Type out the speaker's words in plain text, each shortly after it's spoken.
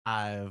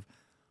live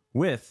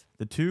with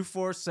the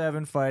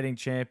 247 Fighting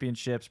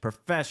Championships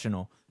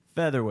professional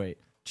featherweight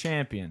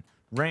champion,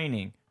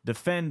 reigning,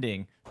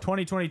 defending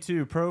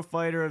 2022 Pro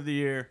Fighter of the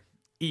Year,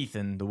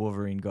 Ethan the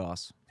Wolverine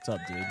Goss. What's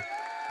up, dude?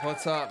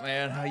 What's up,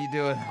 man? How you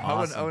doing?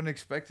 Awesome. I wasn't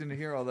expecting to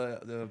hear all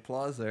the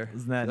applause there.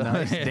 Isn't that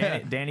nice? Yeah.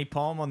 Danny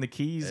Palm on the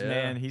keys, Yeah.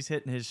 man. He's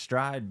hitting his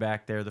stride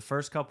back there. The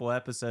first couple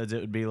episodes, it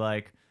would be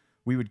like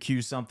we would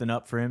cue something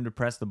up for him to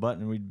press the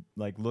button. And we'd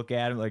like look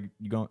at him like,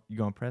 you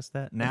gonna press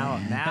that? Now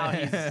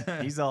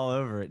he's all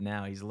over it.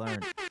 Now he's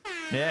learned.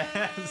 Yeah,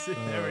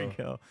 there we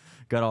go.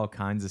 Got all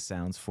kinds of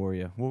sounds for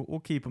you.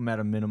 We'll keep them at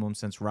a minimum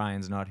since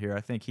Ryan's not here.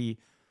 I think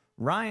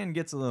Ryan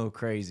gets a little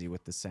crazy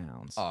with the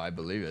sounds. Oh, I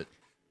believe it.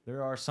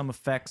 There are some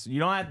effects. You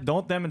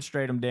don't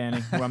demonstrate them,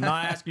 Danny. Well, I'm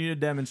not asking you to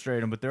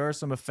demonstrate them, but there are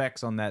some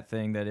effects on that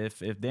thing that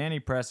if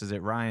Danny presses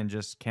it, Ryan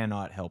just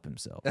cannot help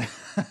himself.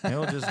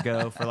 He'll just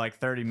go for like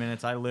 30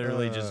 minutes. I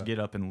literally just get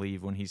up and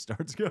leave when he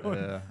starts going.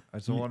 Yeah,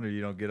 it's a wonder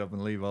you don't get up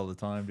and leave all the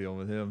time dealing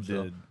with him.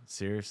 So. Dude,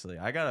 seriously.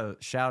 I got to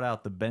shout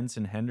out the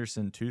Benson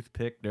Henderson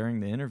toothpick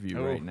during the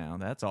interview right now.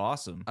 That's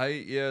awesome.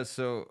 I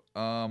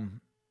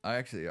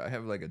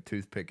have like a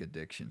toothpick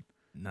addiction.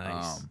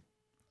 Nice.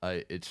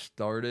 It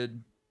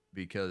started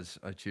because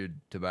I chewed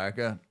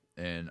tobacco,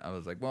 and I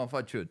was like, well, if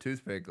I chew a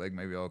toothpick, like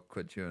maybe I'll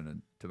quit chewing a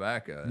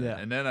tobacco. Yeah.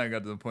 And then I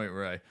got to the point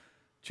where I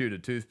chewed a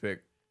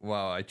toothpick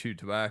while I chewed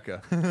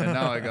tobacco, and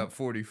now I got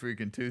 40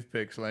 freaking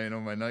toothpicks laying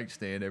on my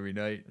nightstand every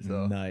night.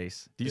 So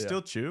Nice. Do you Yeah.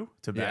 still chew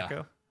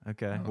tobacco?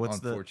 Okay.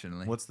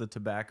 Unfortunately. What's the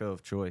tobacco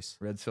of choice?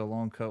 Red Seal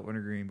Long Cut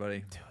Wintergreen,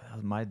 buddy. Dude, that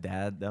was my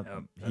dad.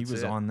 He that's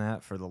was it. on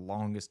that for the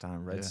longest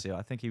time. Red Yeah. Seal.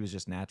 I think he was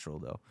just natural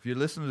though. If you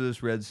listen to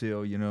this Red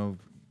Seal,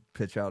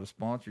 pitch out a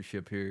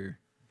sponsorship here.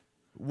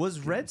 Was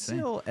Red insane.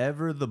 Seal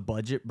ever the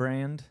budget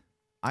brand?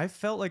 I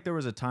felt like there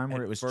was a time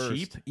where At it was first.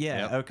 cheap.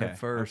 Yeah. Yep, Okay. At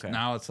first. Okay.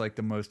 Now it's like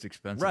the most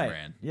expensive right.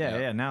 brand. Yeah.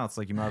 Yep. Yeah. Now it's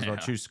like you might as well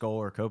Yeah. choose Skull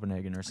or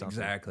Copenhagen or something.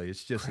 Exactly.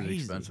 It's just as Crazy.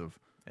 expensive.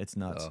 It's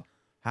nuts. So.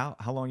 How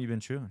long you been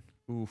chewing?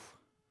 Oof.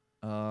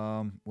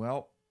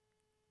 Well,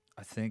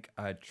 I think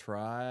I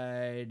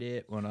tried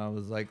it when I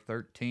was like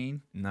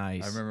 13.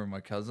 Nice. I remember my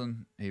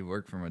cousin, he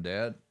worked for my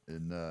dad,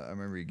 and I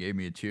remember he gave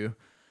me a chew.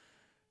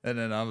 And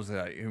then I was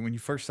like, when you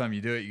first time you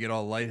do it, you get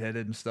all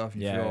lightheaded and stuff.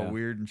 You feel all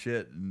weird and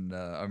shit. And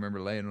I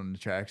remember laying on the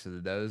tracks of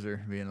the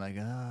dozer, being like,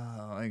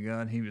 oh my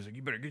God. And he was like,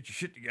 you better get your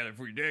shit together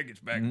before your dad gets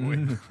back,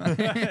 boy.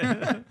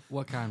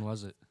 What kind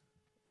was it?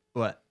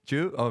 What?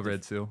 Chew? Oh,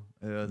 Red Seal.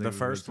 Yeah, I think it The was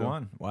first Red Seal.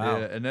 one. Wow.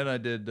 Yeah, and then I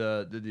did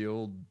the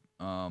old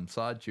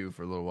side chew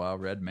for a little while,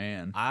 Red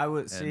Man. I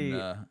would see.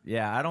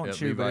 Yeah, I don't yeah,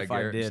 chew, but Levi if I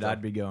Garrett and did, stuff.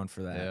 I'd be going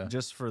for that, Yeah.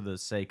 just for the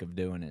sake of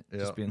doing it.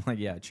 Just Yep. being like,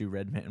 yeah, chew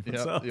Red Man. What's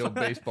Yep, up? the old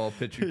baseball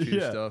pitcher chew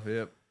Yeah. stuff.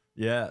 Yep.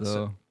 Yeah.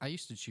 So I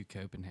used to chew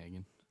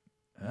Copenhagen.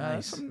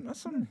 Nice. That's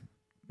some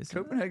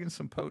Copenhagen's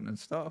some potent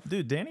stuff.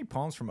 Dude, Danny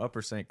Palm's from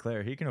Upper St.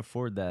 Clair. He can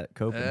afford that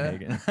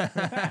Copenhagen.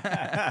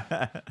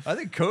 I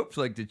think Cope's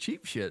like the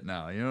cheap shit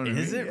now. You know what I mean?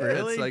 Is it Yeah,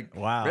 really? It's like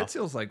Wow. Red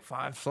Seal's like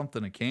 $5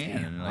 something a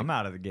can. and, like, I'm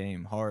out of the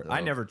game. Hard. I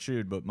So- never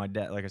chewed, but my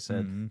dad, like I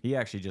said, he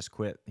actually just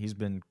quit. He's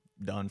been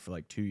done for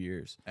like 2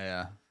 years.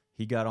 yeah.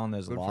 He got on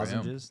those Good for him.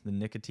 lozenges, the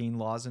nicotine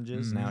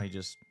lozenges. Now he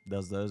just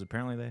does those.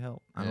 Apparently they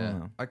help. I don't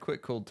know. I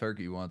quit cold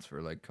turkey once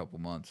for like a couple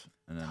months,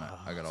 and then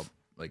I got all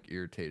like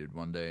irritated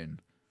one day,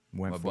 and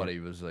Went my for buddy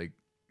was like,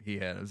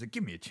 I was like,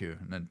 give me a chew,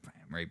 and then bam,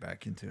 right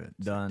back into it.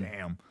 It's Done. Like,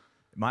 damn.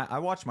 I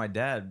watched my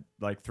dad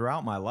like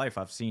throughout my life.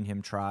 I've seen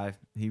him try.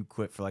 He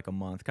quit for like a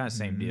month, kind of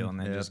same deal, and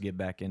then Yep. just get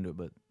back into it.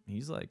 But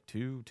he's like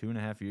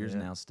 2.5 years Yeah.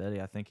 now steady.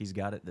 I think he's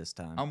got it this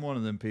time. I'm one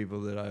of them people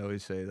that I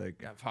always say,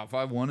 like, if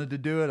I wanted to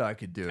do it, I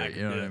could do it.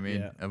 You know do what I it, mean?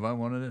 yeah. If I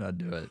wanted it, I'd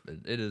do it. But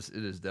it is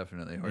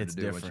definitely hard It's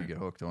to do once different. you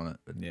get hooked on it.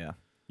 But Yeah.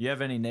 You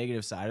have any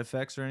negative side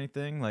effects or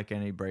anything? Like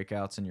any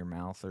breakouts in your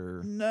mouth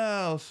or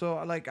no,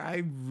 so like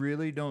I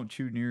really don't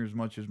chew near as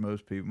much as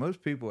most people.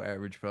 Most people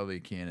average probably a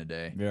can a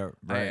day. Yeah,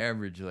 I right.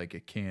 average like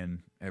a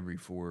can every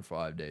 4 or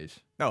 5 days.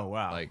 Oh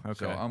wow. Like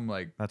okay. so I'm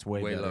like That's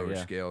way better, lower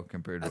yeah. scale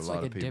compared to That's a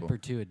lot like a of people. dip or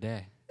two a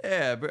day.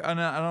 Yeah, but I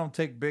don't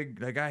take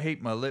big. Like I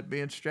hate my lip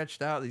being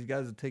stretched out. These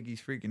guys will take these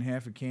freaking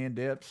half a can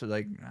dips. So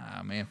like,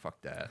 nah, man,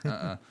 fuck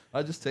that.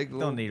 I just take a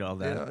little. Don't need all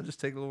that. Yeah, I just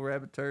take a little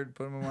rabbit turd,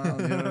 put them in my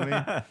mouth. You know what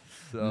I mean?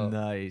 So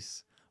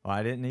Nice. Oh,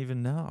 I didn't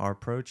even know our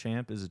pro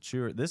champ is a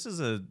chewer. This is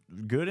a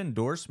good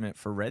endorsement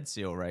for Red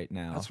Seal right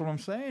now. that's what I'm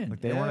saying.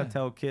 Like they want to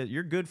tell kids,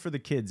 you're good for the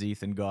kids,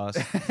 Ethan Goss.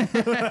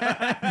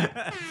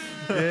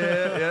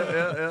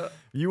 yeah.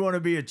 You want to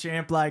be a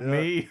champ like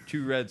me?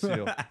 Chew Red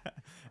Seal.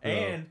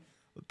 And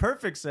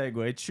perfect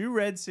segue. Chew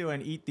Red Seal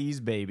and eat these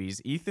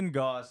babies. Ethan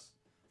Goss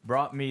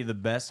brought me the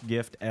best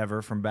gift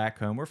ever from back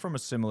home. We're from a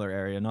similar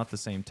area, not the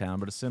same town,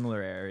 but a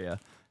similar area.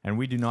 And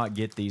we do not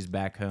get these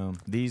back home.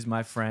 These,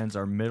 my friends,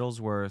 are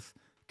Middlesworth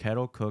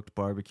kettle cooked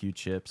barbecue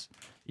chips.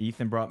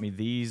 Ethan brought me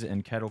these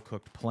and kettle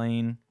cooked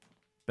plain.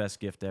 Best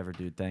gift ever,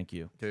 dude. Thank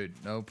you. Dude,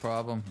 no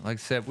problem. Like I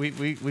said, we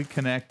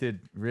connected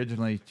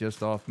originally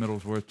just off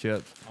Middlesworth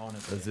chips.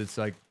 Honestly. 'Cause it's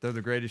like they're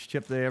the greatest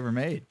chip they ever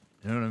made.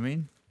 You know what I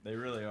mean? They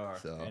really are.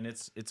 So- And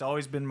it's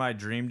always been my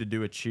dream to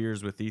do a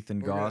cheers with Ethan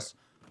Goss.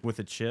 with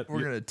a chip.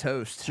 We're gonna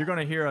toast. So you're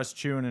gonna hear us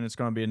chewing, and it's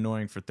gonna be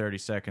annoying for 30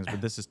 seconds.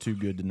 But this is too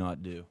good to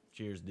not do.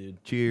 Cheers,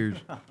 dude. Cheers.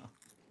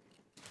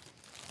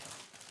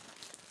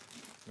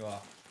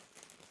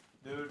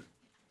 Dude,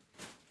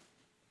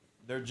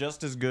 they're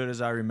just as good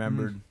as I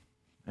remembered,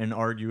 and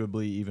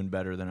arguably even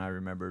better than I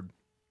remembered.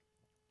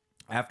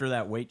 After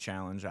that weight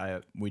challenge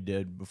we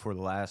did before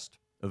the last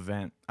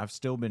event, I've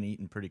still been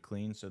eating pretty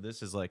clean, so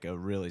this is like a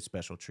really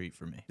special treat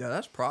for me. Yeah,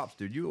 that's props,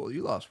 dude. You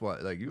lost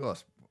what? Like you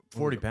lost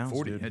 40 pounds,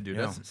 40. dude. Yeah, dude,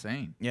 Yeah. that's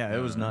insane. Yeah, it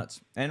was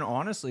nuts. And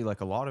honestly,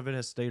 like a lot of it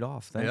has stayed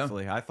off,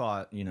 thankfully. I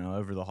thought,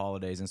 over the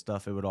holidays and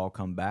stuff, it would all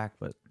come back,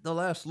 but The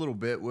last little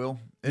bit will,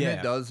 and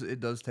Yeah. it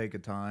does take a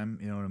time.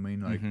 You know what I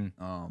mean? Like,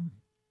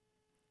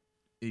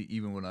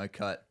 even when I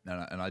cut,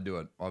 and I do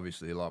it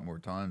obviously a lot more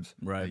times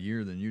Right. a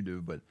year than you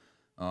do, but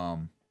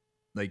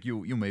like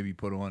you maybe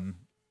put on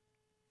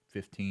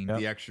 15, Yep.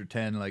 the extra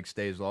 10 like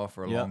stays off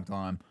for a Yep. long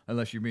time,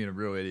 unless you're being a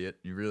real idiot.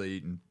 You're really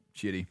eating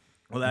shitty.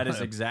 well, that is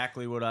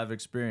exactly what I've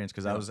experienced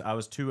because I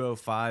was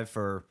 205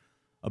 for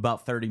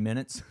about 30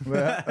 minutes.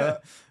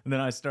 And then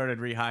I started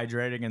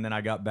rehydrating, and then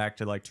I got back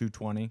to like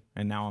 220,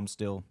 and now I'm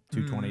still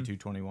 220,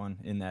 221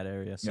 in that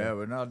area. So Yeah,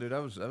 but no, dude, that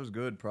was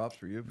good. Props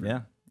for you.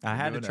 yeah, I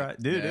had to doing try.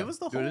 that. Dude, Yeah. it was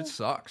the Dude, whole it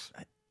sucks.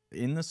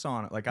 in the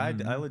sauna. Like I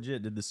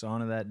legit did the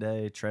sauna that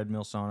day,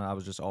 treadmill sauna. I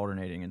was just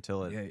alternating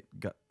until it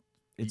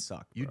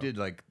sucked. You bro. did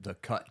like the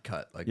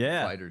cut, like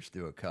Yeah. the fighters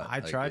do a cut. I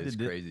Like, tried to it's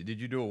do- crazy.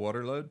 Did you do a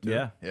water load too?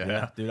 Yeah,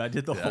 dude, I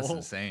did the That's whole.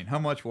 insane. How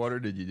much water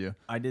did you do?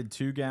 I did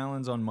 2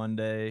 gallons on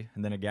Monday,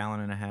 and then a gallon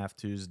and a half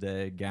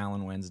Tuesday,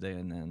 gallon Wednesday,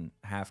 and then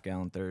half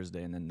gallon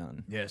Thursday, and then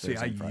none. Yeah, see,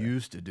 Thursday I and Friday.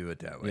 used to do it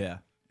that way. Yeah.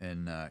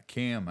 And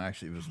Cam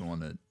actually was the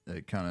one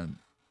that kind of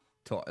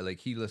taught, like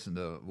he listened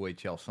to the way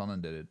Chael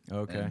Sonnen did it.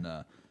 Okay.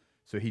 And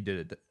so he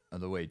did it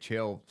the way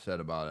Chael said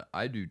about it.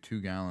 I do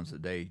 2 gallons a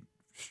day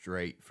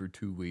straight for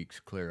 2 weeks,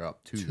 clear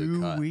up to the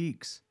 2 cut.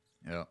 weeks.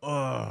 Yeah.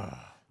 Ugh.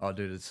 Oh,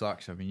 dude, it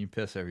sucks. I mean, you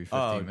piss every 15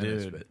 Oh,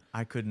 minutes, dude, but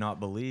I could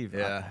not believe.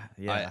 yeah,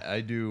 Yeah.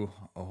 I do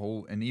a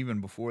whole, and even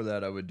before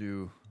that, I would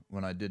do,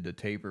 when I did the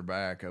taper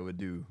back, I would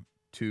do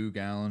 2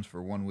 gallons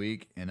for 1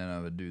 week, and then I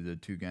would do the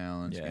 2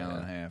 gallons, Yeah, gallon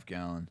and a half,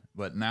 gallon.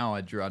 But now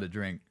I try to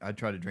drink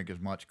as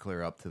much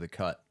clear up to the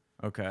cut.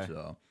 Okay.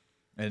 So,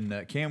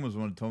 and Cam was the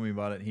one who told me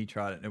about it. He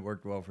tried it, and it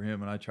worked well for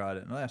him. And I tried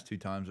it, and the last 2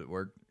 times it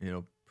worked,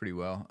 pretty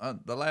well.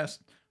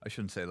 I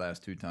shouldn't say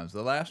last 2 times.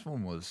 The last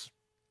one was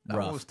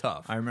Rough. was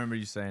tough. I remember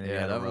you saying it. Yeah,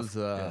 had a that rough- was.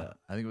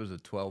 I think it was a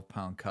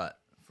 12-pound cut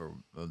for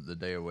the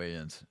day of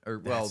weigh-ins, or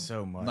well,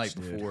 so much, night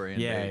dude. before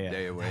and Yeah, day, yeah.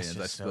 day of That's weigh-ins.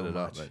 I just split so it up,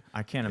 much. but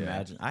I can't yeah.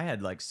 imagine. I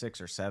had like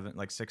 6 or 7,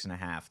 like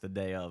 6.5 the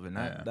day of, and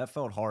Yeah. that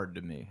felt hard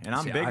to me. And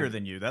I'm See, bigger I-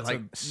 than you. That's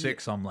like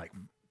 6. I'm like,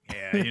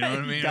 yeah, you know what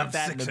I You mean. got I'm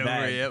that in 6 the over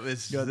bag. it.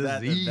 It's Got this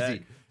that is in the easy.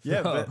 bag.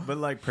 Yeah, So- but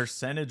like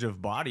percentage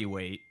of body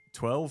weight,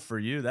 12 for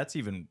you, that's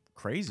even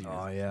crazier.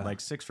 Oh, yeah. Like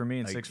 6 for me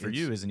and Like, 6 for it's-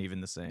 you isn't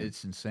even the same.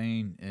 It's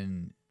insane.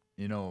 And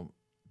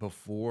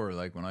before,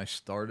 like when I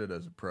started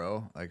as a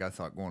pro, like I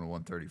thought going to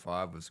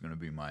 135 was going to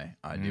be my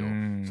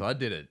ideal. So I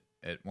did it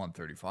at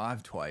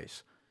 135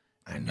 twice.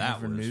 And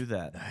never that was, knew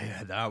that.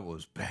 Yeah, that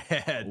was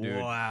bad, dude.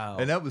 Wow.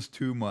 And that was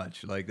too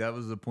much. Like that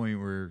was the point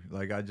where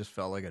like I just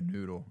felt like a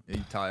noodle.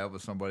 You tie up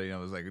with somebody and I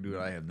was like, dude,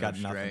 I have no Got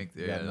nothing. strength.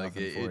 Got Yeah, like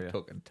nothing for it you.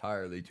 took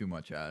entirely too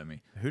much out of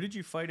me. Who did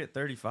you fight at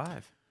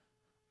 35?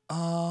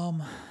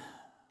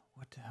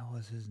 What the hell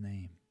was his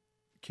name?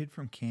 Kid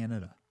from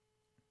Canada.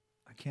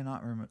 I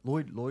cannot remember.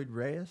 Lloyd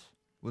Reyes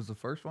was the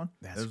first one.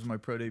 That was my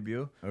pro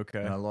debut. Okay.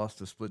 And I lost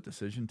a split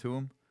decision to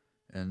him.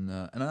 And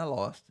I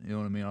lost. You know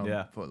what I mean?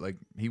 Yeah. Like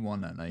he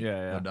won that night. Yeah,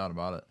 yeah. No doubt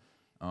about it.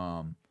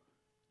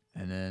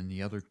 And then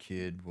the other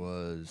kid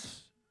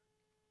was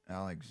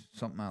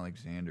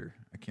Alexander.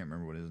 I can't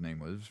remember what his name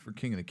was. It was for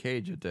King of the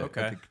Cage at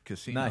the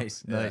casino.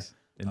 Nice, Yeah. nice.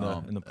 In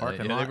the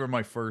parking yeah, lot. they were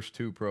my first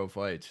 2 pro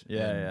fights.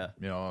 Yeah,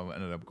 and, I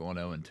ended up going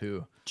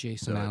 0-2.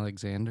 Jason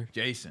Alexander.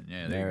 Jason,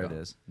 yeah, there you it go.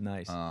 is.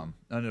 Nice. I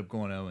ended up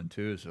going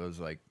 0-2, so I was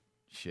like,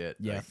 shit.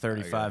 yeah, like,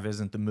 35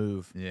 isn't the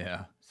move.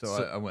 Yeah, so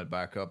So- I went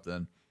back up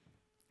then.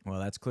 Well,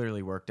 that's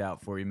clearly worked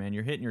out for you, man.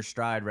 You're hitting your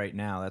stride right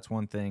now. That's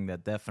one thing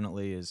that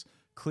definitely is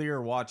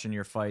clear watching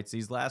your fights.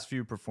 These last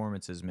few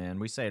performances, man,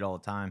 we say it all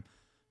the time,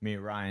 me,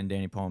 Ryan,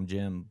 Danny Palm,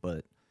 Jim,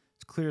 but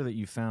it's clear that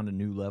you found a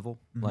new level.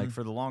 Like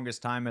for the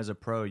longest time as a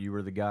pro, you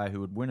were the guy who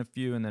would win a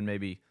few and then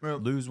maybe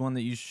lose one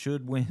that you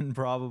should win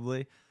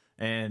probably.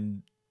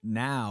 And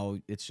now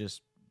it's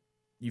just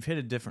you've hit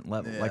a different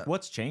level. Yeah. Like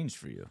what's changed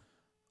for you?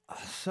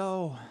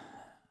 So,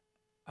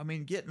 I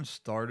mean, getting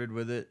started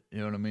with it, you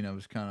know what I mean? I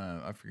was kind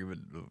of, I forget what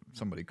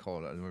somebody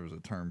called it. There was a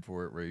term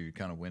for it where you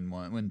kind of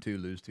win 2,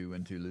 lose 2,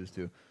 win 2, lose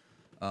 2.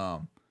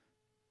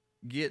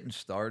 Getting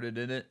started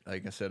in it,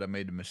 like I said, I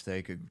made the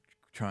mistake of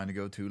trying to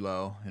go too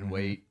low and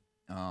wait.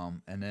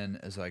 And then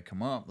as I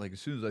come up, like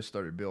as soon as I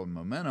started building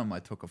momentum, I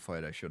took a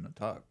fight I shouldn't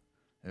have took.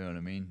 You know what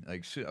I mean?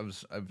 Like I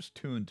was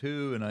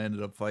 2-2, and I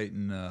ended up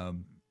fighting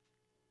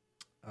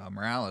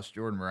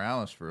Jordan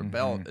Morales for a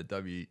belt at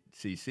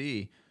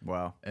WCC.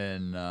 Wow.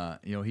 And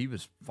he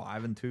was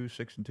 5-2,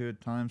 6-2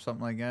 at times,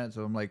 something like that.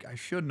 So I'm like, I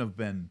shouldn't have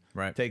been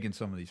Right. taking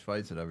some of these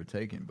fights that I were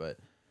taking. But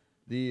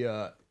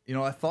the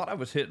I thought I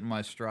was hitting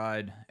my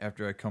stride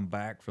after I come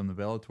back from the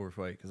Bellator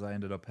fight because I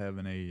ended up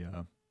having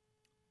a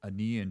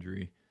knee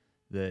injury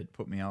that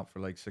put me out for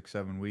like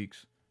 6-7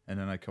 weeks, and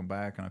then I come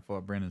back and I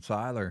fought Brendan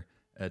Seiler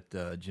at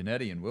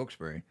Genetti in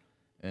Wilkes-Barre,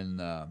 and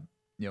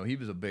he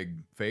was a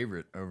big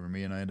favorite over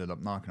me, and I ended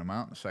up knocking him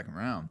out in the second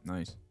round.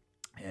 Nice.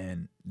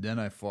 And then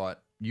I fought.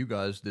 You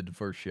guys did the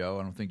first show.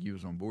 I don't think you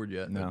was on board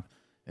yet. No.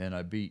 And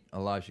I beat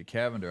Elijah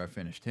Cavender. I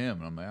finished him,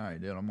 and I'm like, all right,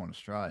 dude, I'm on a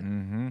stride.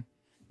 Mm-hmm.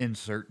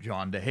 Insert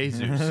John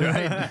DeJesus,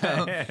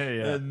 right?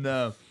 Yeah. And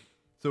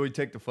so we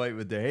take the fight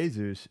with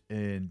DeJesus,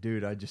 and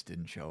dude, I just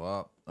didn't show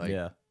up.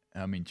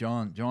 I mean,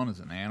 John is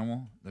an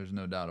animal. There's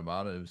no doubt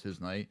about it. It was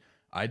his night.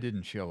 I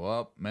didn't show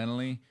up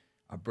mentally.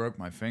 I broke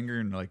my finger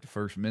in like the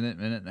first minute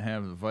and a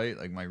half of the fight.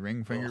 Like my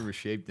ring finger was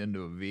shaped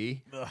into a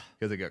V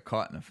because I got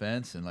caught in the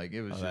fence, and like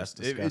it was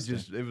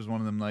it was one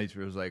of them nights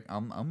where it was like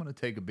I'm gonna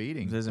take a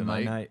beating. This isn't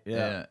my night.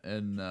 Yeah.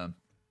 And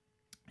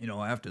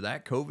after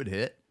that COVID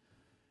hit,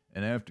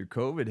 and after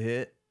COVID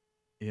hit,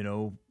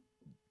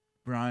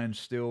 Brian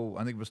still,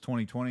 I think it was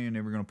 2020, and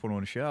they were going to put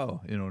on a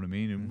show. You know what I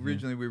mean? And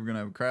originally we were going to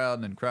have a crowd,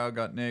 and then crowd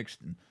got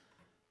nixed, and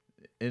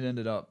it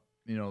ended up,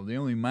 the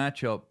only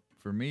matchup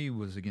for me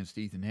was against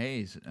Ethan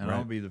Hayes, and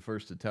I'll be the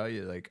first to tell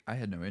you, like, I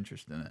had no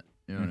interest in it.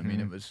 You know what I mean?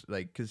 It was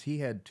like, because he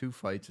had 2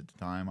 fights at the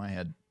time, I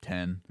had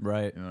 10.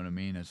 Right. You know what I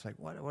mean? It's like,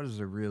 what is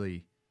there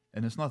really?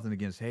 And it's nothing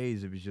against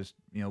Hayes. It was just,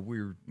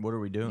 what are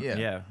we doing?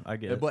 Yeah, I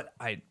get it. But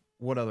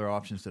what other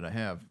options did I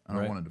have? And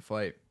I wanted to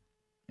fight.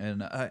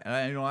 And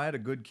I had a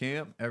good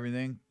camp,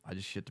 everything. I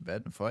just shit the bed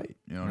in the fight.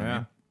 You know what I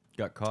mean?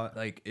 Got caught.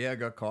 I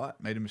got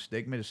caught. Made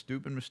a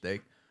stupid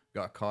mistake.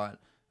 Got caught.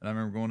 And I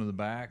remember going to the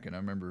back, and I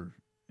remember,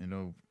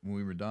 when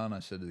we were done, I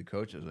said to the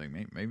coach, I was like,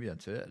 maybe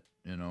that's it.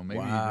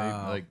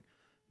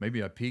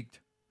 Maybe I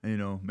peaked.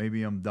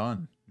 Maybe I'm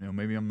done.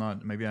 Maybe I'm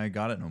not. Maybe I ain't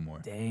got it no more.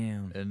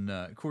 Damn. And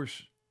of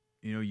course,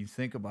 you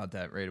think about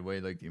that right away,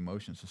 like the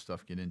emotions and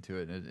stuff get into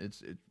it. And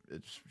it's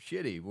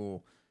shitty.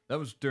 Well, that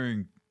was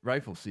during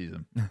rifle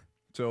season.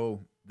 So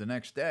the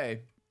next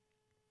day,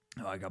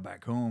 I got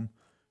back home.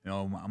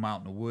 I'm out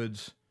in the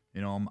woods.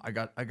 I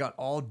got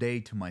all day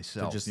to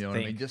myself. Just what I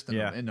mean? Just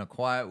in the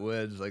quiet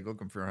woods, like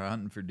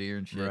hunting for deer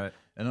and shit. Right.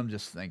 And I'm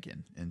just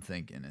thinking and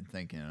thinking and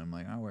thinking. And I'm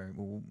like, all right,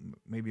 well,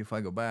 maybe if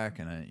I go back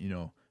and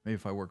maybe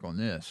if I work on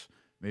this,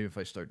 maybe if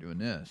I start doing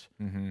this,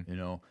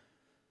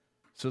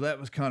 So that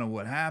was kind of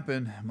what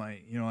happened.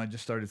 I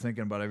just started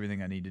thinking about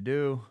everything I need to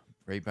do.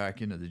 Right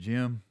back into the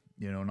gym.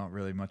 Not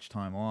really much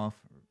time off.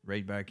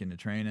 Right back into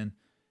training.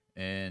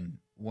 And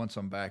once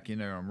I'm back in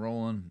there, I'm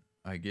rolling.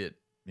 I get,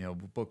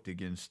 booked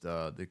against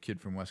the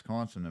kid from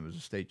Wisconsin that was a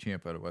state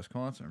champ out of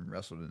Wisconsin and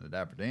wrestled in the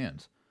Dapper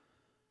Dans.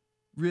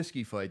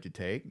 Risky fight to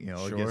take,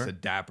 against a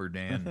Dapper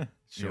Dan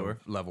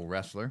level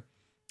wrestler.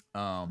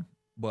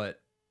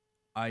 But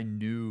I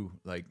knew,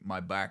 like, my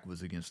back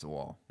was against the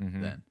wall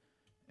then.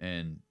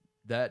 And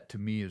that, to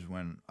me, is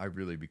when I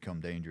really become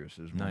dangerous,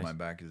 is when my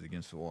back is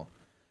against the wall.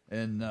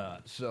 And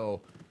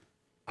so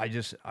I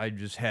just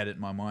had it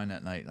in my mind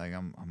that night, like,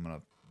 I'm going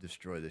to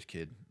destroy this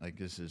kid.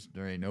 Like,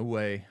 there ain't no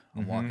way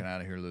I'm walking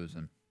out of here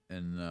losing.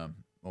 And I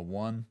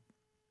won.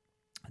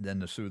 Then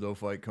the Pseudo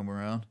fight come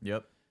around.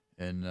 Yep.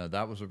 And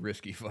that was a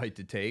risky fight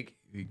to take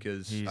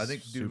because I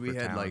think, dude, we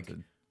had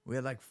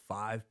like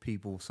 5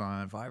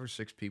 or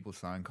 6 people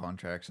sign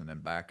contracts and then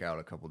back out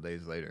a couple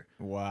days later.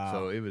 Wow.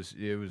 So it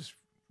was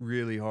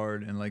really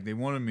hard, and like they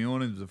wanted me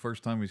on it. It was the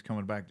first time he was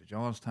coming back to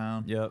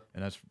Johnstown. Yep.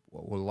 And that's a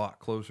lot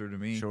closer to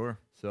me. Sure.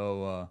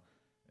 So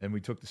and we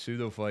took the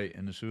Pseudo fight,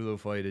 and the Pseudo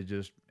fight, it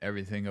just,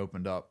 everything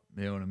opened up.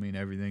 You know what I mean?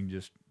 Everything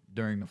just,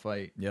 during the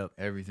fight,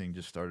 everything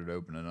just started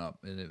opening up.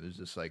 And it was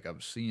just like I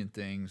was seeing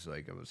things,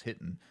 like I was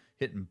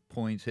hitting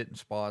points, hitting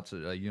spots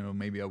that,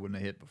 maybe I wouldn't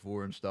have hit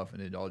before and stuff,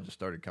 and it all just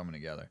started coming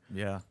together.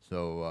 Yeah.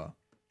 So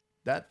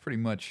that's pretty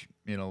much,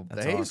 the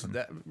That's Hayes, awesome.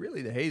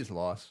 the Hayes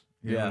loss.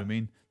 You know what I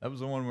mean? That was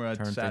the one where I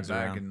Turned sat things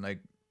back around. and like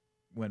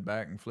went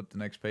back and flipped the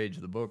next page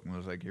of the book and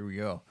was like, here we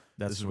go.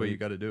 That's this is what sweet. you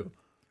got to do.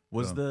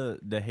 Was the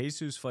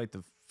Jesus fight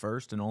the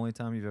first and only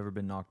time you've ever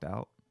been knocked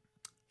out?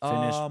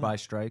 Finished by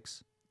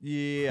strikes?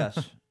 Yes.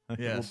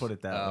 Yes. We'll put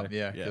it that way.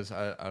 Yeah, because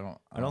I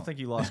don't think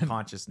you lost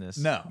consciousness.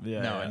 No.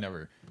 Yeah.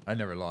 I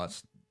never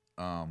lost.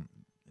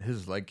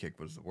 His leg kick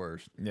was the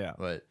worst. Yeah.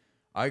 But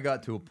I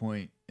got to a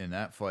point in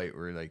that fight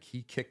where like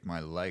he kicked my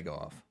leg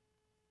off.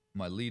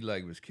 My lead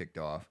leg was kicked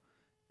off,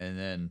 and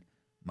then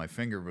my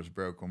finger was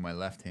broke on my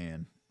left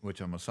hand,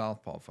 which I'm a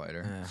southpaw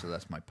fighter, so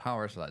that's my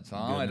power side. So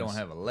I don't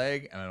have a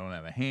leg and I don't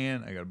have a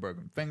hand. I got a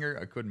broken finger.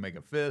 I couldn't make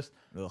a fist.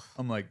 Ugh.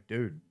 I'm like,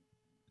 dude,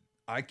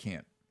 I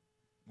can't.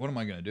 What am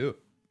I gonna do?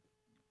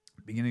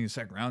 Beginning of the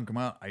second round come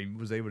out, I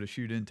was able to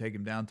shoot in, take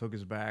him down, took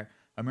his back.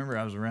 I remember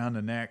I was around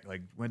the neck,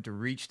 like went to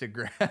reach to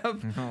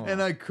grab,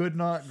 and I could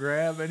not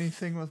grab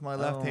anything with my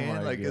left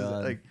hand.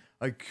 Like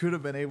I could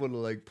have been able to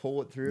like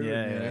pull it through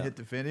and hit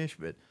the finish,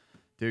 but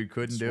dude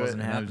couldn't do it.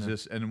 And I was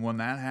just, and when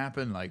that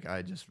happened, like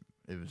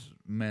it was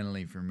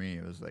mentally for me,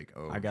 it was like,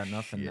 oh, I got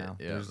nothing shit. now.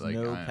 Yeah, There's like,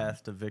 no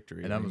path to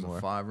victory and that anymore. was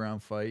a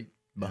 5-round fight.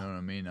 You know what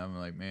I mean? I'm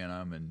like, man,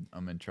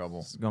 I'm in trouble.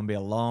 It's gonna be a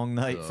long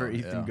night So, for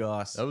Ethan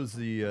Goss. That was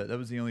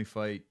the only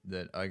fight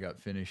that I got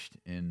finished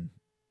in,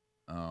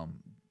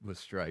 with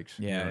strikes.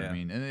 Yeah, You know what I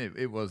mean? And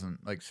it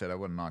wasn't, like I said, I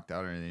wasn't knocked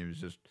out or anything. It was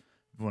just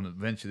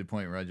eventually the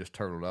point where I just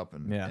turtled up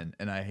and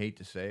I hate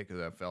to say it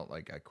because I felt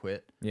like I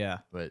quit. Yeah.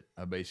 But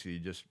I basically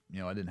just,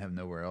 I didn't have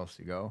nowhere else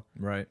to go.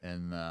 Right.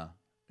 And,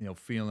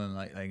 feeling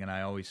like, and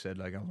I always said,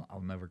 like,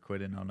 I'll never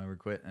quit it, I'll never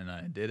quit. And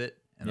I did it.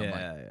 And I'm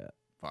like,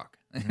 fuck.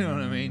 You know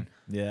what I mean?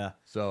 Yeah.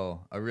 So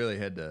I really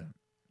had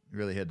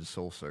to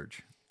soul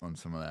search on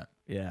some of that.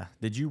 Yeah.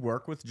 Did you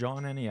work with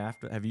John any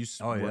after? Have you?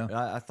 Oh, yeah.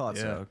 I thought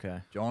so.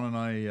 Okay. John and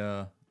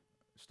I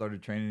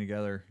started training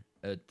together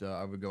at,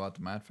 I would go out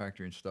to Mat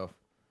Factory and stuff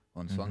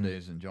on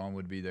Sundays, and John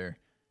would be there.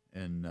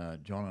 And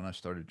John and I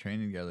started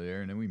training together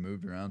there, and then we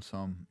moved around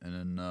some.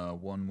 And then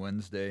one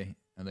Wednesday,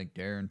 I think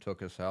Darren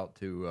took us out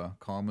to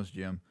Kama's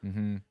gym,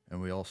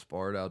 and we all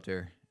sparred out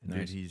there.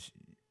 Nice.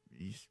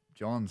 Dude,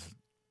 John's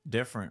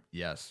different.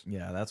 Yes.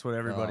 Yeah, that's what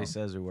everybody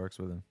says who works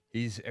with him.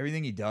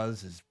 Everything he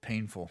does is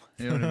painful.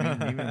 You know what I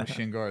mean? Even with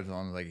shin guards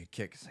on, like a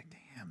kick, it's like,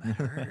 damn, that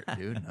hurt,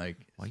 dude.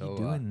 Like, why are you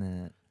doing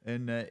that?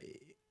 And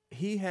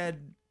he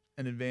had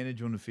an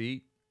advantage on the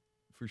feet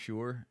for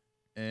sure.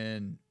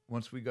 And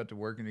once we got to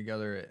working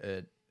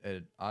together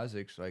at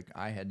Isaac's, like,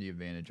 I had the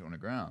advantage on the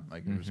ground.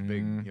 Like, it was big,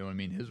 you know what I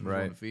mean? His was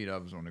on the feet, I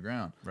was on the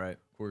ground. Right.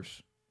 Of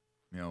course,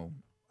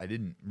 I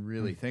didn't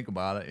really think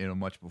about it,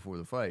 much before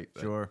the fight.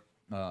 But, sure.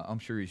 I'm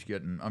sure he's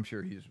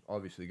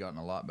obviously gotten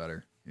a lot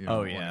better.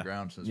 On the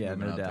ground since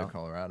moving out to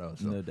Colorado.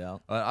 So, no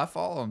doubt. I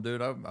follow him,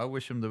 dude. I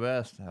wish him the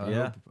best.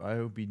 I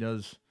hope he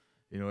does,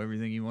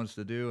 everything he wants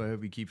to do. I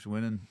hope he keeps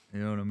winning.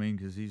 You know what I mean?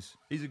 Because he's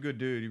a good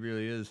dude. He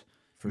really is.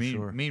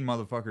 Sure. Mean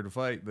motherfucker to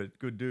fight, but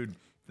good dude.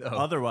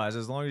 Otherwise,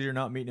 as long as you're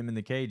not meeting him in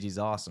the cage, he's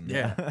awesome.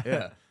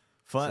 Yeah.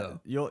 Fun.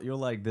 So. You'll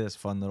like this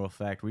fun little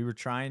fact. We were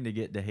trying to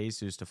get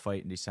DeJesus to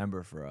fight in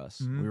December for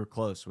us. We were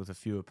close with a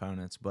few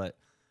opponents, but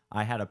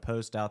I had a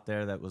post out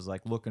there that was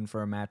like looking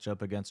for a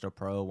matchup against a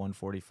pro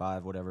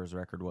 145, whatever his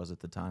record was at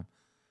the time.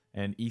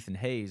 And Ethan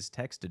Hayes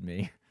texted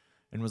me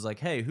and was like,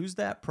 "Hey, who's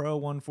that pro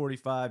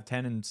 145,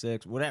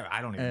 10-6, whatever?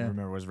 I don't even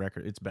remember his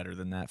record. It's better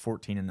than that,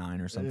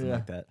 14-9 or something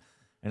like that."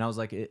 And I was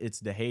like,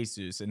 "It's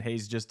DeJesus," and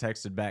Hayes just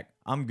texted back,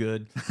 "I'm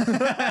good."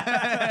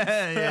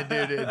 Yeah,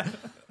 dude.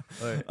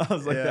 I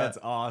was like, "That's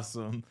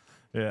awesome."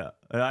 Yeah,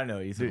 and I know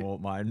Ethan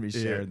won't mind me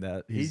sharing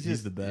that.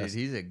 He's the best. Dude,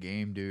 he's a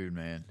game dude,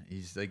 man.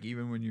 He's like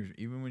even when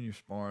you're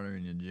sparring or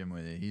in the gym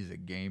with him, he's a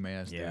game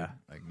ass dude,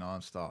 like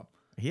nonstop.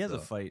 He has a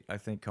fight, I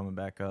think, coming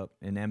back up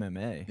in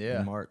MMA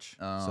in March.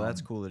 So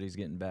that's cool that he's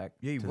getting back.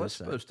 Yeah, he was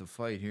supposed to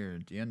fight here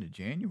at the end of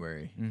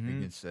January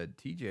against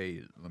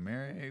TJ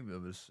Lemaire. It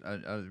was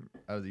out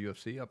of the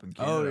UFC up in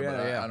Canada. Oh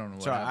yeah. I don't know.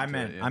 What Sorry,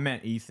 I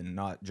meant Ethan,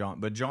 not John.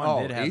 But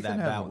John did have Ethan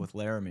that bout with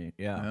Laramie.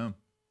 Yeah.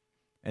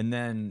 And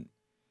then,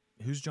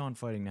 who's John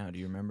fighting now? Do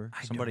you remember?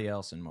 Somebody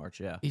else in March.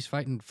 Yeah. He's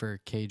fighting for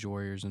Cage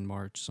Warriors in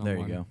March. There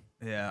you go.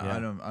 Yeah, I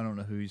don't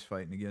know who he's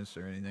fighting against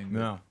or anything. But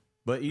no.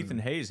 But Ethan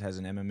Hayes has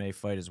an MMA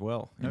fight as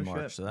well in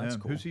March, so that's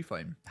cool. Who's he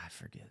fighting? I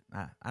forget.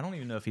 I don't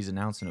even know if he's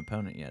announced an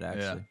opponent yet,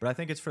 actually. Yeah. But I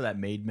think it's for that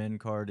Made Men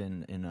card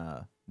in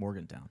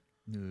Morgantown.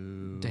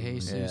 No.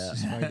 DeJesus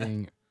is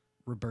fighting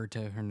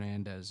Roberto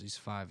Hernandez. He's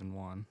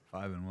 5-1.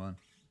 5-1.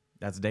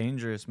 That's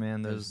dangerous,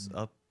 man. Those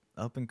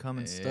up and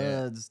coming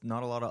studs.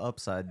 Not a lot of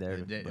upside there.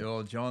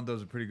 Well, John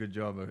does a pretty good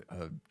job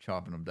of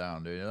chopping them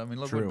down, dude. I mean,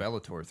 look what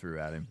Bellator threw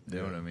at him. You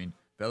know what I mean?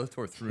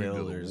 Bellator threw him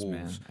to the wolves,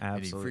 man.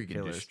 and he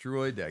freaking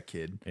destroyed that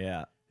kid.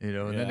 Yeah.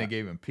 And then they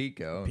gave him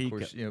Pico. Of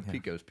course,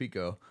 Pico's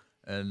Pico.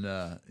 And,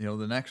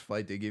 the next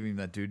fight, they give him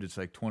that dude that's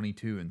like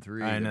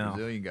 22-3, I know. the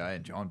Brazilian guy,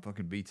 and John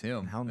fucking beats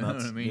him. How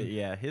nuts. You know what I mean?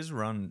 Yeah, his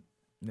run,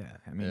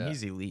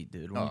 he's elite,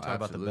 dude. When you talk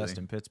about the best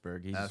in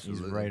Pittsburgh,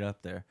 he's right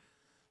up there.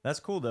 That's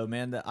cool, though,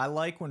 man. I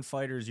like when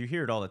fighters, you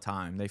hear it all the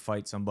time, they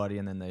fight somebody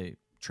and then they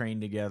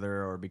train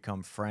together or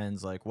become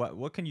friends. Like,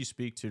 what can you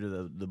speak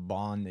to the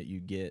bond that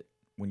you get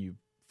when you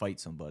fight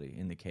somebody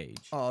in the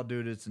cage? Oh,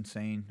 dude, it's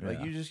insane. Yeah.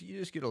 Like you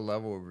just get a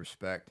level of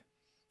respect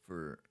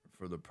for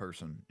the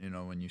person.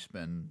 When you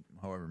spend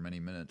however many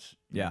minutes,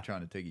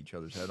 trying to take each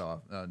other's head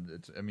off.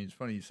 It's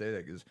funny you say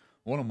that because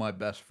one of my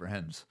best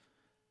friends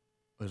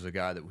was a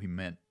guy that we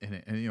met,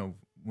 and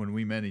when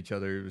we met each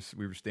other,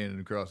 we were standing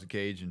across the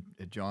cage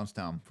at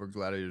Johnstown for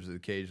Gladiators of the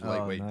Cage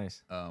lightweight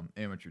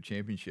amateur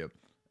championship,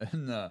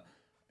 and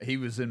he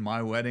was in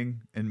my wedding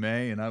in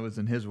May, and I was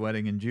in his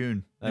wedding in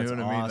June. That's you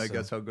know what I mean? Like awesome.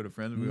 that's how good of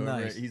friends we are.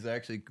 Nice. He's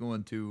actually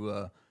going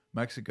to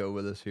Mexico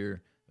with us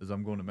here, as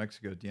I'm going to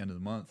Mexico at the end of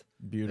the month.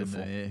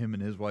 Beautiful. And, him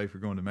and his wife are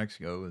going to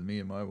Mexico with me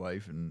and my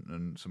wife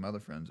and some other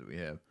friends that we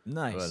have.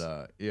 Nice.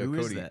 But Who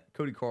Cody, is that?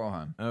 Cody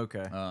Carlheim.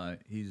 Okay.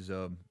 He's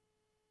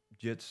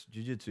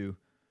jiu-jitsu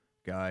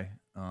guy.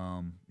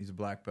 He's a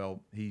black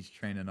belt. He's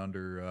training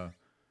under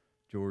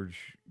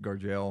George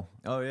Gargel.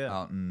 Oh yeah.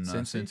 Out in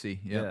Cincy.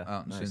 Yeah,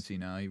 out in nice. Cincy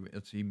now.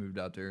 He moved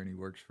out there and he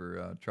works for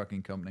a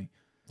trucking company.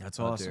 That's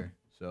out awesome. there.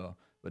 So,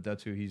 but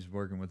that's who he's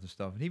working with and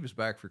stuff. And he was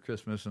back for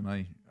Christmas, and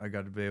I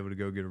got to be able to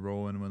go get a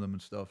roll in with him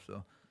and stuff.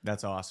 So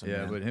That's awesome.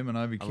 yeah, man. but him and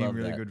I became love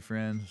really that. good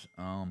friends.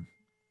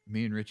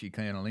 me and Richie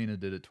Canalina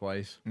did it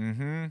twice.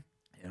 Mm-hmm.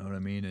 You know what I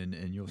mean?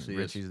 And you'll see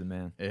Richie's the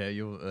man. Yeah,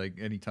 you'll like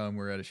anytime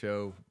we're at a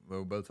show,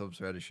 well, both of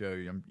us are at a show,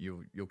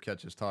 you'll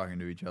catch us talking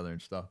to each other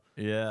and stuff.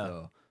 Yeah.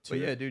 So, but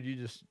yeah, dude,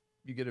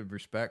 you get a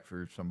respect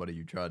for somebody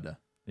you tried to.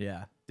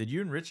 Yeah. Did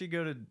you and Richie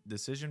go to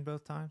decision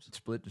both times?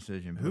 Split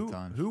decision both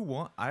times. Who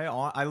won?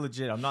 I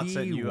legit. I'm not He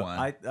setting you won.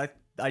 up.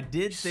 I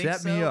did think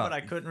Set me so, up. but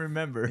I couldn't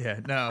remember. Yeah,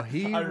 no,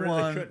 he I really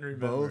won couldn't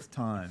remember. both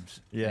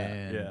times. Yeah,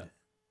 and, yeah.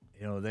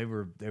 You know, they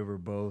were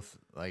both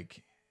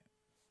like.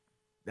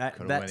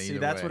 Could've That's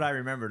went either what way. I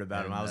remembered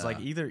about him. And, I was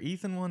like, either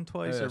Ethan won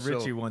twice yeah, or so-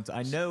 Richie won.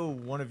 I know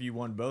one of you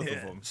won both of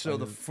them. So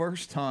the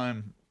first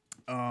time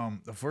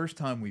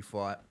we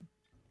fought,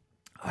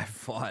 I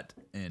fought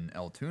in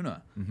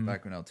Altoona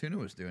back when Altoona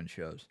was doing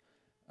shows,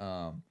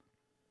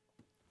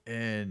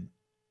 and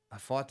I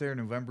fought there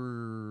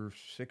November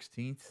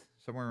 16th,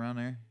 somewhere around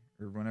there,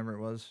 or whenever it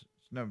was.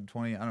 No,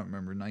 20. I don't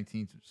remember.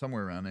 19th,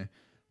 somewhere around there.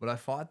 But I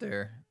fought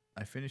there.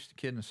 I finished the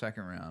kid in the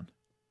second round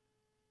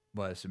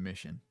by a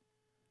submission.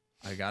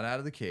 I got out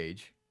of the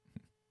cage.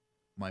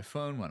 My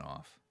phone went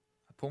off.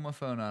 I pulled my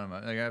phone out of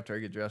my, like after I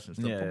get dressed and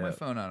stuff, my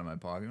phone out of my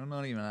pocket. Well,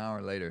 not even an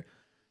hour later,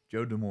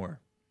 Joe D'Amore.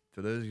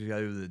 For those of you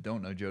guys that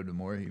don't know Joe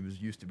D'Amore, he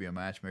used to be a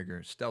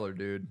matchmaker. Stellar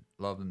dude.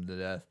 Loved him to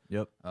death.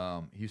 Yep.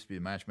 He used to be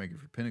a matchmaker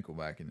for Pinnacle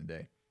back in the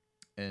day.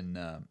 And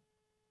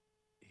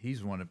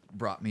he's the one that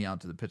brought me out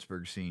to the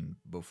Pittsburgh scene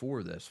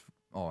before this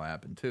all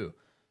happened, too.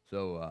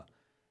 So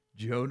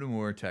Joe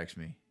D'Amore texted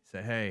me.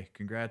 Said, hey,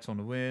 congrats on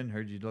the win.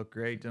 Heard you look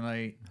great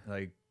tonight.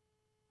 Like,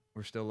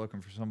 we're still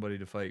looking for somebody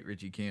to fight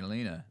Richie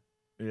Canalina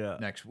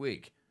next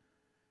week.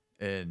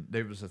 And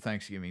there was a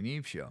Thanksgiving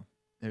Eve show.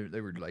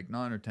 They were like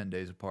 9 or 10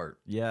 days apart.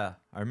 Yeah,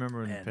 I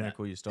remember in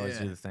Pinnacle you used to always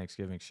yeah. do the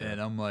Thanksgiving show.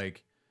 And I'm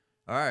like,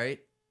 all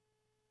right.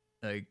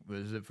 Like,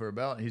 was it for a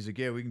belt? He's like,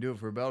 yeah, we can do it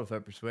for a belt if I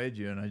persuade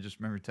you. And I just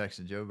remember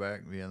texting Joe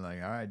back and being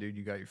like, all right, dude,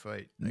 you got your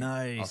fight. Like,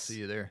 Nice. I'll see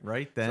you there.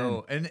 Right then.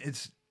 So, and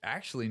it's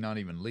actually not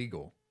even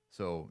legal.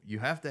 So you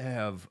have to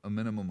have a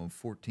minimum of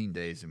 14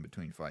 days in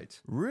between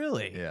fights.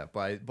 Really? Yeah,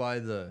 by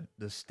the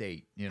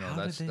state. You know,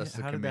 that's the how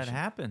commission. did that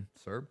happen?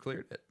 Serb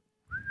cleared it.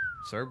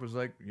 Serb was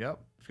like, yep.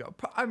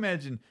 I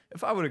imagine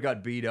if I would have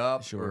got beat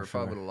up or if I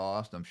would have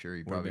lost, I'm sure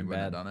he probably been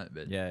wouldn't have bad. done it.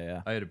 But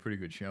Yeah. I had a pretty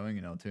good showing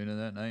in Altoona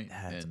that night.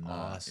 That's and,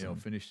 awesome. You know,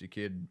 finished the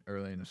kid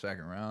early in the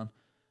second round.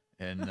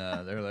 And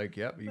they're like,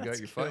 yep, you got That's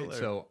your fight. killer.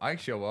 So I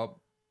show up.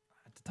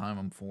 At the time,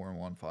 I'm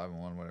 4-1,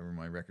 5-1, whatever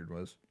my record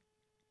was.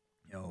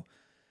 You know,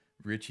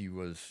 Richie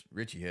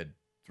had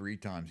 3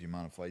 times the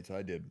amount of fights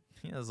I did.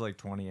 He has like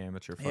 20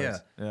 amateur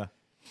fights. Yeah.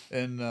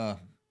 And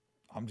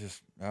I'm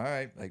just, all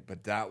right. Like,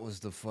 but that was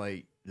the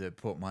fight that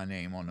put my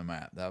name on the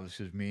map. That was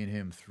because me and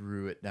him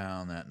threw it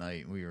down that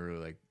night. We were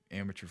like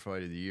amateur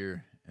fight of the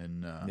year.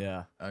 And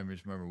I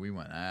just remember we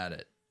went at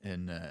it.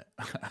 And I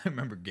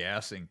remember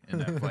gassing in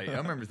that fight. I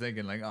remember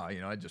thinking like, oh,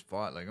 you know, I just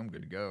fought. Like, I'm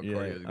good to go.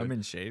 Yeah, I'm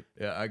in shape.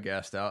 Yeah, I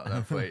gassed out in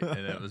that fight.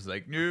 And it was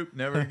like, nope,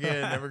 never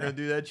again. Never going to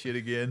do that shit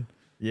again.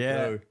 Yeah,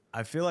 So,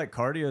 I feel like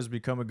cardio's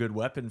become a good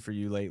weapon for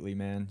you lately,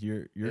 man.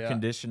 Your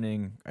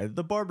conditioning.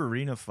 The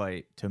Barberina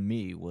fight to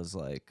me was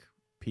like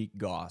peak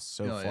Goss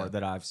so far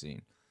that I've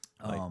seen.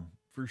 Like,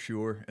 for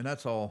sure, and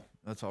that's all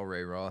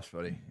Ray Ross,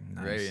 buddy.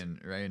 Nice.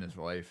 Ray and his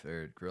wife,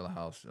 they're at Gorilla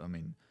House. I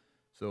mean,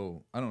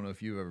 so I don't know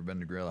if you've ever been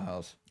to Gorilla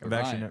House.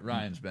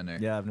 Ryan's been there.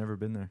 Yeah, I've never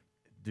been there.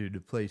 Dude,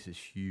 the place is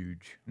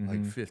huge,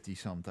 like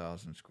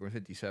 57,000 square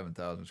feet.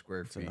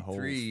 a whole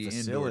 3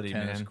 facility, indoor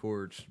tennis man.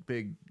 courts,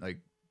 big like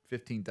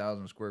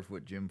 15,000 square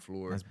foot gym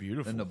floor. That's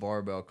beautiful. And the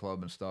barbell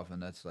club and stuff,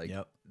 and that's like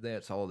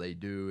that's all they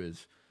do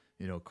is,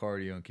 you know,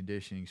 cardio and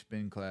conditioning,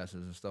 spin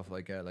classes and stuff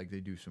like that. Like they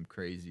do some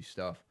crazy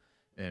stuff.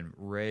 And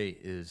Ray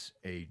is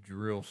a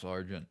drill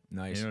sergeant.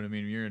 Nice. You know what I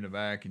mean? You're in the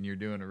back and you're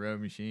doing a row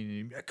machine,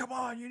 and you're like, come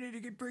on, you need to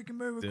get freaking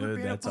moving. Dude, Quit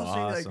being a that's pussy.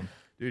 awesome. Like,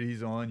 dude,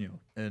 he's on you.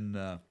 And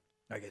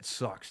like it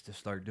sucks to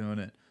start doing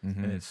it,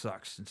 and it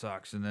sucks and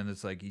sucks. And then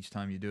it's like each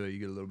time you do it, you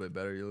get a little bit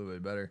better, you're a little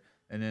bit better.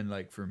 And then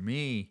like for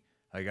me,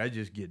 like I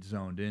just get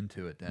zoned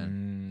into it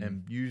then,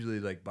 and usually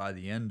like by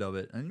the end of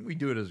it, and we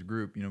do it as a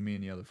group, you know, me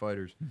and the other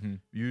fighters.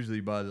 Usually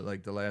by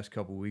the last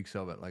couple weeks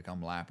of it, like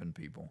I'm lapping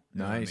people.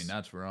 You know what I mean,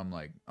 that's where I'm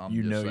like,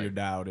 you just know like, you're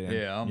dialed in.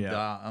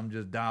 Yeah, I'm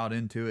just dialed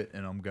into it,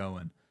 and I'm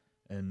going.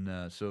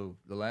 And so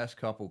the last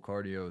couple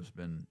cardio has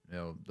been, you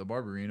know, the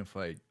Barberina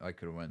fight. I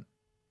could have went,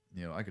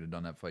 you know, I could have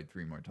done that fight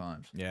 3 more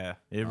times. Yeah,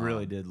 it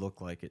really did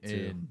look like it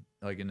too. And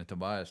like in the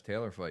Tobias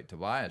Taylor fight,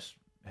 Tobias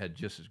had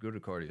just as good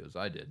a cardio as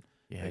I did.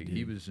 Yeah, like,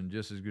 he was in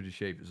just as good a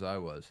shape as I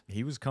was.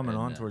 He was coming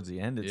on towards the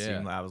end. It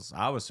seemed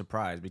I was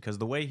surprised because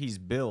the way he's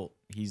built,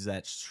 he's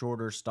that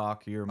shorter,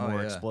 stockier,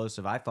 more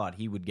explosive. I thought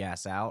he would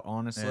gas out.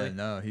 Honestly,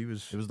 no, he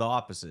was. It was the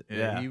opposite.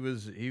 Yeah, he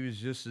was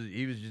just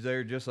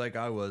there just like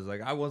I was.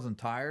 Like I wasn't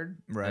tired.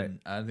 Right. And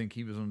I think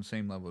he was on the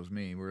same level as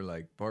me. We're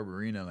like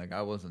Barberina. Like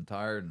I wasn't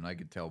tired, and I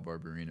could tell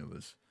Barberina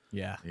was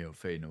you know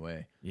fading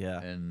away.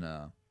 Yeah. And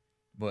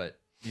but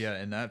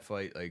yeah, in that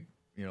fight, like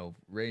you know,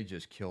 Ray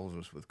just kills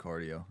us with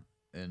cardio.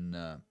 And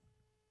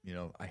you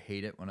know, I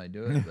hate it when I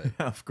do it,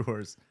 but of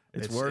course,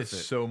 it's worth it.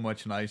 So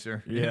much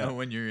nicer, you know,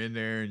 when you're in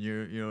there and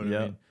you know what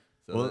I mean.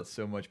 So that's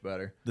so much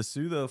better. The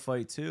Sutho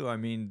fight too. I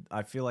mean,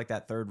 I feel like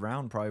that third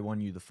round probably won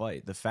you the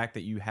fight. The fact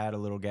that you had a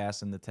little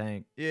gas in the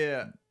tank.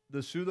 Yeah, the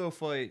Sutho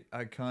fight,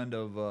 I kind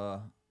of,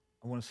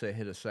 I want to say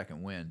hit a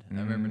second wind. I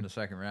remember in the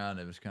second round,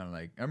 it was kind of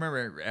like, I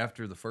remember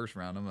after the first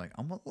round, I'm like,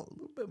 I'm a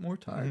little bit more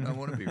tired than I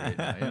want to be right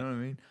now. You know what I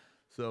mean?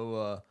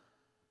 So,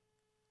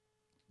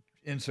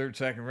 insert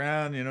second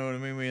round, you know what I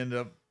mean? We end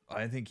up,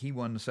 I think he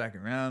won the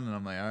second round, and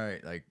I'm like, all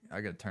right, like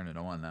I got to turn it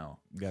on now.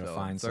 Got to so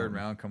find third something.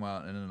 round come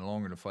out, and then the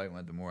longer the fight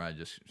went, the more I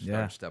just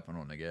started stepping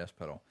on the gas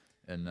pedal,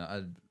 and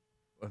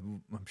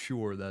I'm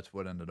sure that's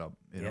what ended up,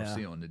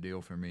 sealing the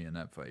deal for me in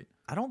that fight.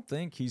 I don't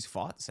think he's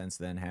fought since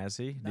then, has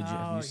he?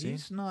 Have you seen?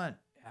 He's not.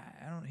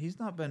 He's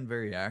not been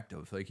very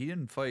active. Like he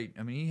didn't fight.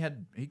 I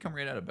mean, he come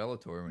right out of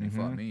Bellator when he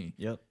fought me.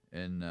 Yep.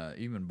 And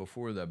even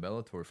before that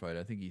Bellator fight,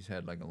 I think he's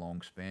had like a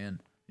long span,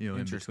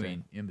 in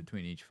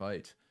between each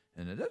fight.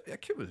 And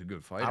that kid was a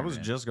good fighter. I was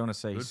man. just gonna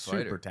say, Good he's super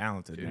fighter.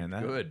 talented, Dude, man.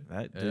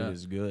 That dude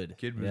is good.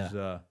 Kid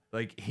was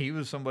like, he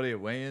was somebody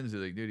at weigh-ins.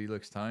 You're like, dude, he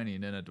looks tiny,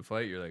 and then at the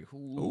fight, you're like,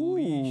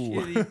 holy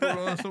shit, he put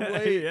on some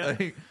weight. Yeah.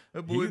 Like,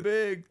 that boy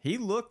big. He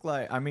looked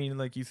like, I mean,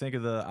 like you think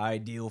of the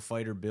ideal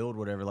fighter build,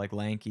 whatever, like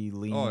lanky,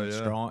 lean,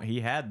 strong. He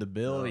had the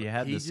build. He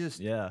had this.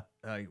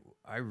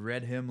 I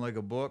read him like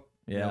a book.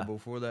 Yeah.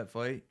 Before that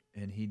fight,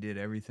 and he did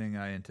everything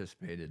I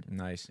anticipated.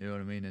 Nice. You know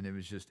what I mean? And it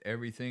was just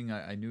everything.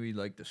 I knew he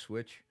liked to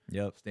switch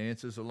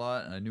stances a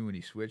lot, and I knew when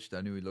he switched, I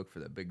knew he looked for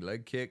that big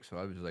leg kick. So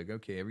I was like,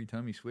 okay, every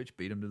time he switched,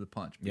 beat him to the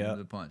punch, beat him to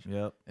the punch.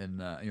 Yep.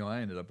 And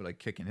I ended up like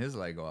kicking his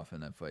leg off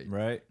in that fight.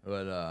 Right.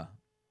 But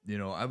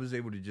I was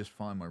able to just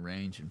find my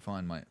range and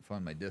find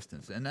my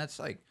distance, and that's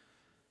like,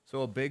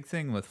 so a big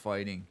thing with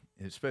fighting,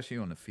 especially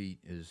on the feet,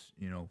 is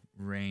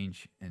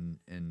range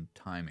and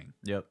timing.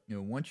 Yep.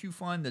 Once you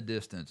find the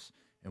distance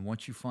and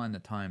once you find the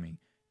timing,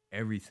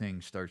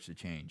 everything starts to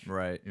change.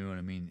 Right. You know what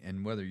I mean?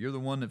 And whether you're the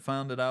one that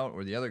found it out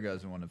or the other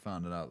guy's the one that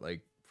found it out,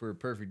 like for a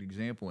perfect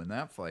example in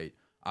that fight,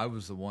 I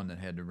was the one that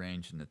had the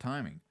range and the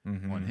timing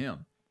on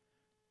him.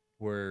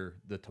 Where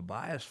the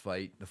Tobias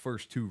fight, the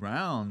first 2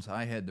 rounds,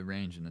 I had the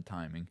range and the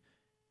timing.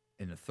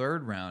 In the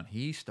third round,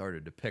 he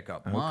started to pick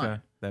up mine.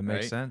 Okay. That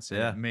makes sense. And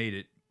Yeah. it made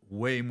it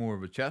way more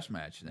of a chess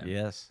match then.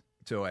 Yes.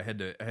 So I had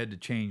to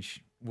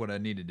change what I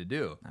needed to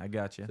do. I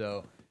got you.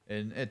 So,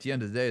 and at the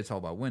end of the day, it's all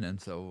about winning.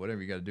 So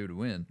whatever you got to do to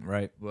win.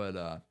 Right.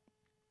 But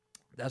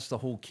that's the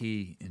whole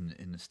key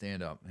in the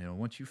stand up.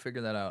 Once you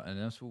figure that out, and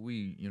that's what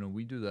we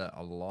do that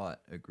a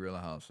lot at Gorilla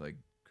House. Like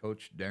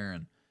Coach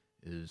Darren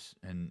is,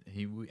 and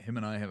him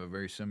and I have a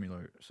very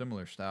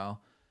similar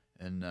style,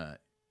 and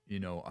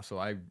so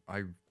I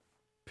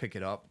pick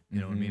it up. You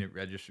know what I mean? It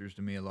registers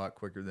to me a lot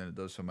quicker than it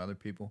does some other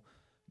people.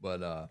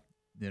 But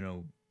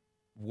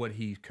what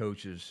he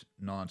coaches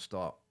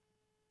nonstop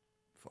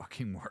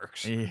fucking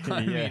works.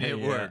 It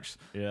works.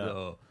 Yeah.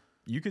 So,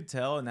 you could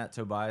tell in that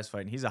Tobias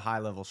fight, and he's a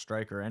high-level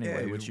striker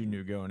anyway, which you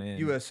knew going in.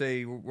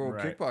 USA World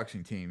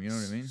Kickboxing Team, you know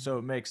what I mean? So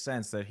it makes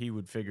sense that he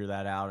would figure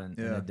that out and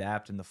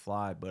adapt in the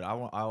fly. But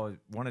I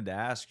wanted to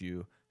ask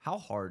you, how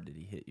hard did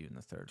he hit you in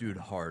the third Dude,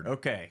 round? hard.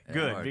 Okay, Yeah,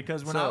 good. hard.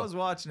 Because when I was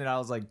watching it, I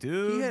was like,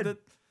 dude. He had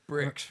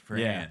bricks for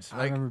hands.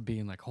 I remember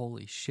being like,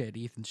 holy shit,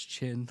 Ethan's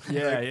chin. Same,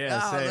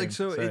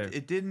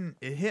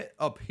 it hit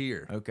up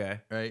here. Okay.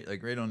 Right?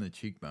 Like right on the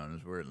cheekbone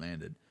is where it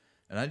landed.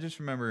 And I just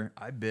remember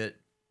I bit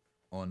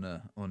on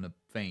the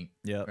feint.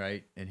 Yep.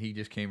 Right? And he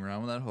just came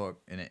around with that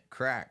hook and it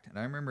cracked. And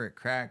I remember it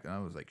cracked and I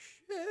was like,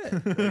 shit.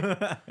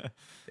 Like,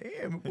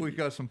 damn, we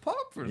got some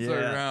pop for the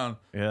third round.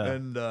 Yeah.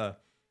 And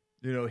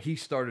he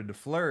started to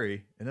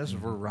flurry, and this is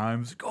where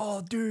Rhymes like,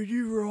 oh, dude,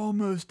 you were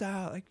almost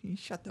out. Like, you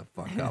shut the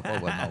fuck up. I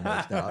wasn't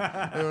almost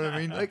out. You know what I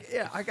mean? Like,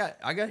 yeah, I got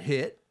hit. I got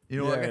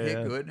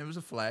hit good, and it was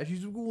a flash.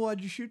 He's like, well,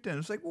 why'd you shoot then?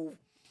 It's like, well,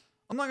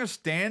 I'm not gonna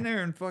stand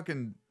there and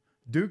fucking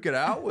duke it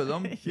out with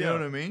him. You know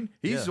what I mean?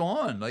 He's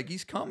on. Like,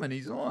 he's coming.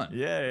 He's on.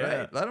 Yeah.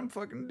 Right? Let him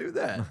fucking do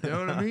that. You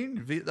know what I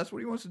mean? If that's what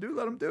he wants to do,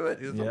 let him do it.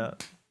 He's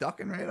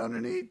ducking right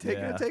underneath,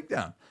 taking a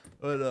takedown.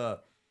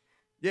 But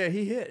yeah,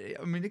 he hit.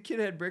 I mean, the kid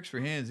had bricks for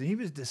hands, and he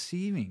was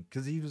deceiving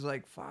because he was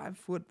like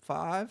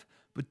 5'5".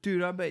 But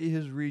dude, I bet you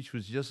his reach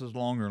was just as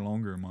long or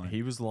longer than mine.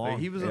 He was long. Like,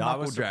 he was a I knuckle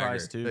was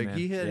surprised dragger. too, Like man.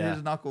 he had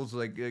his knuckles,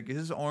 like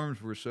his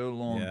arms were so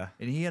long,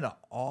 and he had an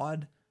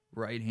odd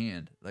right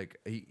hand. Like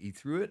he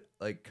threw it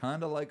like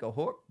kind of like a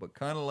hook, but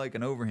kind of like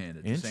an overhand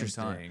at the same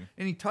time.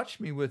 And he touched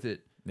me with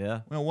it.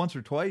 Yeah. Well, once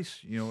or twice,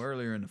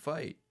 earlier in the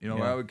fight.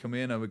 I would come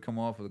in, I would come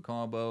off with a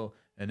combo,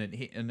 and then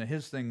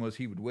his thing was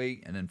he would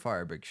wait and then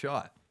fire a big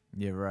shot.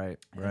 Yeah, right.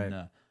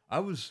 And, I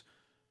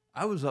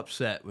was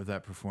upset with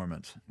that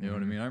performance. You know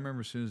what I mean? I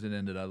remember as soon as it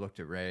ended, I looked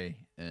at Ray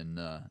and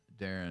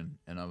Darren,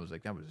 and I was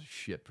like, that was a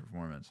shit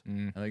performance.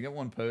 And I got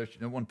one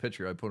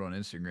picture I put on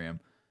Instagram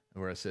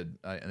where I said,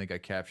 I think I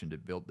captioned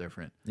it, built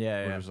different.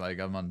 Yeah. It was like,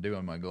 I'm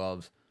undoing my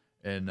gloves.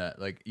 And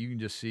like, you can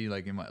just see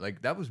like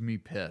that was me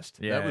pissed.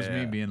 Yeah, that was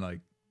me being like,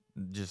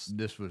 just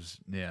this was,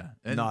 not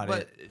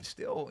it's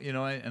still,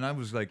 and I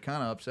was like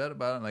kind of upset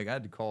about it. Like I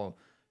had to call,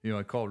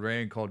 I called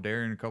Ray and called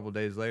Darren a couple of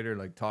days later,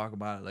 like talk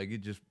about it. Like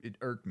it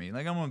irked me.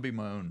 Like I'm gonna be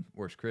my own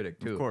worst critic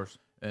too. Of course.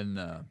 And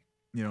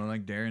you know,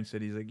 like Darren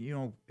said, he's like, you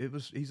know,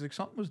 he's like,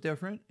 something was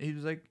different. He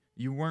was like,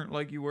 you weren't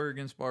like you were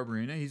against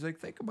Barberina. He's like,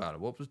 think about it.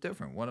 What was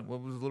different? What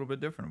was a little bit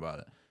different about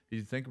it?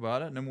 You think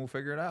about it, and then we'll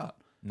figure it out.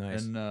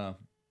 Nice. And,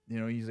 you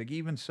know, he's like,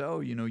 even so,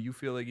 you know, you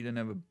feel like you didn't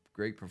have a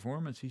great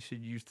performance. He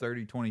should use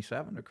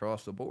 30-27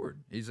 across the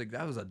board. He's like,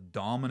 that was a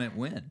dominant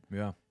win.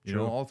 Yeah. You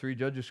know, all three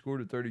judges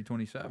scored at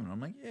 30-27. I'm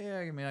like, yeah,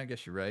 I mean, I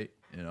guess you're right,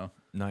 you know.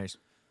 Nice.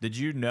 Did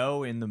you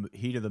know in the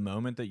heat of the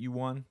moment that you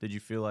won? Did you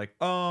feel like...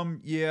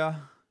 Yeah.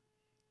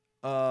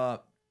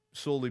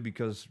 Solely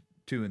because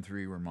 2 and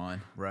 3 were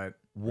mine. Right.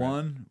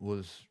 One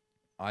was,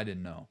 I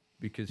didn't know.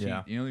 Because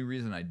the only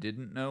reason I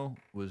didn't know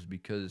was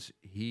because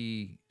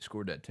he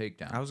scored that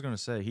takedown. I was going to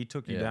say, he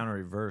took you down and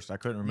reversed. I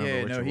couldn't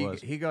remember which it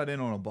was. He got in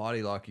on a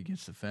body lock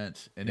against the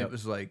fence, and it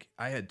was like,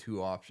 I had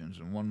 2 options,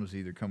 and one was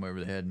either come over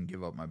the head and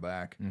give up my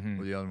back,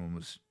 or the other one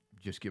was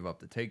just give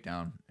up the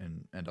takedown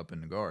and end up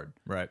in the guard.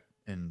 Right.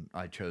 And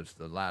I chose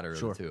the latter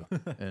of the two.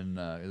 And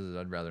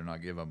I'd rather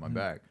not give up my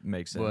back.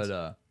 Makes sense.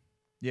 But,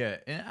 yeah,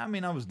 and I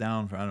mean, I was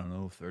down for, I don't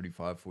know,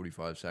 35,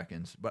 45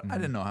 seconds, but I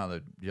didn't know how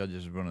the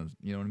judges were going to,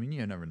 you know what I mean?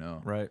 You never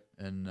know. Right.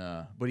 And,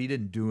 but he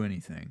didn't do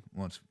anything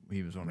once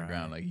he was on the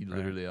ground. Like, he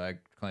literally, I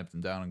clamped him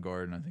down in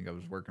guard, and I think I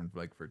was working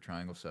like for a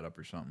triangle setup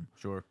or something.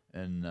 Sure.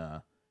 And,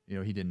 you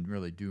know, he didn't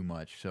really do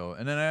much. So,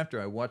 and then after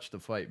I watched the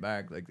fight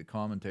back, like the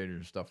commentators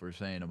and stuff were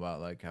saying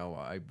about like how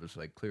I was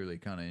like clearly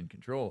kind of in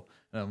control.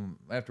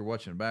 After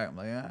watching it back, I'm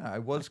like, I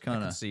was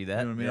kind of see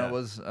that. You know what I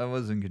mean? I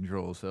was in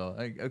control. So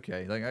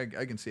okay, like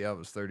I can see how it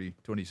was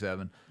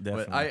 30-27.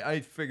 Definitely. But I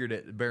figured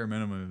at bare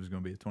minimum it was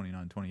going to be a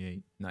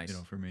 29-28. Nice. You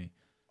know, for me.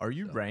 Are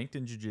you ranked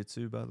in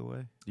jiu-jitsu, by the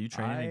way? Do you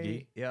train in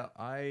gi? Yeah,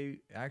 I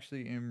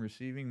actually am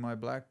receiving my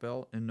black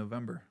belt in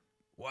November.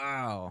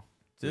 Wow.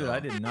 Dude,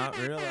 I did not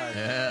realize that.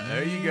 Yeah,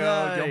 there you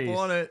go. Jump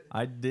on it.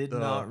 I did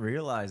not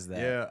realize that.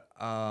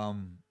 Yeah.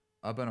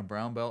 I've been a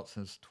brown belt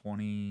since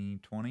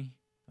 2020.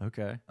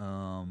 Okay.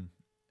 And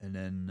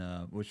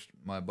then which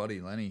my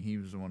buddy Lenny, he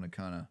was the one that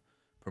kind of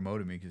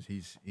promoted me because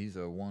he's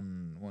a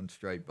one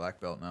stripe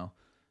black belt now.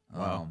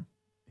 Wow.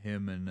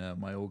 Him and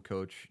my old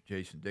coach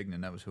Jason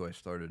Dignan, that was who I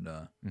started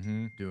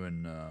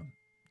doing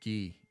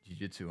gi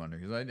jiu-jitsu under,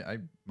 because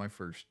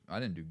I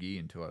didn't do gi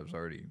until I was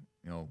already,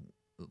 you know,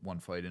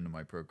 one fight into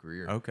my pro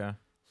career. Okay.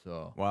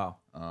 So wow.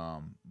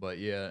 But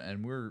yeah,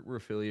 and we're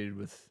affiliated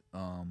with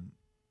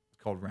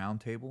it's called Round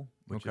Table,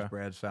 which is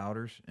Brad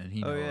Souders, and he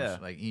knows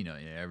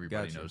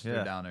everybody knows.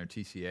 They're down there,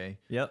 TCA.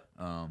 Yep.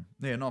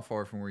 Yeah, not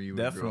far from where you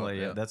would definitely.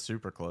 grow up. Yeah, that's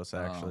super close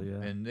actually.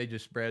 Yeah. And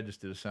Brad just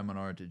did a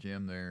seminar at the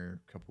gym there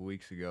a couple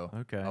weeks ago.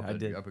 Okay, up I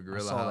did. Up at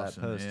Gorilla I saw House.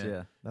 that post.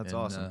 Yeah, that's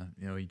awesome.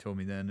 You know, he told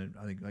me then that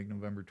I think like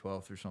November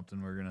 12th or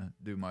something, we're gonna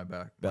do my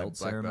belt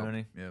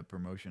ceremony.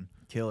 Promotion.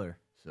 Killer.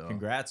 So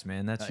congrats,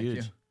 man. That's Thank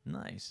huge. you.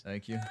 Nice.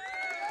 Thank you.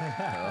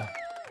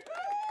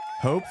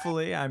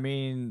 Hopefully, I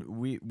mean,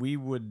 we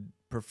would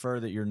prefer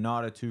that you're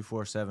not a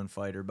 247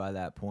 fighter by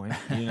that point.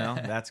 You know,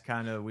 that's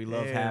kind of, we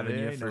love having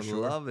you for sure.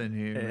 Loving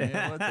here,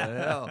 man. What the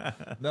hell?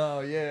 No,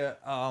 yeah.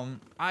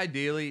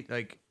 Ideally,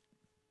 like,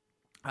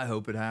 I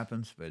hope it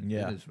happens, but it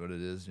is what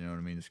it is. You know what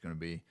I mean? It's going to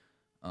be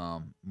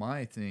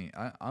my thing.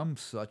 I'm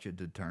such a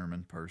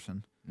determined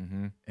person,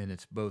 and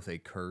it's both a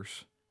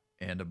curse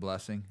and a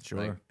blessing. Sure.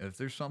 Like, if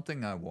there's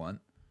something I want,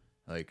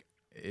 like,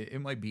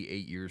 it might be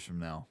 8 years from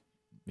now.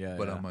 Yeah,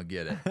 but I'm gonna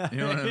get it. You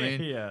know what I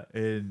mean? Yeah.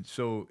 And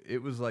so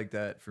it was like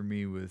that for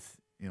me with,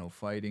 you know,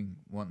 fighting,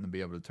 wanting to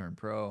be able to turn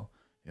pro.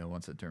 You know,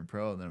 once I turned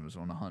pro, then it was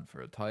on a hunt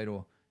for a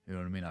title. You know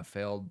what I mean? I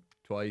failed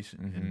twice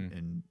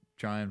in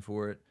trying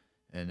for it,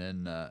 and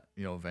then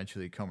you know,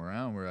 eventually come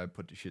around where I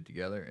put the shit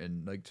together.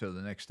 And like, so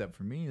the next step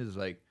for me is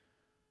like,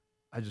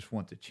 I just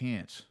want the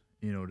chance,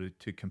 you know,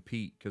 to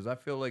compete, because I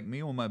feel like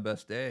me on my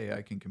best day,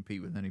 I can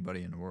compete with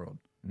anybody in the world.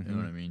 You know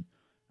what I mean?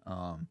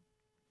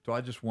 So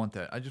I just want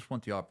that. I just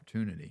want the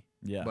opportunity.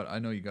 Yeah. But I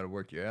know you got to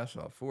work your ass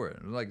off for it.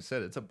 And like I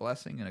said, it's a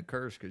blessing and a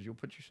curse, because you'll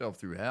put yourself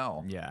through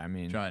hell. Yeah, I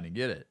mean, trying to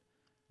get it.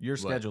 Your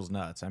schedule's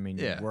nuts. I mean,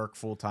 you work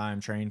full time,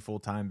 train full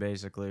time,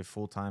 basically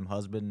full time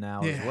husband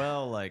now as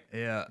well. Like,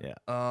 yeah.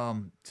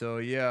 So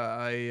yeah,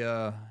 I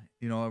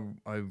you know,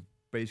 I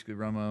basically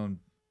run my own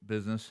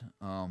business.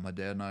 My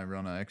dad and I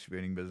run an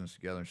excavating business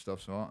together and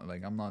stuff. So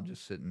like, I'm not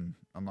just sitting.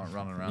 I'm not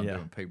running around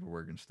doing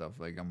paperwork and stuff.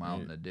 Like, I'm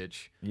out in the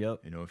ditch.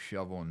 Yep. You know,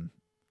 shoveling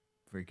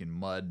freaking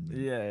mud.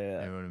 And,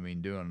 yeah. You know what I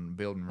mean?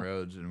 Building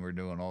roads, and we're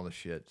doing all the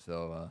shit.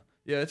 So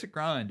yeah, it's a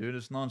grind, dude.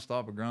 It's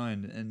nonstop a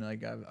grind. And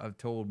like, I've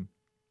told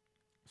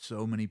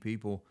so many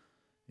people,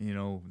 you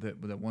know,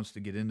 that wants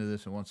to get into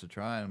this and wants to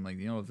try it. I'm like,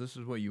 you know, if this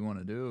is what you want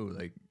to do,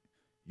 like,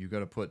 you got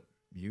to put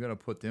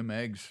them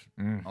eggs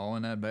all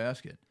in that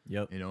basket.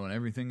 Yep. You know, and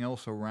everything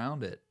else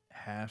around it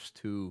has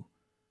to,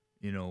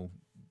 you know,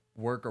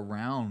 work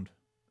around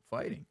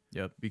fighting.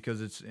 Yep.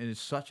 Because it's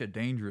such a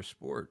dangerous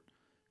sport.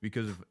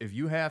 Because if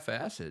you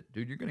half-ass it,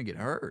 dude, you're gonna get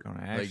hurt.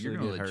 Like, you're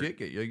gonna legit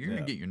get. You're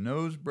gonna get your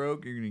nose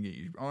broke. You're gonna get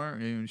your arm,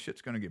 and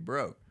shit's gonna get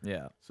broke.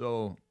 Yeah.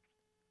 So,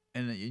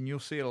 and you'll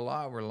see it a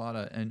lot where a lot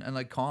of and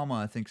like Kama,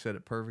 I think, said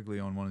it perfectly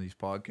on one of these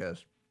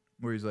podcasts,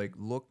 where he's like,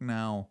 "Look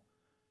now,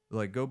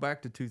 Like, go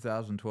back to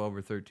 2012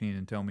 or 13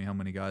 and tell me how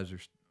many guys are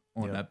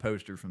on that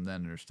poster from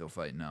then that are still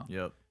fighting now.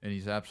 Yep. And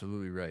he's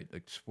absolutely right.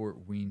 Like,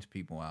 sport weans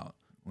people out.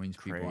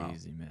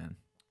 Crazy, man.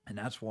 And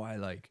that's why,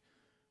 like,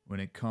 when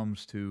it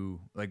comes to,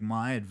 like,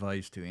 my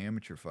advice to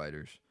amateur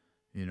fighters,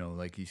 you know,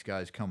 like these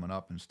guys coming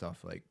up and stuff,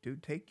 like,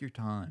 dude, take your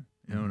time.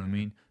 You know what I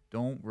mean?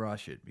 Don't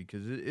rush it,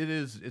 because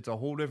it's a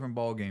whole different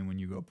ball game when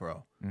you go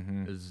pro.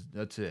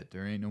 That's it.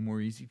 There ain't no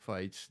more easy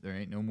fights. There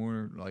ain't no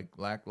more, like,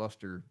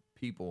 lackluster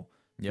people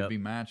to be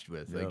matched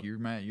with. Like, you're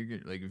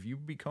like, if you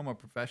become a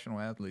professional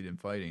athlete in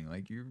fighting,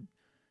 like,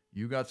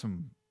 you got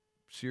some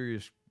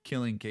serious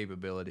killing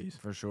capabilities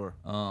for sure.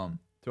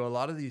 So a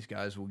lot of these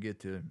guys will get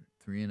to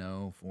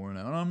 3-0, 4-0, and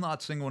I'm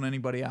not singling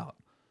anybody out.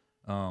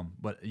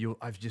 But you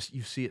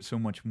see it so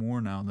much more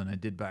now than I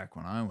did back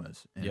when I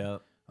was. And,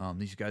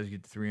 these guys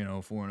get to 3-0,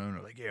 4-0, and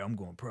they're like, yeah, I'm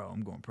going pro.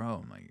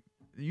 I'm like,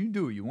 you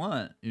do what you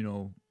want, you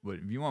know. But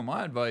if you want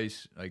my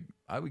advice, like,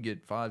 I would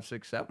get 5,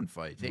 6, 7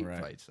 fights, 8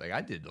 fights. Like, I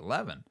did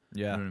 11.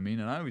 Yeah. You know what I mean?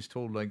 And I always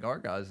told, like, our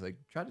guys, like,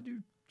 try to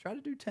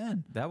do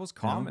 10. That was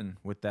common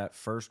with that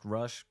first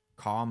rush.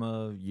 All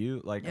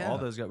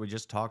those guys we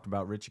just talked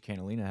about. Richie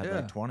Canalina had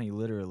like 20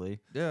 literally.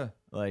 Yeah.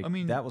 Like, I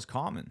mean, that was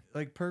common.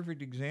 Like,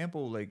 perfect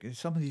example. Like,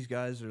 some of these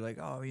guys are like,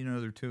 oh, you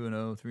know, they're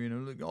 2-0,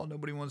 3-0. Like, oh,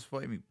 nobody wants to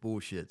fight me.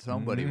 Bullshit.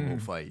 Somebody will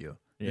fight you.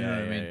 You know what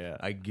I mean? Yeah.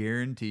 I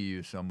guarantee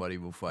you somebody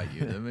will fight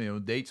you. I mean, you know,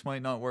 dates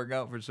might not work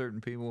out for certain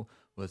people,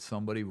 but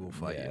somebody will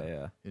fight you.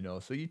 Yeah. You know,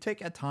 so you take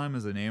that time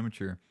as an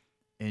amateur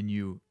and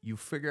you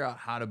figure out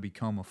how to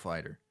become a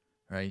fighter,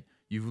 right?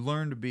 You've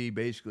learned to be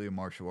basically a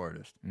martial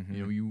artist.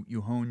 You know,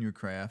 you hone your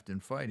craft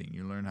in fighting.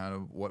 You learn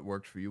what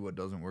works for you, what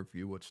doesn't work for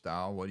you, what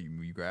style, what you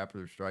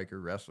grappler,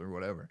 striker, wrestler,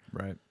 whatever.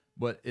 Right.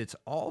 But it's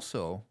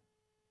also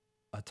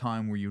a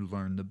time where you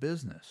learn the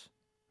business,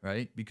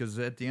 right? Because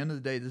at the end of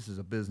the day, this is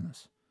a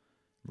business.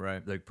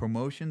 Right. Like,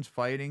 promotions,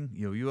 fighting,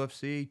 you know,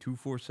 UFC,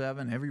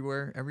 247,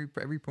 everywhere, every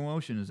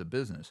promotion is a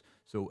business.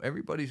 So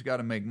everybody's got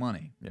to make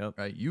money. Yep.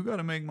 Right? You got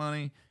to make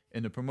money,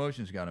 and the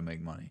promotion's got to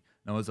make money.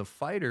 Now, as a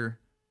fighter,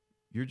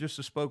 you're just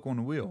a spoke on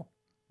the wheel,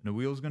 and the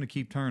wheel's going to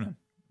keep turning,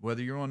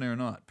 whether you're on there or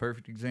not.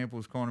 Perfect example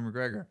is Conor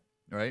McGregor,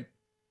 right?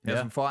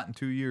 Hasn't fought in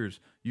 2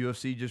 years.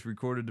 UFC just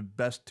recorded the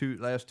best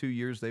last 2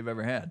 years they've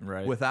ever had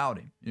without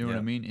him. You know what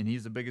I mean? And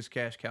he's the biggest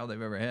cash cow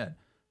they've ever had.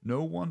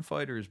 No one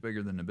fighter is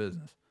bigger than the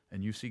business.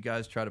 And you see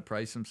guys try to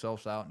price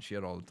themselves out and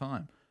shit all the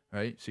time,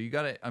 right? So you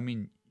got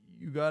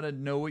to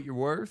know what you're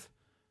worth,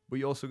 but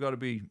you also got to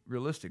be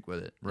realistic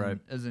with it. Right.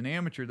 And as an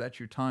amateur, that's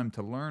your time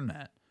to learn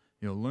that.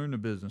 You know, learn the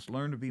business,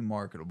 learn to be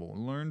marketable,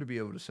 learn to be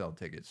able to sell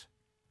tickets,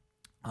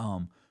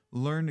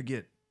 learn to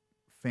get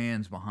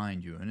fans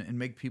behind you and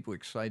make people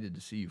excited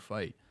to see you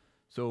fight.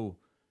 So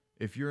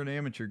if you're an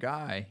amateur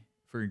guy,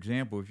 for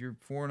example, if you're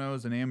 4-0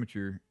 as an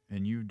amateur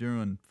and you're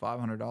doing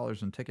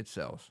 $500 in ticket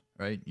sales,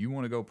 right? You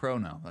want to go pro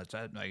now. That's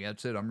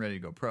it. I'm ready to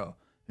go pro.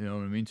 You know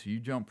what I mean? So you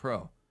jump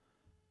pro.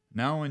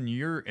 Now in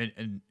your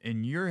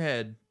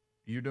head,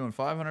 you're doing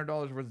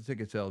 $500 worth of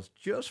ticket sales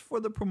just for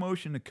the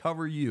promotion to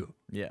cover you.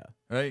 Yeah.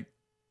 Right?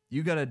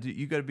 You gotta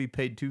be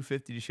paid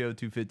 $250 to show,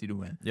 $250 to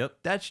win. Yep.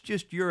 That's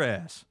just your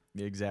ass.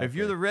 Exactly. If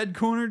you're the red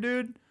corner,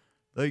 dude,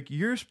 like,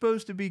 you're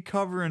supposed to be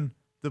covering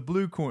the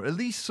blue corner. At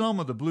least some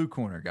of the blue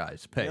corner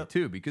guys pay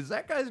too, because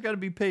that guy's got to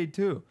be paid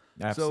too.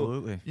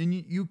 Absolutely. So, and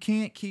you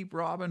can't keep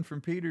robbing from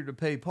Peter to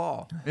pay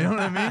Paul. You know what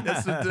I mean?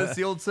 That's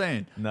the old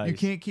saying. Nice. You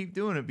can't keep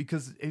doing it,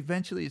 because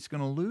eventually it's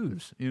going to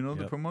lose. You know,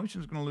 the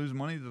promotion's going to lose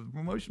money. The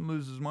promotion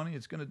loses money.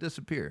 It's going to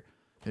disappear.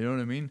 You know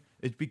what I mean?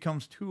 It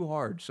becomes too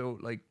hard. So,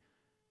 like,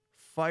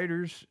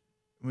 fighters,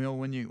 you know,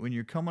 when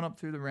you're coming up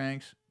through the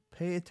ranks,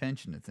 pay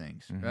attention to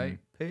things, right?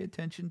 Pay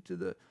attention to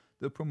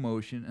the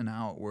promotion and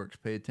how it works.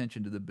 Pay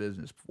attention to the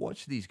business.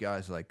 Watch these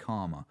guys like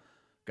Kama,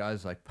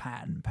 guys like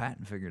Patton.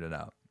 Patton figured it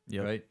out,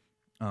 right?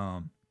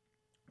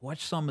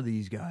 Watch some of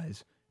these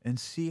guys and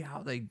see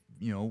how they,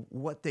 you know,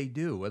 what they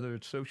do, whether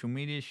it's social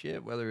media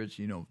shit, whether it's,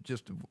 you know,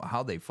 just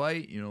how they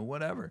fight, you know,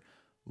 whatever.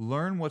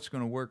 Learn what's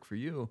going to work for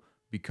you,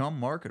 become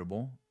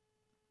marketable,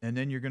 and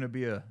then you're going to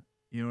be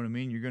you know what I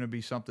mean? You're going to be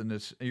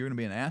you're going to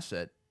be an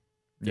asset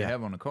to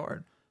have on the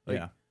card.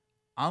 Like,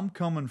 I'm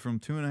coming from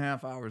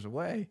 2.5 hours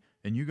away,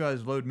 and you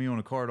guys load me on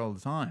a card all the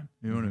time.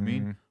 You know what I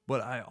mean?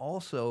 But I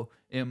also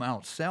am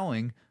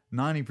outselling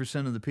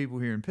 90% of the people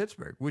here in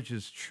Pittsburgh, which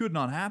should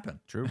not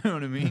happen. True. You know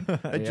what I mean?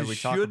 We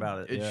talked about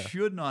it. It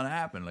should not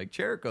happen. Like,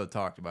 Cherico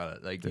talked about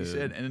it. Like, he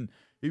said, and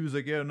he was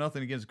like, yeah,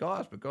 nothing against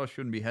Goss, but Goss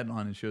shouldn't be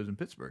headlining shows in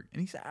Pittsburgh. And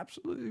he's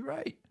absolutely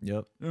right.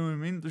 Yep. You know what I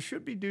mean? There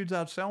should be dudes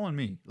outselling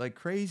me like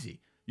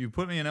crazy. You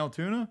put me in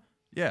Altoona,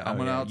 I'm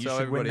going to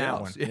outsell everybody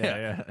else.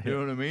 Yeah. You know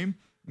what I mean?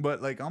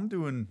 But, like, I'm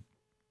doing,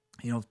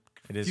 you know,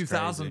 a few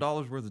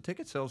 $1,000s worth of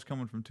ticket sales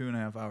coming from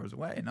 2.5 hours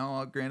away.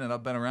 Now, granted,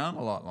 I've been around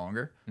a lot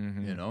longer.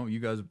 You know, you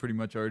guys have pretty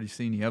much already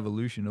seen the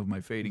evolution of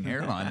my fading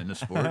hairline in the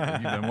sport.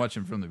 You've been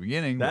watching from the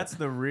beginning. That's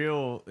the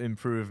real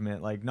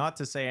improvement. Like, not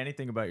to say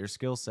anything about your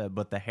skill set,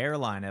 but the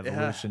hairline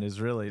evolution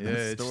is really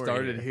the story. It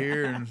started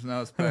here and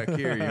now it's back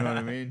here. You know what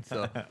I mean?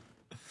 So,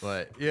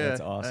 but yeah,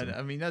 that's awesome.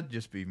 I mean, that'd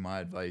just be my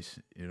advice,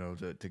 you know,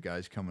 to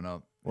guys coming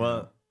up.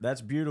 Well,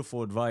 that's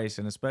beautiful advice,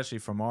 and especially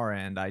from our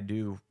end,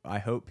 I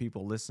hope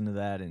people listen to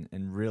that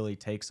and really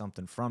take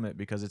something from it,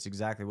 because it's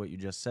exactly what you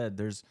just said.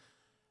 There's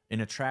an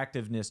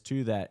attractiveness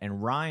to that,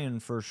 and Ryan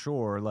for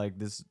sure, like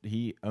this,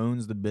 he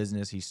owns the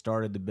business, he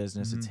started the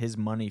business, it's his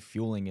money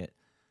fueling it.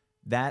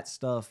 That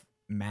stuff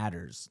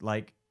matters.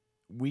 Like,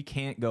 we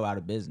can't go out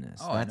of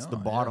business. That's the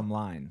bottom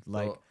line.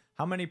 Like, so,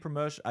 how many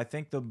promotion? I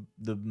think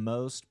the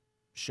most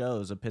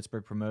shows a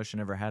Pittsburgh promotion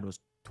ever had was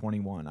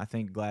 21. I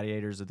think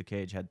Gladiators of the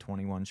Cage had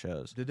 21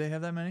 shows. Did they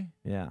have that many?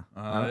 Yeah.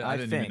 I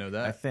didn't even know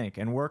that. I think.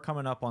 And we're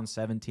coming up on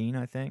 17,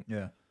 I think.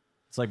 Yeah.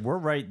 It's like we're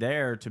right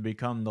there to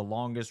become the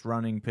longest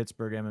running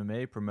Pittsburgh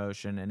MMA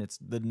promotion, and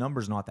the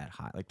number's not that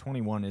high. Like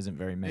 21 isn't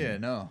very many. Yeah,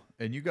 no.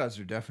 And you guys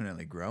are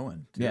definitely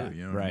growing too. Yeah,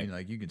 you know what I mean?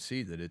 Like, you can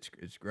see that it's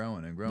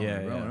growing and growing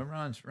and growing. And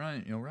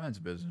Ryan's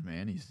a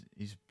businessman.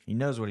 He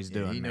knows what he's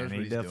doing. He knows man. what He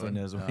he's definitely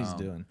doing. knows what he's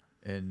doing.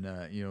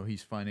 And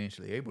he's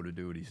financially able to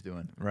do what he's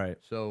doing. Right.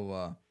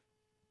 So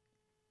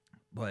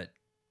but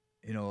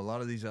a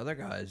lot of these other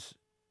guys,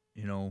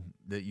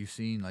 that you've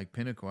seen, like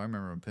Pinnacle. I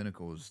remember when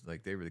Pinnacle was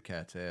like, they were the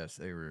cat's ass.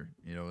 They were,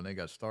 when they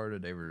got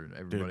started,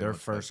 everybody. Dude, their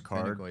first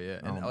card. Pinnacle, yeah.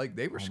 And like,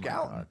 they were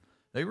scouting.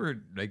 They were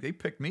like, they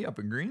picked me up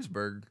in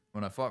Greensburg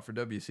when I fought for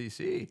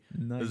WCC.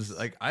 Nice.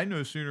 Like, I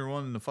no sooner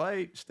won the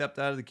fight, stepped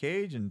out of the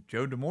cage, and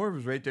Joe D'Amore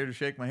was right there to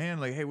shake my hand.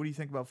 Like, hey, what do you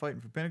think about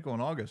fighting for Pinnacle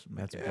in August?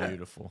 That's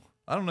beautiful.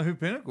 I don't know who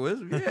Pinnacle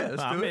is. But yeah,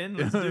 let's do it.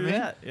 Let's do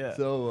that. Yeah.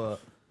 So,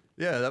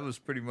 yeah, that was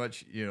pretty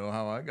much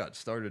how I got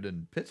started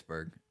in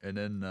Pittsburgh, and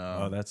then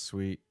oh, that's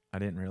sweet. I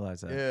didn't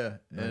realize that. Yeah,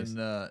 nice.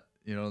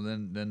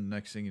 And then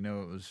next thing you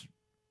know, it was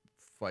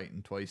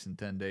fighting twice in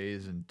 10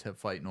 days, and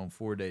fighting on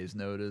 4 days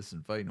notice,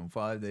 and fighting on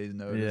 5 days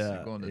notice,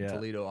 and going to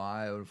Toledo,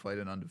 Ohio to fight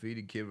an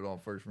undefeated kid with all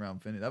first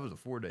round finish. That was a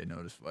 4-day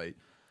notice fight.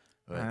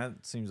 But,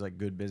 that seems like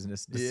good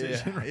business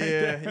decision.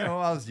 Yeah, yeah.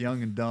 I was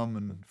young and dumb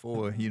and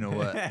full of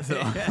what.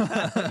 So.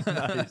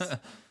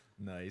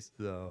 Nice.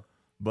 So,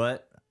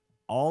 but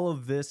all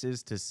of this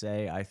is to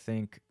say, I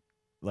think,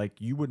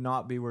 like, you would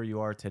not be where you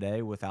are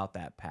today without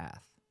that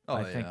path.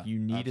 I think you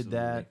needed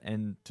that,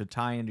 and to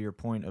tie into your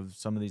point of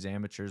some of these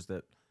amateurs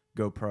that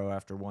go pro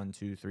after 1,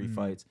 2, 3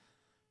 fights.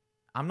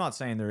 I'm not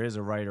saying there is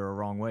a right or a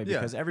wrong way,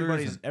 because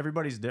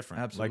everybody's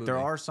different. Absolutely. Like, there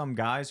are some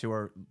guys who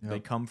are they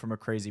come from a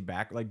crazy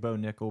back, like Bo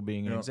Nickel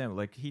being an example.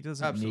 Like, he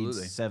doesn't need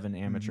 7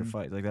 amateur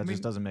fights. Like, that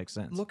just doesn't make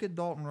sense. Look at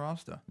Dalton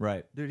Rasta.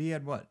 Right. Dude, he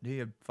had what? He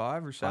had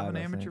 5 or 7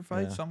 amateur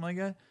fights, something like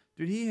that.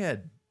 Dude, he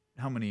had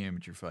how many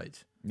amateur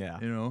fights? Yeah.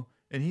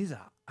 And he's an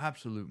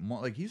absolute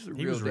he's the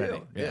real deal.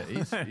 Ready.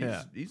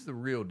 Yeah, he's the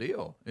real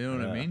deal. You know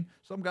what I mean?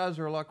 Some guys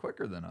are a lot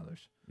quicker than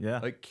others. Yeah.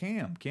 Like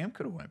Cam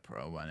could have went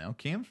pro by now.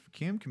 Cam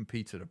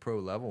competes at a pro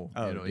level.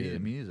 Oh,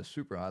 he's a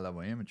super high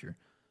level amateur.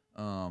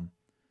 I'm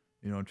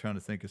trying to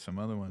think of some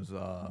other ones.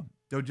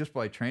 Just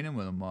by training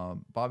with him,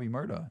 Bobby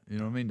Murda. You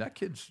know what I mean? That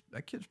kid's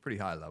pretty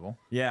high level.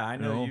 Yeah, I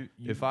know.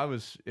 If I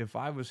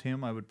was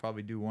him, I would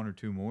probably do 1 or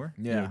 2 more.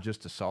 Yeah,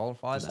 just to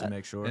solidify just that, to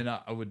make sure. And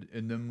I would,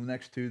 and then the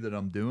next 2 that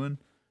I'm doing,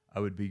 I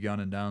would be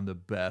gunning down the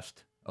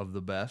best of the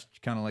best,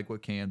 kind of like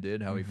what Cam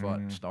did, how he fought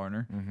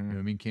Starner. You know what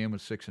I mean? Cam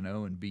was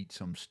 6-0 and beat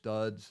some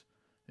studs,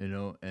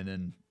 and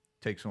then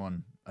takes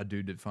on a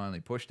dude that finally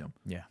pushed him.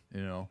 Yeah,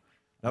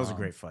 that was a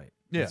great fight.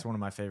 Yeah, it's one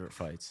of my favorite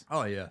fights.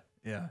 Oh yeah,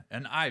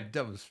 and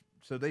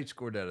so they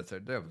scored out of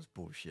third. That was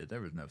bullshit.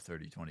 There was no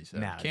 30-27.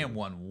 Nah, Cam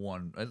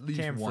won at least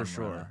Cam one for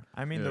sure. round.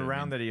 I mean, the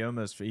round that he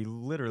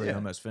literally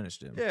almost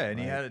finished him. Yeah, and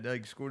he had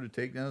it scored a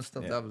takedown and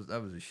stuff. Yeah.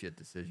 That was a shit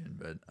decision.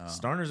 But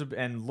Starner's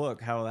and look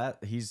how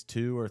he's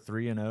 2 or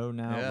 3-0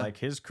 now. Yeah. Like,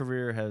 his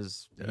career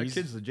has. That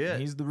kid's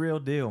legit. He's the real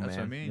deal, that's man.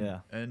 What I mean.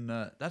 Yeah, and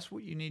that's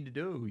what you need to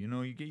do.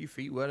 You get your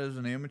feet wet as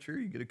an amateur.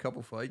 You get a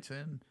couple fights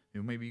in.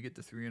 Maybe you get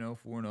to 3-0,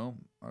 4-0.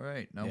 All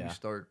right,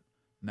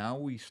 now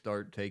we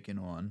start taking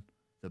on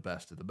the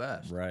best of the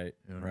best. Right.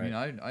 What I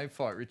mean? I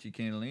fought Richie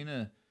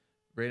Canalina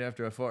right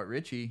after I fought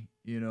Richie.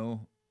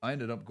 I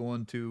ended up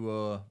going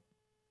to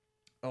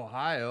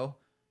Ohio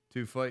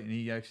to fight, and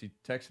he actually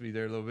texted me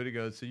there a little bit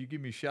ago. So you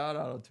give me a shout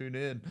out, I'll tune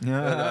in.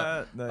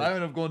 But, nice. I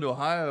ended up going to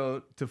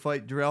Ohio to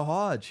fight Darrell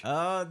Hodge.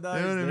 Oh, nice.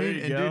 You know what I mean?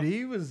 And dude,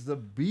 he was the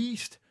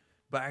beast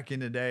back in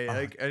the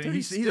day. Dude,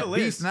 he's a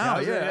beast now.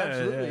 Yeah,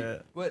 absolutely. Yeah.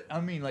 But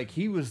I mean,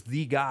 he was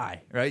the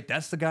guy, right?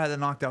 That's the guy that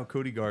knocked out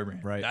Cody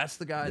Garbrandt. Right. That's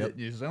the guy that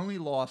his only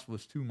loss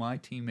was to my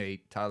teammate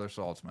Tyler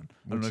Saltzman.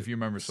 I don't know if you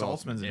remember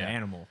Saltzman's an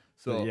animal.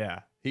 So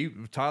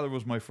Tyler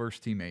was my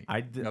first teammate.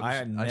 I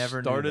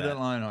never started knew that. at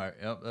Lionheart.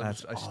 Yep, I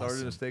started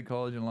awesome. at State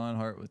College in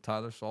Lionheart with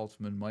Tyler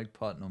Saltzman, Mike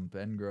Putnam,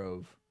 Ben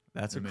Grove.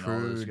 That's a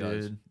crew,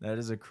 dude. That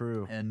is a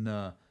crew.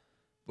 And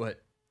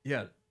but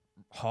yeah.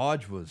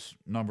 Hodge was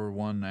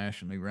 #1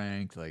 nationally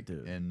ranked,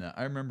 and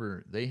I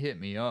remember they hit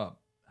me up.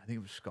 I think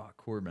it was Scott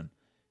Corbin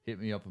hit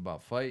me up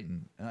about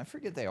fighting, and I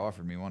forget they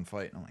offered me one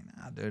fight, and I'm like,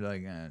 nah, dude,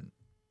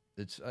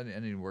 I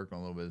need to work on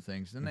a little bit of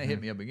things. Then they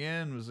hit me up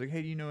again, was like,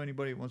 hey, do you know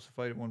anybody who wants to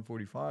fight at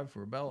 145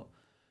 for a belt?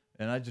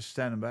 And I just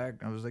standing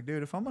back, I was like,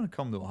 dude, if I'm gonna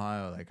come to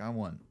Ohio, I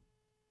want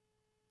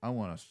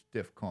a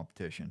stiff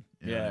competition.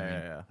 You know what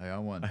I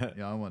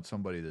mean? I want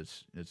somebody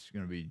that's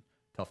gonna be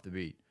tough to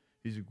beat.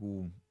 He's a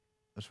cool.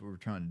 that's what we're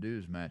trying to do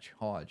is match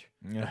Hodge.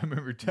 Yeah. I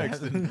remember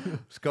texting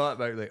Scott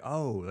back like,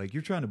 oh, like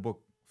you're trying to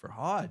book for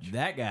Hodge.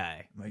 That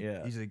guy. Like,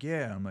 yeah. He's like,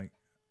 yeah. I'm like,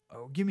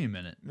 oh, give me a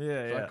minute. Yeah,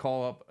 so yeah. I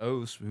call up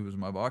Ose, who was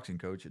my boxing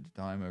coach at the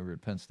time over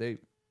at Penn State.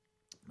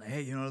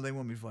 Hey, they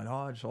want me to fight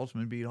Hodge.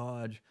 Saltzman beat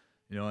Hodge.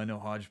 I know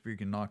Hodge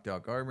freaking knocked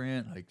out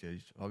Garbrandt. Like,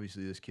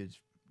 obviously this kid's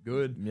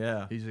good.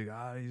 Yeah. He's like,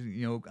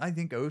 I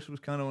think Ose was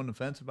kind of on the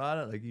fence about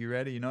it. Like, you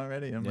ready? You not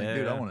ready? I'm like,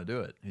 dude, I want to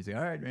do it. He's like,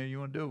 all right, man, you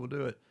want to do it? We'll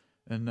do it.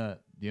 And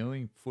the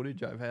only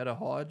footage I've had of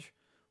Hodge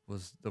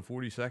was the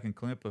 40-second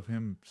clip of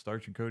him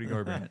starching Cody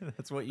Garbrandt.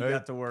 That's what you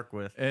got to work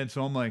with. And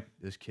so I'm like,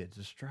 this kid's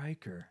a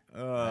striker.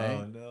 Oh,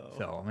 right? no.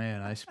 So,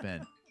 man, I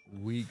spent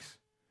weeks.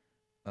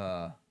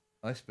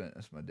 That's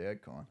my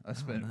dad calling. I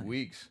spent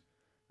weeks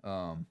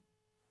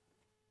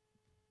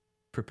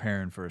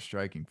preparing for a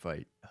striking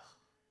fight.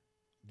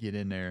 Get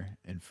in there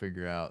and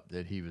figure out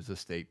that he was a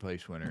state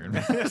place winner. You know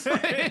what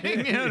I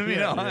mean?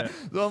 Yeah.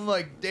 So I'm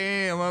like,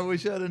 damn, I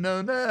wish I'd have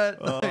known that.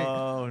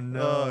 Oh,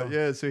 no.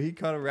 Yeah, so he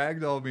kind of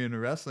ragdolled me into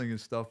wrestling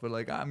and stuff. But,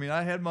 like, I mean,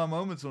 I had my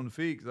moments on the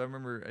feet because I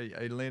remember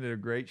I landed a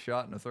great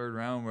shot in the third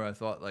round where I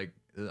thought, like,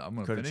 I'm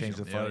going to finish change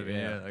him. the fight.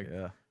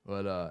 Yeah.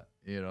 But,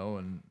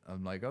 and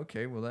I'm like,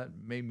 okay, well, that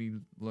made me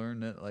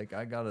learn that, like,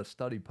 I got to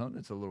study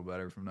opponents a little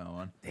better from now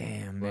on.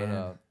 Damn, But,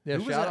 man. yeah,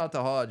 shout out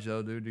to Hodge,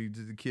 though, dude.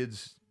 The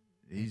kid's,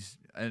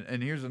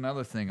 and here's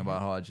another thing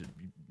about Hodge that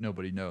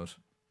nobody knows.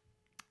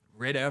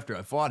 Right after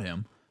I fought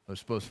him, I was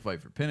supposed to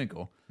fight for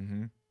Pinnacle.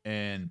 Mm-hmm.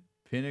 And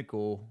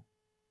Pinnacle,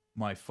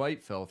 my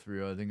fight fell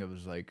through. I think it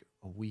was like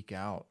a week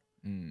out.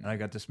 And I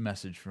got this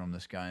message from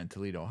this guy in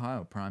Toledo,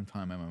 Ohio,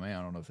 Primetime MMA.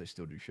 I don't know if they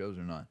still do shows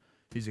or not.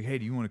 He's like, hey,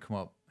 do you want to come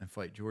up and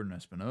fight Jordan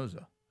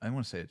Espinoza? I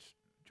want to say it's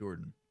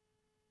Jordan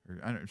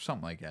or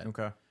something like that.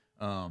 Okay.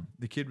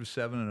 The kid was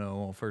 7-0,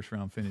 all first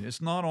round finish.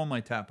 It's not on my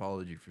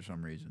Tapology for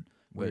some reason.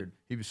 Weird.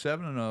 He was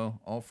 7-0,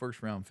 all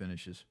first round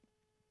finishes.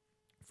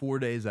 4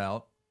 days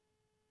out.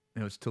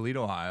 It's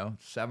Toledo, Ohio,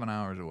 7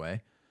 hours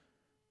away.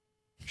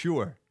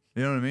 Sure.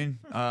 You know what I mean?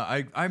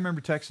 I remember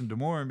texting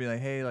D'Amore and be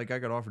like, hey, like, I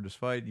got offered this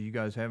fight. Do you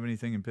guys have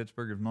anything in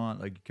Pittsburgh? If not,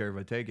 like, you care if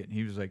I take it? And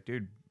he was like,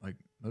 dude, like,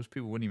 most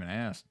people wouldn't even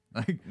ask.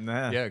 Like,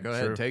 yeah, go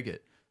ahead and take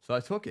it. So I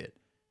took it.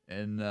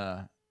 And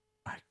I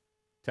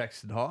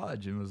texted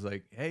Hodge and was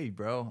like, hey,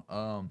 bro,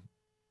 I'm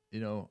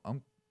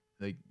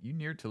like, you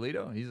near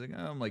Toledo? He's like,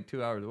 oh, I'm like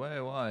 2 hours away.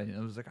 Why? And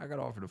I was like, I got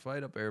offered a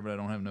fight up there, but I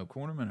don't have no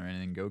cornerman or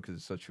anything to go because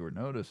it's such short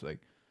notice.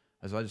 Like,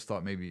 so I just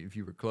thought maybe if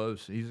you were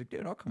close. He's like,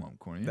 dude, I'll come up and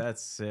corner you.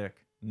 That's sick.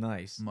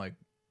 Nice. I'm like,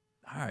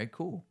 all right,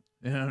 cool.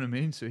 You know what I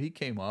mean? So he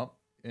came up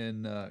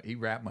and he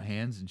wrapped my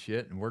hands and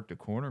shit and worked a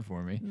corner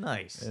for me.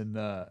 Nice. And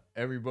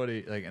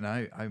everybody, like, and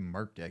I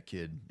murked that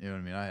kid. You know what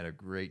I mean? I had a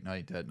great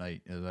night that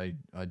night as I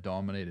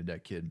dominated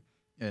that kid.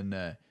 And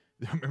I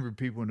remember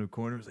people in the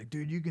corner was like,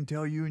 dude, you can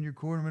tell you and your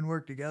cornerman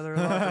work together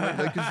a lot.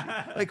 Like,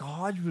 'cause, like,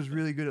 Hodge was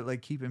really good at,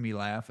 like, keeping me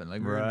laughing.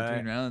 Like, we're in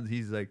between rounds.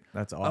 He's like,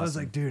 that's awesome. I was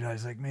like, dude,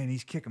 man,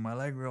 he's kicking my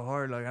leg real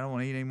hard. Like, I don't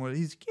want to eat anymore.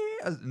 He's like,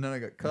 yeah. And then I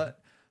got cut.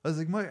 I was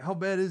like, Mike, how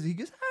bad is he? He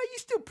goes, you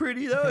still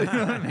pretty, though. You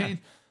know what I mean?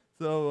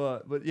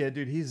 So, but yeah,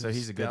 dude, he's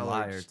a good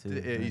liar, too.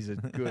 Yeah, he's a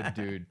good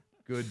dude.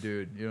 Good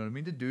dude. You know what I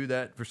mean? To do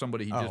that for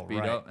somebody he just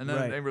beat up. And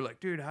then they were like,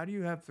 dude, how do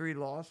you have 3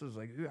 losses?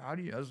 Like, how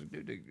do you? I was like,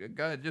 dude, the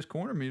guy that just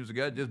cornered me was the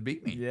guy that just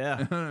beat me. Yeah.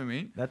 You know what I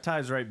mean? That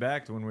ties right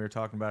back to when we were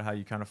talking about how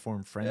you kind of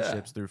form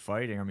friendships through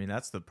fighting. I mean,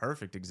 that's the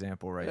perfect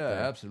example right there.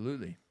 Yeah,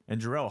 absolutely. And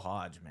Jarrell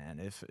Hodge, man,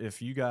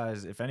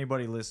 if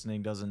anybody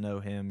listening doesn't know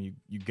him,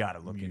 you got to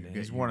look into him.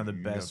 He's one of the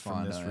best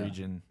from this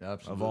region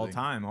of all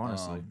time,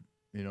 honestly.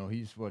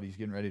 He's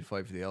getting ready to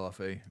fight for the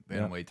LFA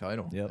bantamweight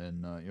title. Yep.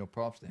 And,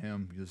 props to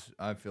him because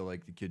I feel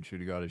like the kid should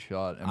have got a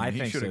shot. I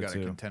mean, he should have got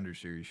a contender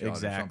series shot or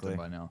something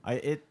by now.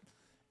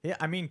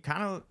 I mean,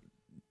 kind of,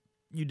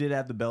 you did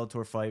have the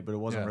Bellator fight, but it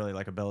wasn't really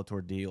like a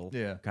Bellator deal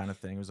kind of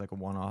thing. It was like a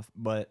one-off.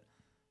 But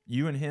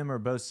you and him are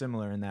both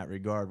similar in that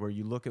regard, where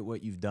you look at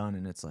what you've done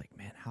and it's like,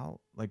 man,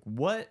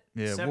 what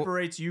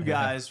separates you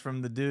guys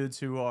from the dudes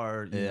who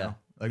are, you know,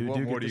 like,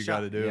 what more do you got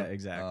to do? Yeah,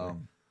 exactly.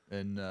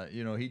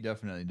 He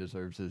definitely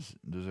deserves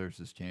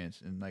his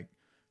chance. And, like,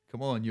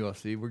 come on,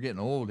 UFC, we're getting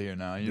old here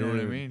now. You know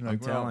what I mean?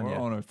 Like, we're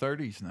on our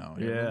 30s now.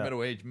 Yeah. We're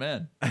middle-aged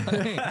men.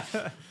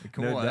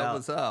 Come on, help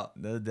us out.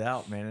 No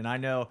doubt, man. And I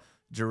know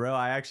Jarrell,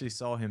 I actually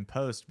saw him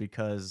post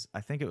because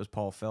I think it was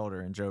Paul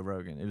Felder and Joe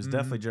Rogan. It was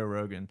definitely Joe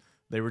Rogan.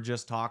 They were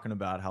just talking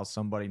about how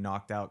somebody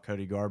knocked out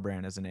Cody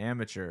Garbrandt as an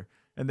amateur.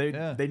 And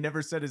they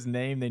never said his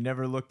name. They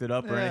never looked it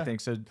up or anything.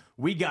 So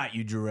we got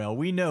you, Jarrell.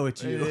 We know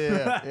it's you.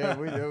 Yeah,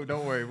 we do.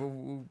 Don't worry.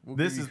 We'll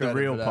this is the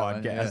real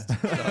podcast.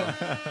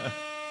 Yeah.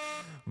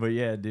 But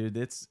yeah, dude,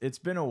 it's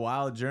been a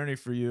wild journey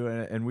for you,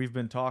 and we've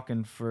been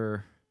talking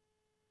for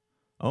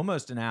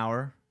almost an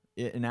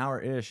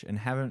hour-ish, and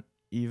haven't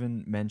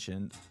even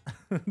mentioned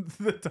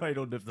the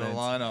title defense, the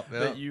lineup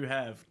that you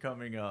have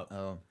coming up.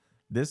 Oh.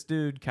 This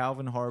dude,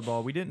 Calvin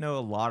Harbaugh, we didn't know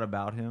a lot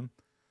about him.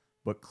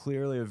 But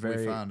clearly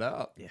we found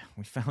out. Yeah,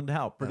 we found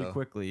out pretty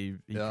quickly.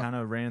 He kind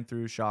of ran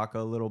through Shaka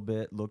a little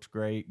bit, looked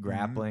great,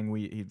 grappling.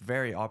 He's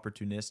very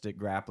opportunistic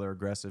grappler,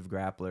 aggressive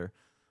grappler.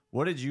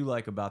 What did you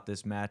like about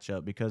this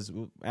matchup? Because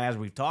as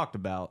we've talked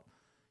about,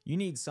 you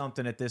need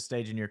something at this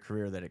stage in your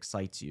career that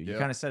excites you. You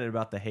kind of said it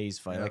about the Hayes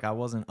fight. Like, I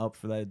wasn't up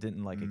for that. It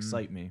didn't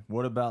excite me.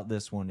 What about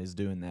this one is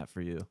doing that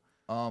for you?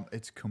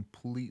 It's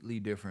completely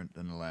different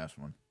than the last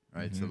one,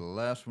 right? So the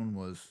last one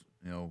was,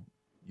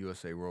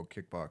 USA World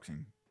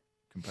Kickboxing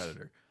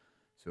competitor.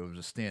 So it was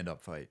a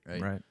stand-up fight,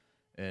 right? Right.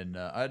 And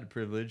I had the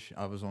privilege.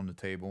 I was on the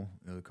table,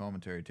 the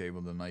commentary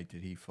table, the night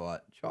that he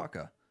fought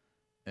Chaka.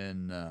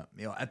 And,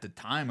 at the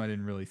time, I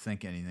didn't really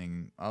think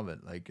anything of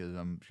it. Like,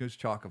 because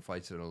Chaka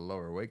fights at a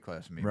lower weight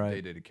class than me. Right.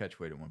 They did a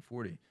catchweight at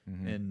 140.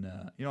 And,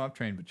 I've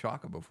trained with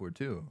Chaka before,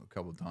 too, a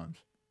couple of times.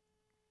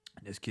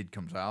 And this kid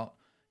comes out,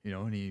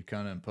 and he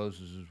kind of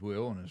imposes his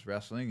will and his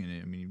wrestling.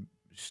 And, he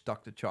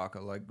stuck to Chaka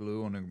like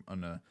glue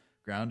on the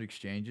ground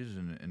exchanges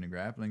and the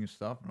grappling and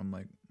stuff. And I'm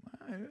like,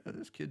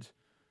 this kid's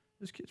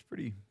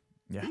pretty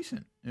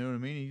decent. You know what I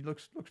mean? He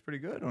looks pretty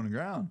good on the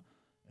ground.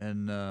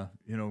 And,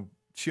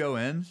 show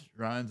ends.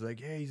 Ryan's like,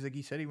 hey,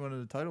 he said he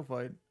wanted a title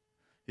fight.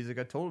 He's like,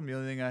 I told him the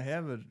only thing I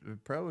have at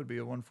pro would be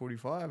a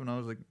 145. And I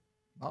was like,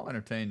 I'll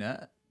entertain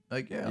that.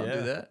 Like, I'll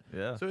do that.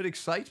 Yeah. So it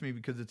excites me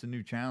because it's a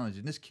new challenge.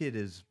 And this kid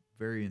is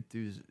very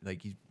enthused.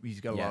 Like,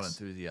 he's got a lot of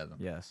enthusiasm.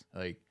 Yes.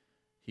 Like,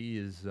 he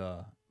is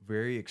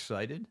very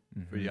excited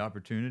for the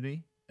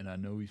opportunity. And I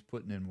know he's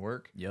putting in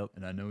work. Yep.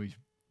 And I know he's,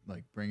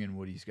 like, bringing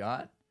what he's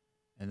got.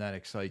 And that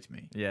excites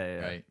me.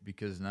 Yeah. Right?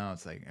 Because now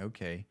it's like,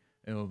 okay.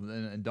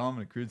 And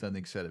Dominic Cruz, I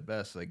think, said it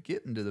best. Like,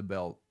 getting to the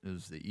belt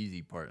is the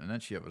easy part, and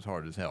that shit was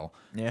hard as hell.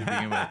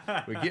 Yeah.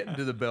 But getting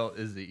to the belt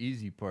is the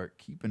easy part.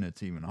 Keeping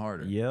it's even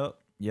harder. Yep.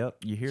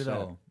 You hear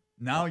that?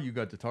 Now you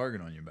got the target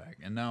on your back,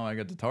 and now I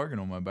got the target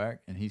on my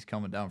back, and he's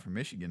coming down from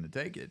Michigan to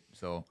take it.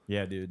 So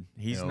yeah, dude,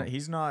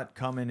 he's not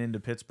coming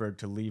into Pittsburgh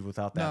to leave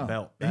without that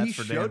belt. That's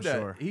for damn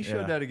sure. He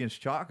showed that against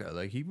Chaka.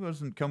 Like, he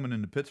wasn't coming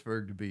into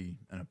Pittsburgh to be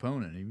an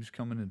opponent. He was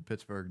coming into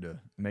Pittsburgh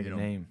to make a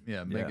name.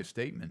 Yeah, make a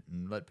statement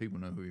and let people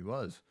know who he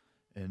was.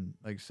 And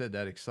like I said,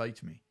 that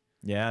excites me.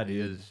 Yeah,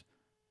 dude. Because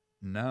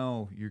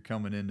now you're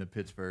coming into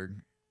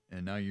Pittsburgh,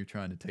 and now you're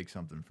trying to take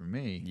something from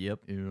me.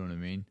 Yep. You know what I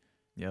mean?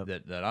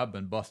 Yep. That I've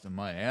been busting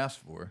my ass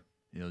for,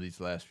 these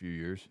last few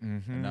years.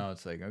 And now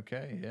it's like,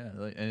 okay, yeah.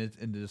 And it's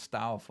into the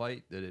style of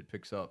fight that it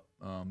picks up,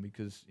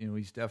 because,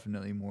 he's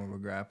definitely more of a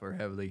grappler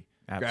heavy,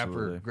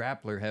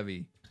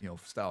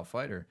 style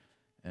fighter.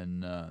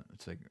 And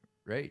it's like,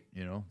 great,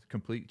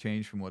 complete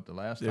change from what the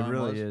last time was. It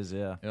really is,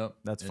 yeah. Yep.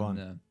 That's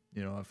fun.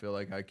 I feel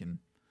like I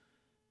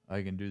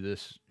can do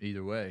this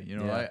either way.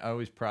 I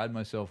always pride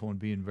myself on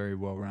being very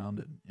well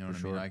rounded. You know what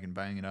I mean? I can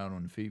bang it out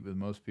on the feet with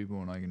most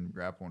people, and I can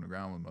grapple on the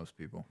ground with most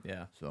people.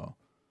 Yeah. So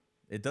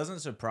it doesn't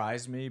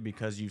surprise me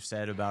because you've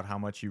said about how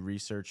much you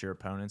research your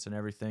opponents and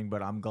everything,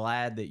 but I'm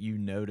glad that you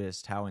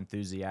noticed how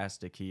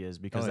enthusiastic he is,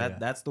 because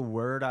that's the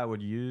word I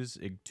would use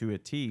to a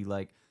T.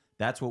 Like,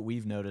 that's what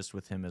we've noticed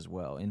with him as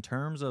well. In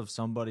terms of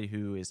somebody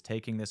who is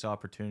taking this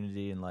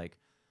opportunity and like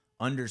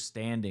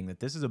understanding that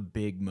this is a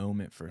big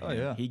moment for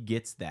him. He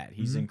gets that.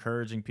 He's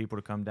encouraging people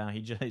to come down.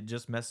 He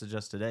just messaged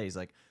us today. He's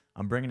like,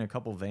 I'm bringing a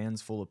couple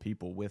vans full of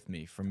people with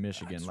me from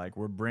Michigan. That's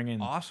we're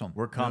bringing awesome.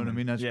 We're coming. You know what I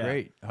mean? That's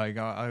great. Like,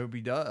 I hope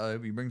he does. I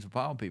hope he brings a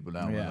pile of people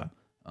down with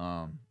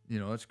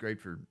him. That's great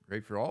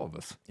for all of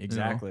us.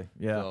 Exactly.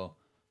 Yeah. So,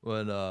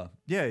 but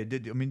it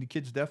did. I mean, the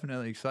kid's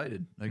definitely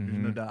excited. Like,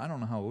 there's no doubt. I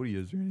don't know how old he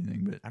is or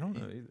anything, but I don't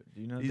know either.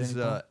 Do you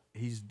know?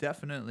 He's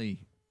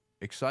definitely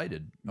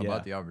excited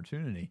about the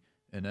opportunity.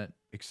 And that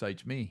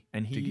excites me,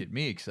 and to get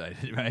me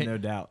excited, right? No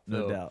doubt.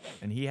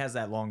 And he has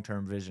that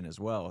long-term vision as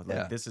well.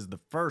 Like, this is the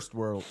first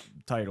world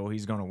title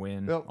he's going to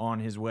win on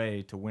his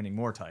way to winning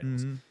more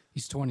titles.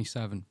 He's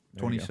 27.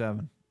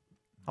 27.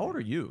 How old are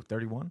you?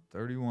 31?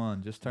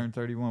 31. Just turned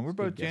 31. We're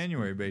both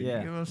January, baby. Yeah.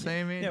 You know what I'm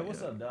saying, man? Yeah,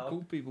 what's up, dog?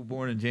 Cool people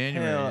born in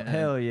January.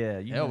 Hell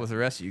yeah. Hell with the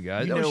rest of you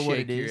guys. You Don't know what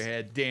shake it your is.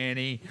 head,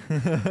 Danny.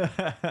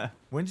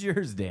 When's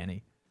yours,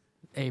 Danny?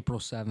 April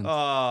 7th.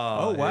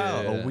 Oh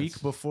wow. Yeah. A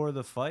week before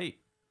the fight.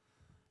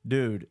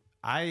 Dude,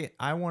 I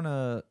want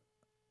to.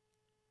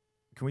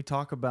 Can we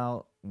talk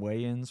about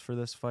weigh-ins for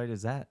this fight?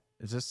 Is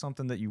this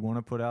something that you want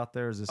to put out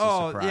there? Is this a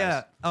surprise?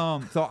 Yeah.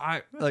 So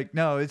I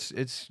no.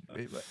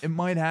 It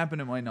might happen.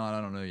 It might not.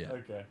 I don't know yet.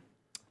 Okay.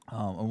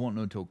 I won't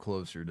know till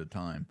closer to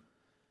time.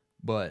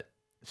 But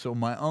so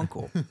my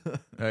uncle,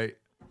 right?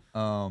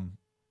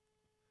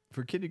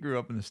 For a kid who grew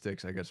up in the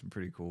sticks, I got some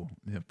pretty cool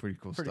stuff.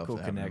 Cool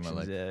that happened in my connections.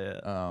 life.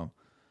 Yeah.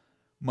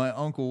 My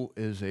uncle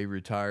is a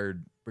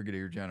retired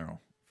brigadier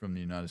general from the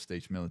United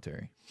States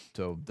military.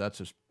 So that's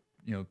just,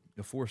 the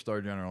 4-star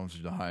general is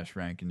the highest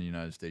rank in the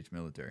United States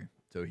military.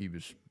 So he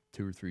was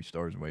 2 or 3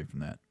 stars away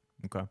from that.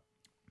 Okay.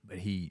 But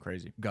he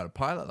Crazy. got a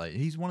pilot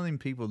license. He's one of them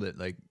people that,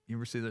 like, you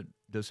ever see the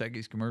Dos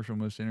Equis commercial,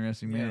 Most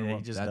Interesting Man? Yeah,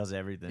 he just does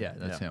everything. Yeah,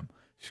 that's him.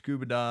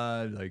 Scuba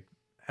dive, like,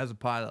 has a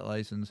pilot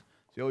license.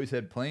 So he always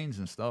had planes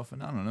and stuff.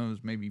 And I don't know, it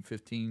was maybe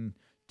 15,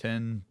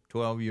 10,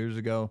 12 years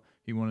ago.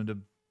 He wanted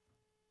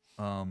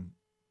to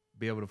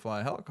be able to fly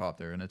a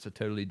helicopter, and it's a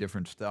totally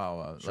different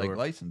style, like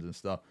license and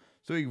stuff.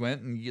 So he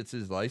went and he gets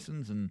his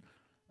license, and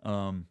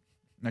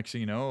next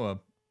thing you know,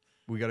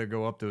 we got to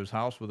go up to his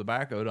house with a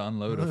backhoe to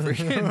unload a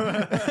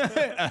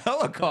freaking a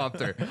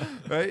helicopter,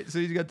 right? So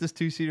he's got this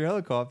 2-seater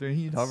helicopter, and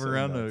he'd hover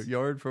around the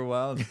yard for a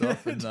while and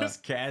stuff, and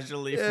just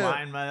casually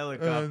flying my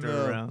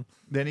helicopter around.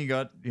 Then he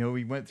got,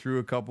 we went through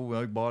a couple.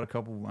 We bought a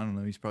couple. I don't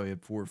know. He's probably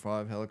had 4 or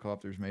 5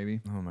 helicopters, maybe.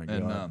 Oh my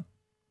god! And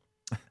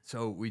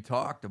so we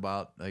talked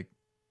about like,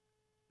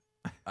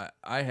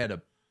 I had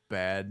a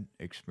bad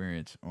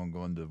experience on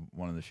going to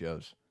one of the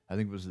shows. I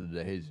think it was the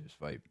DeJesus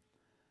fight.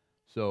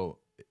 So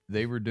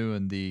they were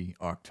doing the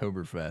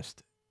Oktoberfest,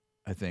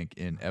 I think,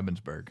 in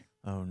Ebensburg.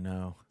 Oh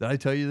no! Did I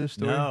tell you this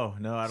story? No,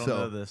 I don't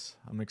know this.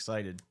 I'm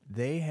excited.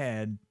 They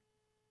had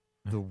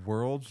the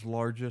world's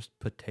largest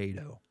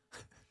potato.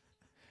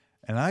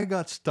 And I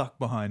got stuck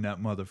behind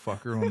that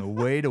motherfucker on the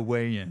way to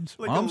weigh-ins.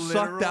 Like I'm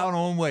sucked out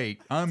on weight.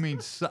 I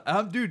mean,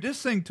 dude,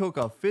 this thing took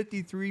a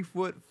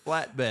 53-foot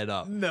flatbed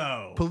up.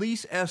 No.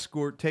 Police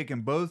escort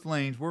taking both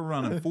lanes. We're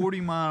running 40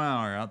 mile an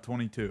hour out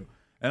 22.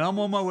 And I'm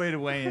on my way to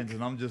weigh-ins,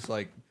 and I'm just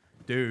like,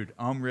 dude,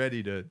 I'm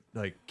ready to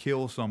like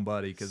kill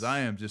somebody because I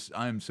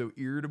am so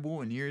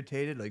irritable and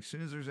irritated. Like, as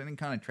soon as there's any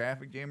kind of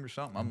traffic jam or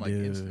something, I'm like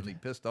instantly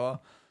pissed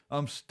off.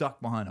 I'm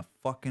stuck behind a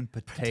fucking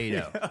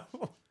potato.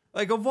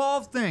 Like, of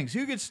all things,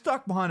 you get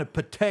stuck behind a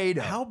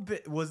potato. How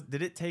big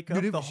did it take up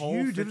Dude, the whole?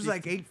 Huge. It was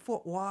like 8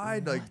 foot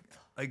wide, like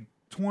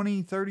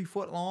 20, 30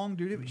 foot long.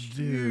 Dude, it was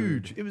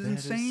huge. It was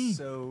insane.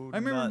 So I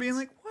remember being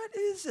like, what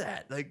is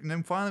that? Like, and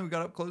then finally we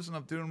got up close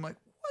enough to it. I'm like,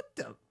 what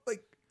the?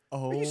 Like,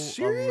 are you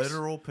serious? A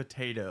literal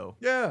potato.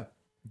 Yeah.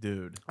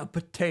 Dude. A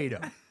potato.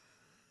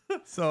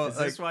 So is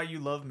this why you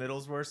love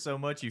Middlesworth so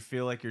much? You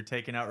feel like you're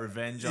taking out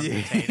revenge on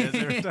potatoes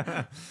every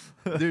time?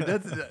 Dude,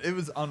 it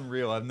was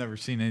unreal. I've never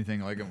seen anything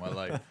like it in my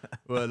life.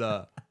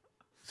 But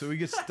so we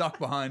get stuck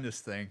behind this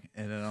thing,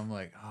 and then I'm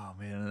like, oh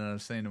man. And then I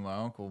was saying to my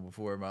uncle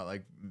before about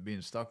like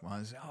being stuck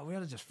behind. I said, oh, we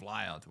ought to just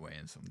fly out the way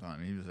in sometime.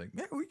 And he was like,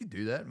 yeah, we could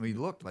do that. And we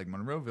looked like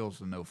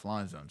Monroeville's a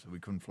no-fly zone, so we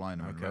couldn't fly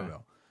into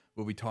Monroeville.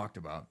 But we talked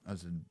about, I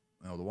said,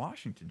 the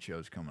Washington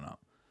show's coming up.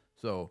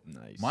 So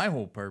my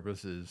whole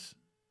purpose is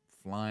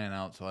flying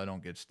out so I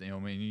don't get I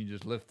mean, you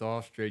just lift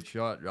off, straight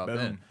shot, drop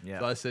in. Yeah.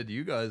 So I said to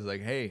you guys,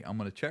 like, hey, I'm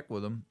gonna check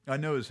with him. I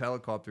know his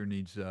helicopter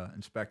needs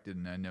inspected,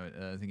 and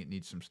I think it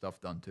needs some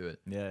stuff done to it.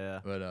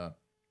 Yeah. But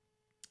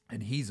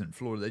and he's in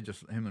Florida.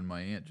 Him and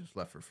my aunt just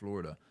left for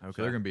Florida. Okay.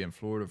 So they're gonna be in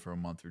Florida for a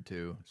month or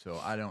two.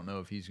 So I don't know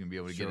if he's gonna be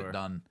able to get it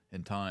done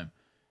in time.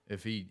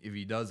 If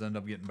he does end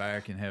up getting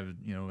back and have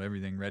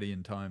everything ready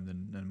in time,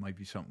 then it might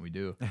be something we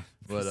do.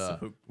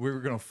 But we were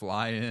gonna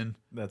fly in.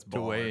 That's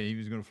to weigh. He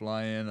was gonna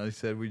fly in. I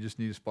said we just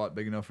need a spot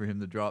big enough for him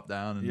to drop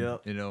down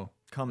and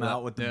come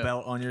out with the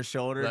belt on your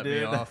shoulder,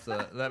 dude.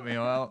 Let me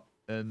out,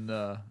 and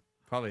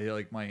probably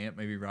like my aunt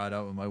maybe ride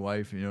out with my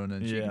wife, and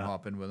then she can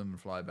hop in with him and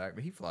fly back.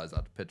 But he flies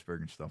out to Pittsburgh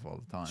and stuff all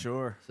the time.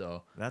 Sure.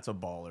 So that's a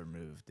baller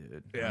move,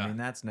 dude. Yeah. I mean,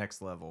 that's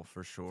next level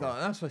for sure. So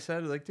that's what I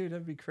said. Like, dude,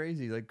 that'd be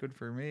crazy. Like, good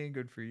for me,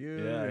 good for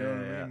you.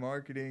 Yeah.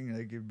 Marketing,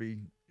 like it'd be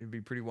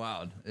pretty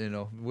wild.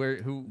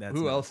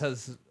 Who else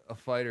has a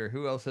fighter?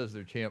 Who else has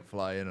their champ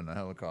fly in a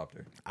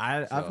helicopter?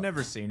 I've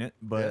never seen it,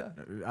 but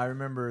I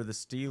remember the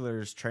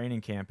Steelers training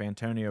camp.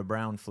 Antonio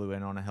Brown flew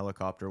in on a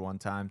helicopter one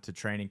time to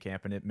training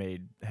camp, and it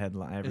made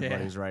headline.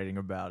 Everybody's writing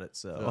about it.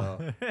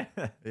 So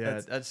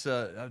that's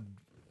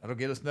that'll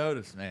get us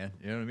noticed, man.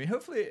 You know what I mean?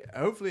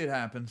 Hopefully it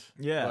happens.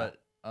 Yeah. But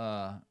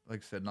like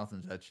I said,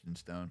 nothing's etched in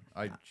stone.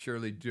 I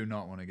surely do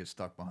not want to get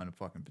stuck behind a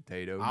fucking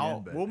potato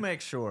again. We'll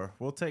make sure.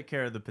 We'll take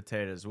care of the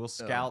potatoes. We'll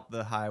scout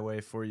the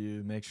highway for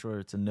you. Make sure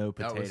it's a no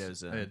potato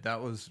zone.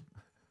 That was,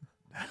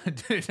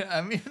 dude.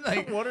 I mean,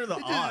 like, what are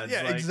the odds?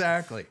 Yeah,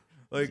 exactly.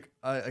 Like,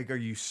 are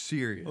you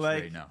serious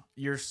right now?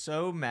 You're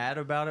so mad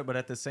about it, but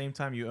at the same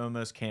time, you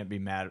almost can't be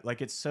mad.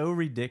 Like, it's so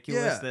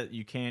ridiculous that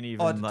you can't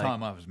even. At the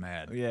time, I was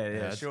mad. Yeah,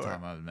 at sure. the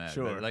time, I was mad.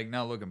 Sure. But like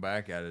now, looking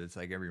back at it, it's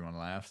like everyone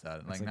laughs at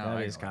it. Like now,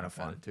 that is kind of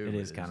fun. It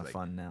is kind of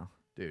fun now,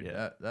 dude.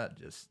 That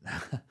just.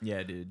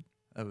 Yeah, dude.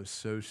 That was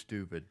so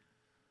stupid.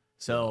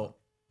 So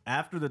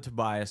after the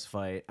Tobias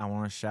fight, I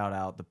want to shout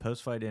out the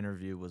post-fight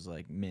interview was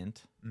like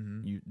mint.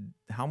 Mm-hmm.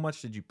 How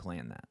much did you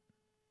plan that?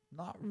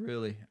 Not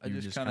really. I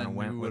just kind of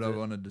knew what I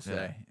wanted to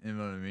say. You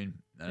know what I mean?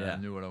 And I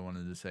knew what I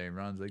wanted to say. And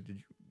Ron's like,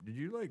 "Did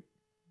you like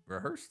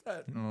rehearse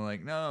that?" And I'm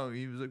like, "No."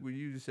 He was like, "Well,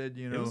 you said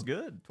it was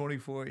good.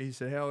 24." He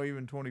said, "Hell,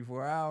 even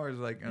 24 hours."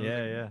 Like,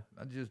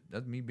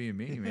 that's me being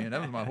me, man.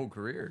 That was my whole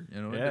career. It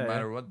didn't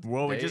matter what.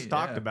 Well, we just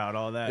talked about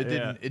all that.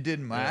 It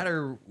didn't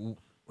matter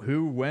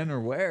who, when,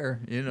 or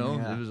where. It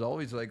was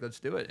always like,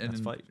 let's do it. And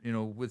then, fight.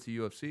 With the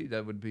UFC,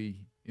 that would be,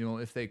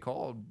 if they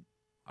called,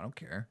 I don't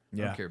care. I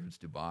don't care if it's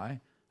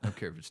Dubai. I don't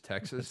care if it's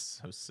Texas.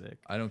 That's so sick.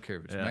 I don't care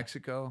if it's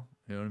Mexico.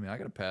 You know what I mean? I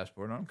got a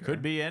passport. I don't care.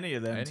 Could be any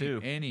of them too.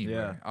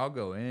 Anywhere. Yeah. I'll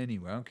go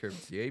anywhere. I don't care if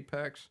it's the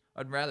Apex.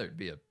 I'd rather it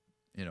be a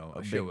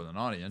show with an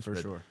audience. For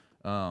sure.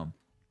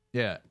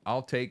 Yeah,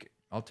 I'll take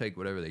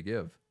whatever they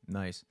give.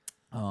 Nice.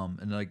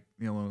 And like,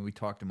 when we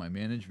talked to my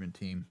management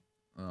team,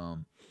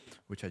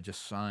 which I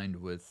just signed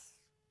with,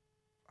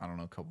 I don't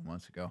know, a couple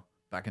months ago,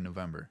 back in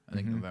November. I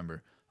think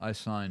November. I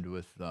signed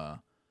with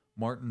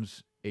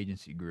Martin's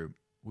Agency Group,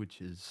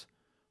 which is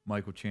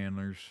Michael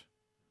Chandler's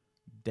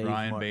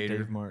Ryan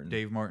Bader,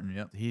 Dave Martin.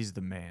 Yep, He's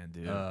the man,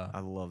 dude. I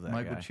love that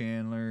Michael guy.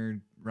 Chandler,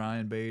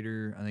 Ryan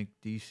Bader, I think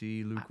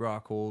DC, Luke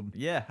Rockhold.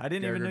 Yeah, I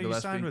didn't even know you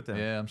signed with them.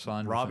 Yeah, I'm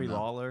signed Robbie with them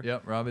now. Lawler.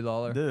 Yep, Robbie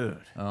Lawler. Dude,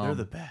 they're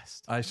the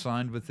best. I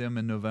signed with them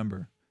in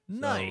November.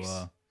 Nice.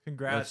 So,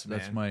 Congrats, man.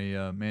 That's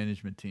my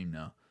management team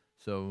now.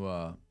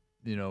 So,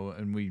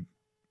 and we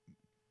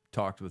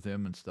talked with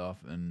him and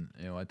stuff, and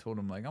I told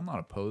him like I'm not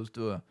opposed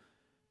to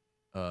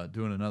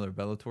doing another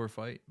Bellator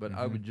fight, but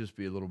I would just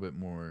be a little bit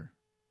more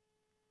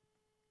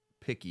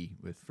picky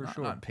with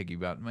not picky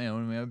about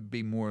I'd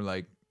be more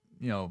like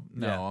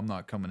I'm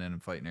not coming in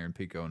and fighting Aaron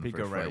Pico in the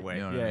first right fight. away.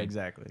 You know yeah, I mean?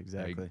 exactly.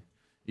 Like,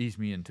 ease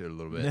me into it a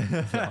little bit.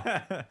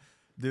 So.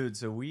 Dude,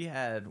 so we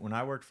had when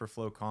I worked for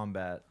Flow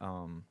Combat,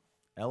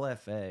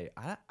 LFA.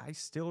 I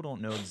still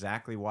don't know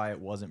exactly why it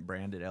wasn't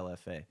branded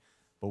LFA,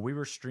 but we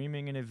were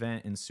streaming an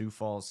event in Sioux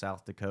Falls,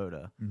 South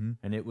Dakota,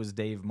 and it was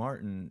Dave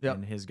Martin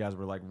and his guys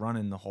were like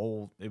running the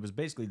whole. It was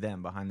basically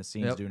them behind the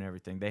scenes doing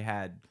everything. They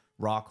had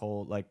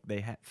Rockhold, like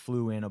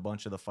flew in a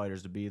bunch of the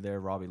fighters to be there.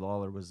 Robbie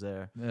Lawler was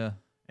there. Yeah.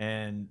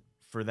 And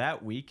for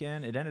that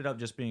weekend, it ended up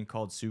just being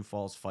called Sioux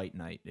Falls Fight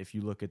Night. If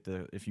you look at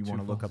if you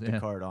want to look up the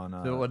card on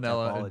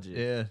Tapology.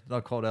 It's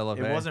not called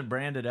LFA. It wasn't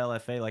branded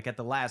LFA. Like at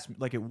the last,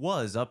 like it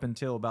was up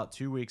until about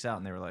 2 weeks out,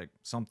 and they were like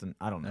something.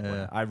 I don't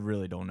know. I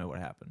really don't know what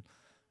happened.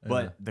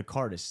 But the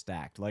card is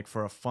stacked. Like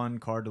for a fun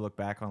card to look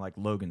back on, like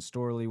Logan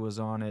Storley was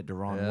on it,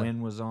 Deron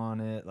Wynn was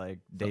on it, like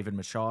David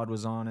Machad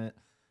was on it.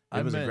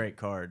 It was a great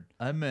card.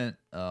 I meant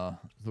the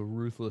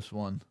Ruthless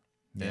one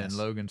and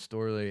Logan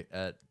Storley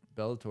at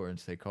Bellator in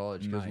State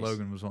College because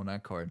Logan was on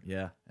that card.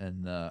 Yeah.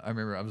 And I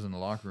remember I was in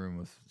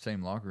the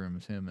same locker room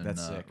as him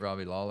and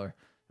Robbie Lawler.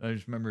 And I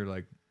just remember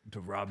like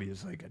Robbie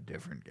is like a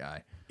different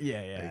guy.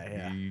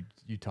 Yeah.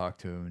 You talk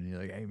to him and you're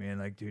like, hey man,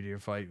 like dude, your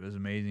fight was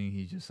amazing.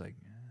 He's just like,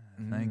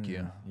 thank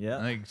you. Yeah.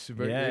 Like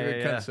super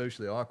kind of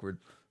socially awkward.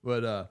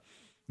 But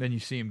then you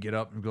see him get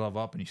up and glove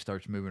up and he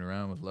starts moving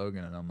around with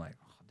Logan and I'm like,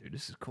 dude,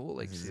 this is cool.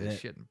 Like, see this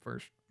shit in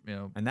first,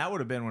 And that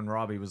would have been when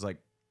Robbie was like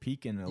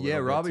peaking a little bit. Yeah,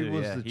 Robbie too.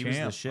 was the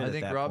champ. Was the shit I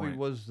think at that Robbie point.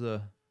 was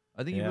the.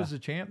 I think he was the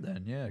champ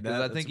then. Yeah,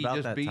 because I think he about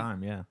just that beat.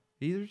 Time, yeah.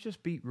 He either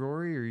just beat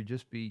Rory or he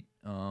just beat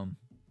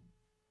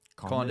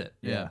Condit.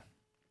 Yeah.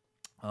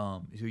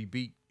 So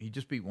he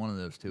just beat one of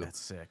those two. That's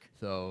sick.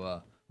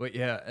 So, but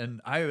yeah, and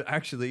I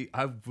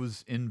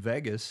was in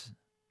Vegas,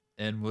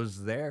 and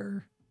was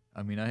there.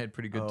 I mean, I had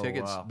pretty good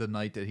tickets the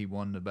night that he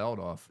won the belt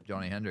off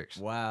Johnny Hendricks.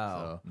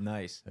 Wow, so,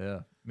 nice.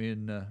 Yeah, me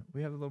and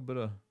we have a little bit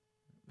of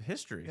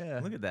history. Yeah,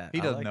 look at that.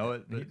 He doesn't know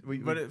it,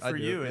 but for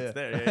you, it's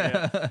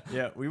there.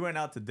 Yeah. We went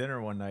out to dinner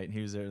one night, and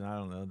he was there. And I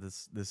don't know,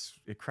 this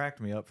it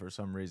cracked me up for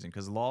some reason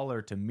because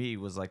Lawler to me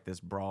was like this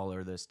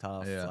brawler, this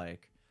tough.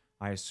 Like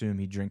I assume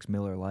he drinks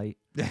Miller Lite.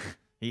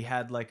 He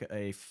had like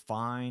a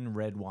fine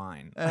red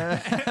wine.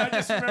 I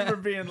just remember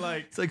being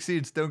like, it's like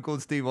seeing Stone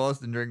Cold Steve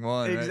Austin drink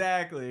wine.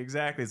 Exactly.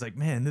 It's like,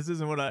 man, this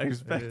isn't what I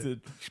expected.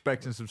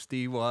 Expecting some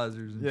Steve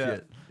Weisers and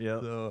shit. Yeah.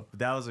 So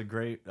that was a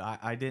great.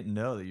 I didn't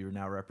know that you were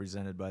now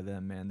represented by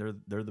them, man. They're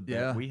the best.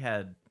 Yeah. We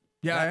had.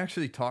 Yeah, I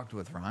actually talked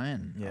with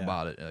Ryan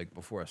about it, like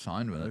before I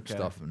signed with it and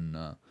stuff,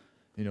 and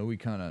we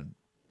kind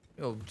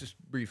of, just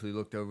briefly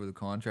looked over the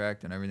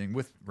contract and everything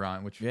with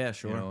Ryan, which and.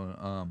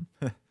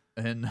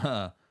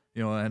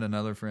 I had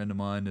another friend of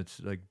mine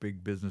that's like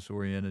big business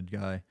oriented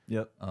guy.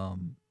 Yep.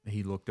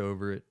 He looked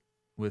over it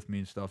with me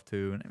and stuff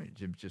too, and I mean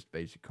it was just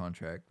basic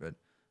contract, but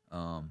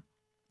and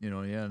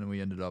then we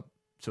ended up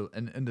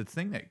and the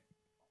thing that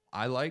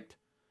I liked,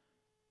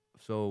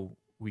 so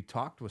we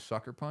talked with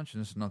Sucker Punch,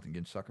 and this is nothing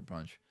against Sucker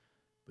Punch,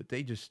 but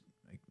they just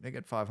they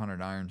got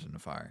 500 irons in the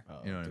fire.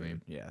 You know what I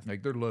mean? Yeah.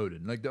 Like they're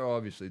loaded. Like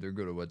they're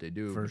good at what they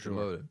do. For sure.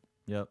 They're loaded.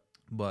 Yep.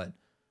 But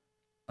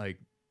like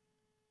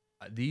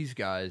these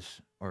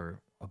guys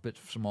are a bit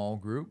small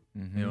group,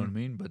 you know what I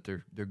mean? But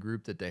their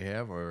group that they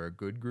have are a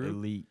good group.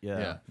 Elite,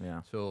 yeah.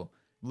 So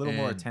a little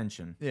more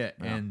attention. Yeah,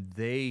 and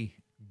they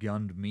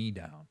gunned me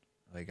down.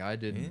 Like I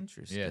didn't.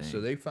 Interesting. Yeah, so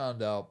they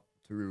found out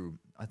through,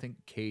 I think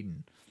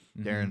Caden,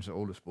 Darren's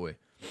oldest boy,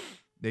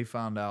 they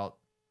found out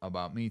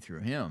about me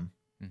through him,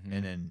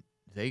 and then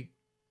they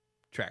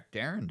tracked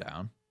Darren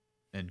down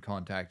and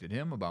contacted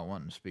him about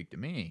wanting to speak to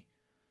me.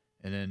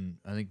 And then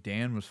I think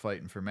Dan was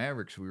fighting for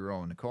Mavericks. We were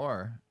all in the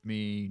car,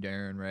 me,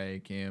 Darren, Ray,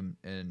 Kim,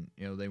 and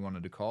they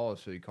wanted to call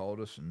us, so he called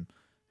us, and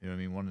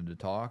wanted to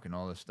talk and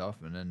all this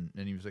stuff. And then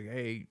he was like,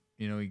 hey,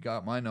 he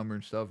got my number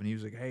and stuff, and he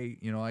was like, hey,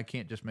 I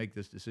can't just make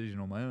this decision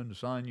on my own to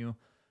sign you.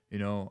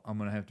 I'm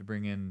gonna have to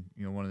bring in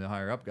one of the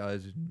higher up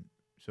guys, and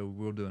so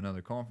we'll do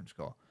another conference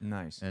call.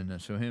 Nice.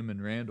 And so him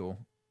and Randall,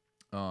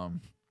 I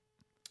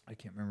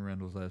can't remember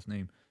Randall's last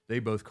name. They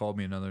both called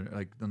me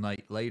the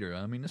night later.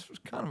 I mean, this was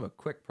kind of a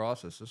quick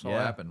process. This all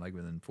happened like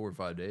within 4 or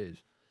 5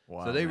 days.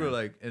 Wow. So they were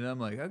like, and I'm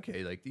like,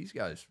 okay, like these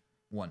guys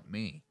want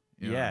me.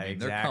 You know what I mean?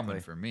 Exactly. They're coming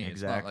for me. Exactly.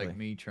 It's not like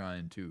me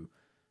trying to,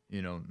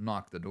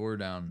 knock the door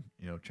down,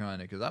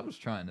 because I was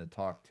trying to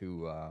talk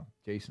to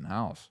Jason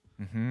House.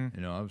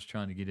 Mm-hmm. I was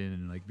trying to get in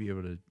and like be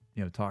able to,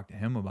 talk to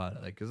him about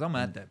it. Like, because I'm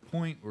at that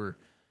point where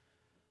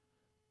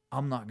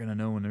I'm not gonna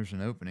know when there's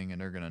an opening,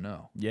 and they're gonna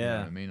know. Yeah, you know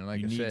what I mean, and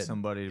like you I need said,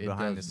 somebody it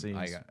behind the doesn't-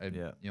 scenes.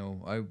 Yeah. You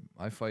know,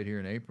 I fight here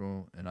in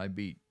April, and I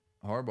beat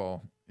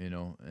Harbaugh. You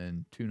know,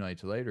 and 2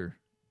 nights later,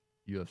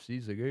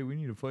 UFC's like, hey, we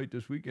need to fight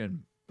this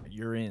weekend.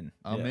 You're in.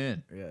 I'm Yeah.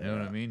 in. Yeah, you know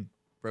what yeah. I mean?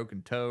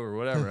 Broken toe or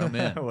whatever. I'm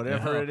in.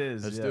 Whatever you know? it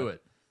is, Let's yeah. do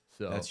it.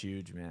 So That's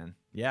huge, man.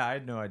 Yeah, I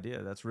had no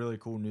idea. That's really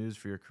cool news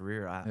for your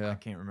career. I Yeah.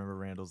 can't remember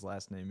Randall's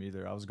last name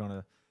either. I was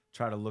gonna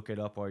try to look it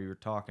up while you were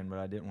talking, but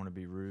I didn't want to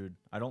be rude.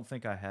 I don't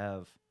think I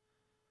have.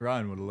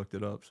 Ryan would have looked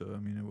it up. So I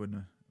mean, it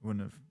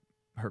wouldn't have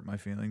hurt my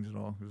feelings at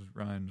all because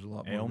Ryan's a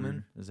lot more. Ailman?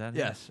 rude. Is that him?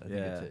 Yes, I think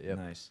yeah, it's it. Yep.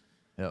 nice.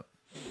 Yep.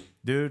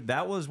 Dude,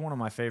 that was one of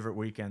my favorite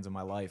weekends of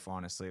my life,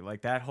 honestly.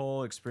 Like that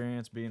whole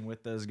experience being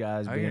with those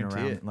guys, I being guarantee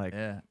around, it. like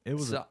Yeah. it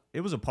was So-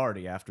 it was a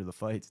party after the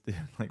fights, dude.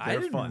 Like I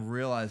they're didn't fun.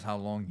 realize how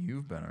long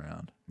you've been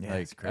around. Yeah,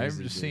 like it's crazy, I've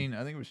just dude. seen.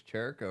 I think it was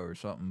Cherico or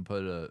something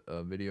put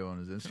a video on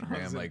his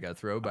Instagram, like a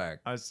throwback,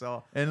 I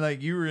saw. and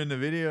like you were in the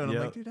video, and Yep.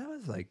 I'm like, dude, that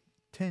was like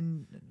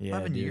 10, Yeah,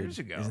 11 dude. years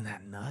ago. Isn't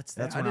that nuts?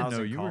 Yeah, That's I when I, didn't was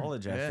know in you were-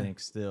 college, I yeah. think,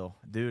 still.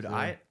 Dude,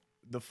 Yeah.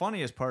 the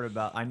funniest part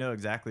about, I know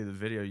exactly the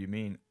video you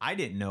mean. I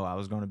didn't know I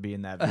was going to be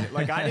in that video.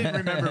 Like, I didn't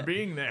remember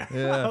being there.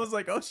 Yeah. I was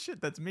like, oh, shit,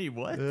 that's me.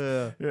 What?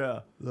 Yeah. Yeah.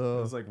 It So,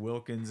 was like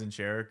Wilkins and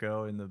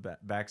Cherico in the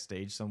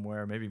backstage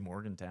somewhere, maybe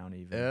Morgantown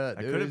even. Yeah,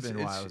 I dude, could have it's-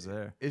 been while I it's- was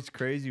there. it's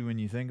crazy when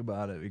you think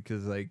about it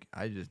because, like,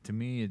 to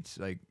me, it's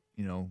like,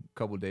 you know, a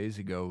couple days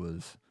ago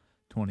was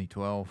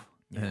 2012.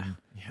 Yeah, And,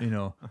 yeah. you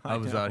know, I I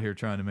was know. out here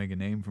trying to make a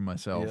name for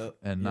myself. Yep,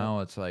 And yep.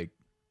 now it's like,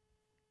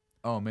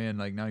 oh, man,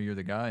 like now you're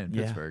the guy in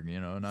Yeah, Pittsburgh, you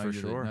know, now for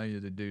you're, sure. now you're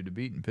the dude to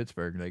beat in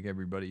Pittsburgh. Like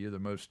everybody, you're the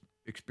most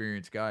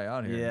experienced guy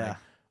out here. And, Yeah. like,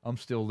 I'm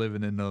still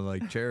living in the,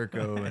 like,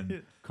 Cherico and,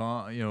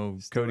 you know,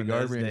 Still Cody in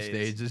those Garbrandt days.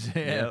 stages.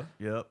 Yeah. Yep.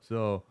 Yep.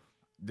 So,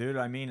 Dude,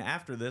 I mean,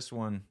 after this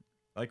one,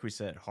 like we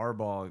said,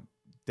 Harbaugh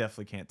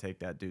definitely can't take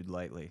that dude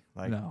lightly.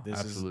 Like No, this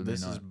absolutely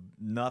is not.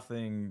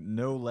 nothing,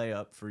 no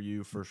layup for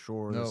you for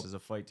sure. This Nope. is a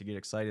fight to get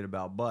excited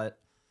about. But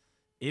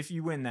if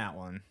you win that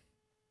one,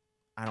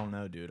 I don't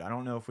know, dude. I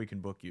don't know if we can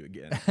book you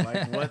again.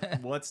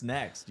 Like what's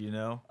next, you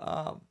know?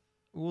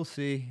 we'll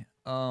see.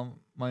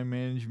 My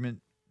management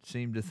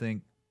seemed to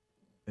think,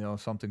 you know,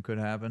 something could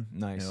happen.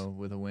 Nice. You know,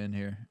 with a win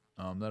here.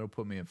 That'll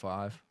put me at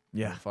 5.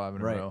 Yeah, 5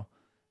 in right. a row.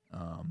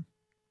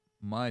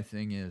 My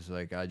thing is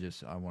like I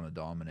want to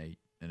dominate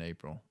in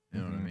April. You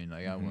know what I Mhm, mean?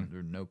 Like I want there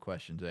are no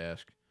questions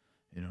asked.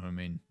 You know what I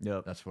mean?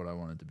 Yep. That's what I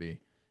want it to be.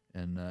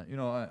 And you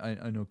know,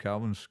 I know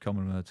Calvin's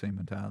coming with that same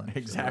mentality. so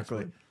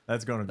Exactly.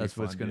 That's gonna be that's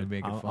fun. what's going to dude.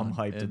 make it I'm fun.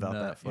 hyped And, about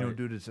that fight. You know,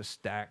 dude, it's a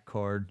stack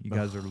card. You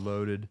guys are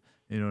loaded.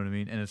 You know what I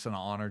mean? And it's an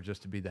honor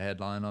just to be the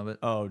headline of it.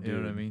 Oh, You know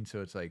what I dude. mean?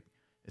 So it's like,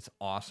 it's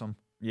awesome.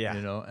 Yeah.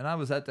 You know, and I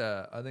was at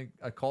I think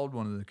I called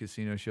one of the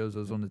casino shows. I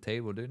was on the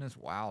table, dude, and it's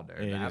wild there.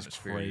 It The is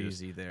atmosphere is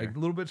crazy there. like a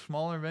little bit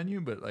smaller venue,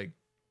 but like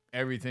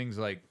everything's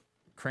like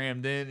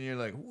crammed in. And you're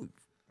like, ooh,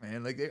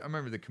 man, like I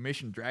remember the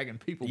commission dragging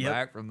people Yep.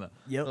 back from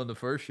on the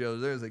first show.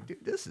 There was like,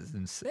 dude, this is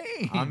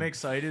insane. I'm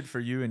excited for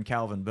you and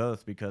Calvin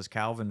both because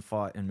Calvin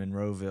fought in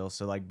Monroeville,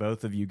 so like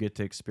both of you get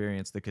to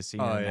experience the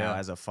casino Oh, now yeah.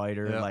 as a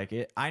fighter. Yeah. Like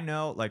it, I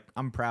know, like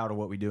I'm proud of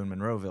what we do in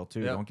Monroeville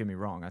too. Yep. Don't get me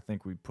wrong. I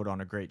think we put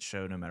on a great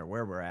show no matter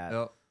where we're at.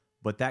 Yep.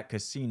 But that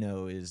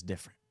casino is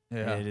different.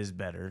 Yeah. It is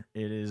better.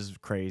 It is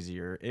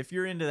crazier. If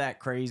you're into that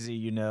crazy,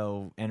 you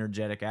know,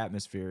 energetic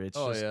atmosphere, it's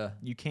Oh, just yeah.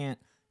 you can't.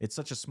 It's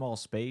such a small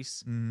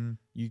space. Mhm.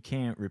 You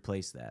can't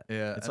replace that.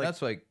 Yeah, It's and like,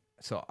 that's like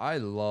so. I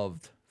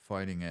loved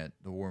fighting at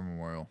the War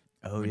Memorial.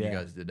 Oh, when yeah. you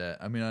guys did that.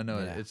 I mean, I know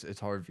Yeah. it's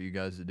hard for you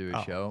guys to do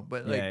a Oh, show,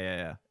 but yeah, like,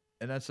 yeah.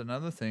 and that's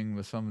another thing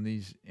with some of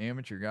these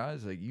amateur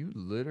guys. Like,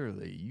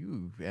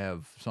 you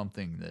have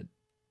something that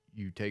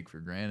you take for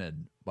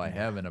granted by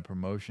having a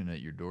promotion at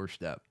your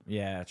doorstep.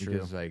 Yeah, true.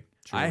 Because like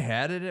True. I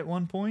had it at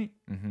one point.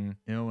 Mm-hmm.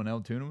 You know, when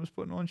Altoona was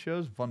putting on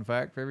shows. Fun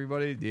fact for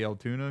everybody: the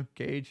Altoona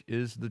cage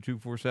is the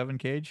 247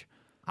 cage.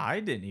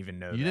 I didn't even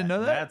know. You didn't know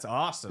that? That's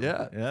awesome.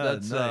 Yeah,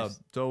 that's nice.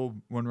 so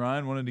when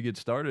Ryan wanted to get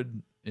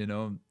started, you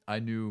know, I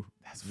knew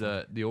That's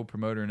the old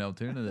promoter in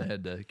Altoona that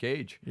had the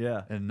cage,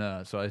 Yeah,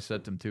 and so I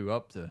set them two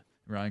up to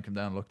Ryan come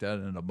down and looked at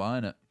it and I'm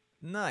buying it.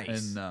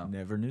 nice. And,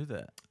 Never knew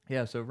that.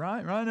 Yeah, so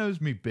Ryan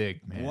owes me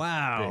big, man.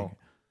 Wow. Big.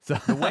 So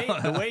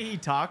The way he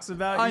talks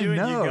about I you, and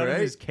you know, go to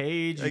right? his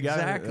cage, you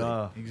exactly,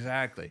 got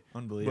exactly.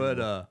 unbelievable.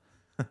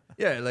 But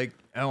yeah, like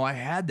I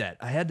had that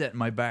in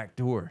my back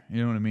door.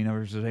 You know what I mean? I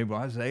was just able.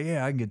 I was like,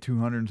 yeah, I can get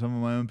 200 and some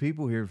of my own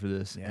people here for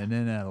this, Yeah. and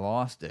then I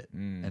lost it,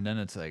 Mm. and then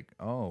it's like,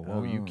 oh,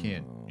 well, you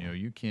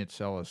can't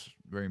sell us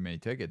very many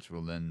tickets.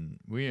 Well, then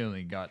we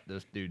only got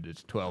this dude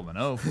that's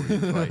 12-0 for you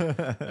to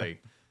fight.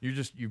 Like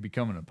you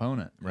become an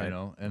opponent, Right, you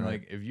know. And right.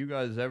 like if you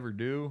guys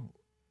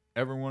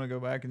ever want to go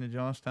back into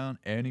Johnstown,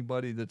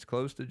 anybody that's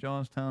close to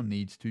Johnstown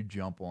needs to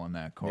jump on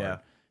that card. Yeah.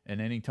 And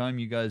anytime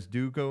you guys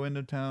do go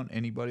into town,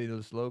 anybody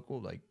that's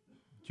local, like,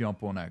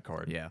 jump on that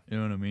card. Yeah. You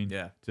know what I mean?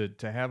 Yeah.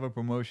 To have a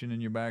promotion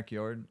in your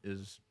backyard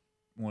is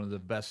one of the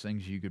best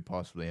things you could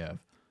possibly have.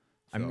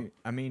 So,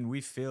 I mean, we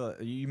feel.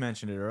 You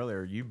mentioned it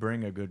earlier. You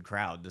bring a good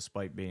crowd,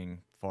 despite being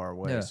far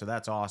away. Yeah. So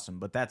that's awesome.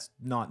 But that's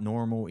not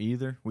normal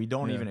either. We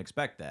don't even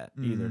expect that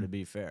either, to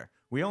be fair.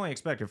 We only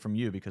expect it from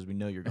you because we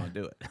know you're going to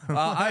do it.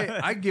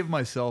 I give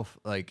myself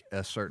like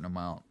a certain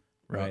amount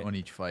Right. on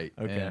each fight.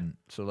 Okay. And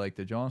so like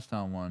the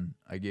Johnstown one,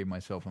 I gave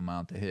myself an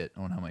amount to hit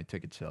on how my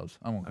ticket sales.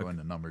 I won't go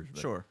into numbers.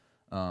 But, Sure.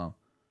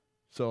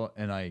 So,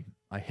 and I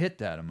hit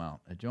that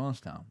amount at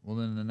Johnstown. Well,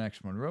 then the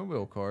next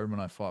Monroeville card, when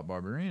I fought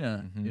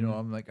Barberina, you know,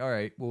 I'm like, all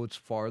right, well, it's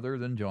farther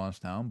than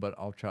Johnstown, but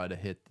I'll try to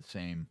hit the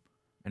same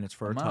And it's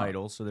for amount. a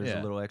title, so there's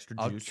a little extra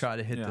juice. I'll try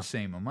to hit the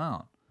same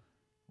amount.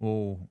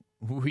 Well,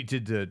 we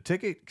did the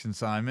ticket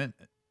consignment,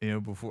 you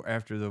know,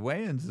 after the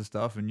weigh-ins and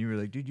stuff, and you were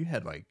like, dude, you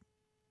had like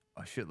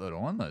a shitload of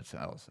on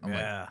sales. I'm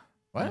like,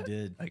 what? I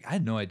did. Like, I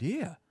had no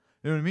idea.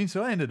 You know what I mean?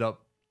 So I ended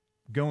up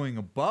going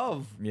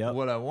above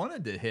what I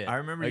wanted to hit. I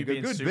remember like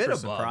you being super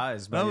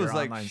surprised by I your was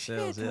like, online shit,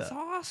 sales. that's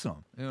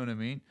awesome. You know what I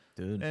mean?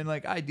 Dude. And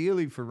like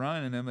ideally for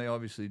Ryan and them,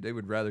 they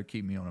would rather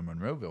keep me on a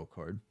Monroeville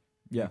card.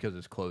 Yeah. Because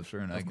it's closer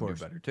and I can do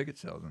better ticket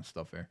sales and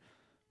stuff there.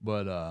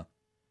 But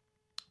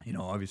you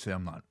know, obviously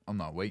I'm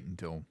not waiting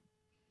until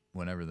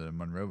whenever the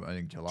Monroe, I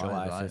think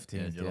July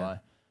 15th,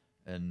 July.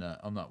 And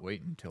I'm not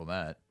waiting until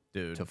that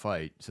to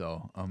fight.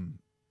 So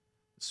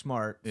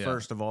smart,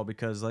 first of all,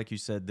 because like you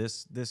said,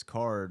 this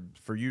card,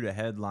 for you to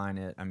headline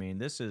it, I mean,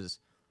 this is,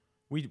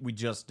 we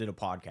just did a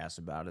podcast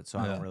about it, so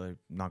I'm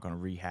not going to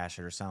rehash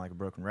it or sound like a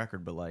broken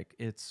record, but like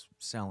it's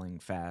selling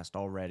fast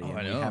already, and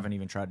we haven't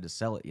even tried to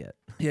sell it yet.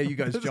 Yeah, you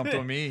guys jumped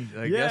on me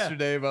like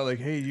yesterday about like,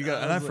 hey, you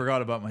got, and I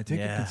forgot about my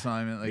ticket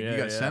consignment. Like you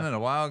got sent it a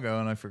while ago,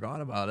 and I forgot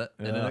about it.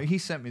 And then he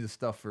sent me the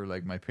stuff for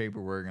like my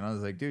paperwork, and I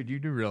was like, dude, you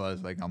do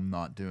realize like I'm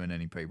not doing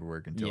any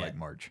paperwork until like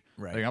March.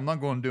 Right. Like I'm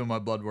not going to do my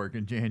blood work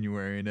in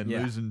January and then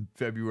losing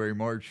February,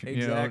 March.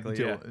 Exactly.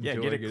 You know,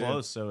 until get it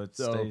close so it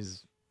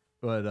stays.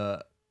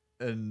 But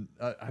and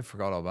I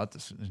forgot all about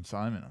this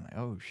assignment. I'm like,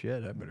 oh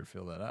shit, I better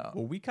fill that out.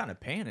 Well, we kind of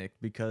panicked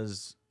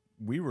because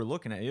we were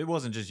looking at it.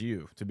 Wasn't just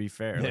you, to be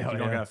fair. Like, you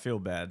don't gotta feel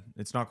bad.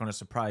 It's not going to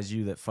surprise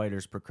you that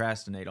fighters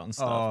procrastinate on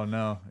stuff. Oh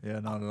no,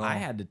 not at all. I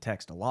had to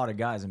text a lot of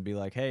guys and be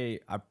like,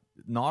 hey,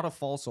 not a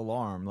false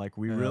alarm. Like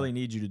we really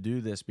need you to do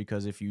this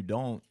because if you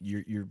don't,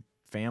 your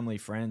family,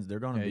 friends, they're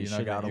going to be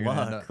shit out of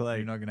luck.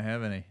 You're not going to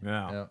have any.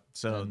 Yeah.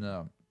 So.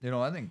 And, you know,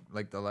 I think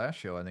like the last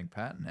show, I think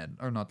Patton had,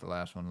 or not the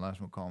last one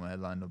Coleman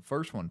headline. The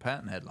first one,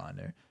 Patton headline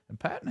there, and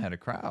Patton had a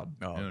crowd.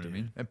 Oh, you know what I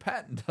mean? And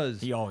Patton does.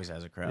 He always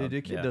has a crowd.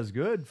 The kid does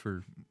good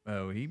for.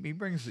 He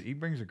brings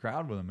a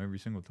crowd with him every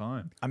single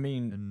time. I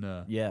mean,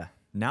 and,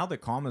 now that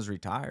Kama's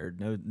retired,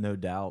 no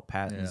doubt,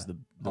 Patton's the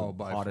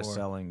hottest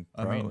selling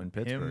pro in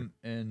Pittsburgh.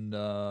 Him and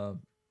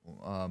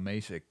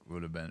Masick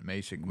would have been.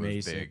 Masick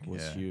was big.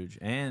 Was huge,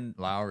 and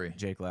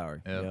Jake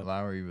Lowry. Yeah,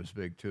 Lowry was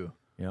big too.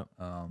 Yep.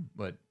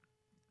 But.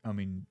 I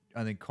mean,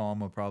 I think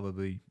Kama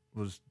probably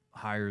was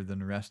higher than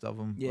the rest of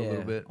them a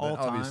little bit. All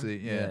time.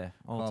 Obviously,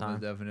 all time.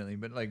 Definitely.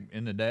 But like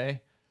in the day,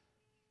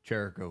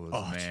 Cherico was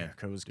the man.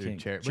 Cherico was king.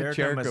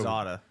 Cherico and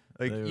Mazzata.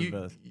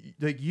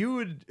 Like you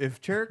would,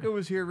 if Cherico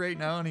was here right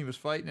now and he was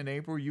fighting in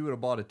April, you would have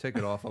bought a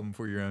ticket off him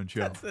for your own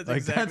show.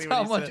 That's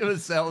how much of a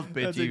sales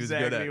pitch he was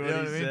good at. You know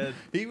what I mean?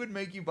 He would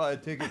make you buy a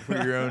ticket for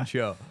your own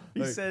show.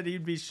 He said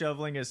he'd be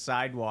shoveling a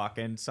sidewalk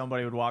and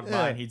somebody would walk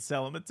by and he'd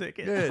sell him a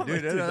ticket. Yeah,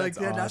 dude,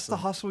 that's the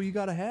hustle you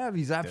got to have.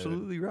 He's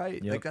absolutely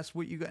right. Yep. Like that's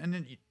what you got,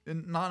 and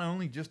not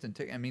only just in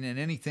ticket. I mean, in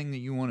anything that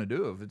you want to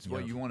do, if it's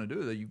what you want to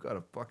do, that you got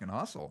to fucking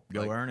hustle.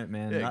 Go earn it,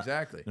 man. Yeah,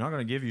 exactly. They're not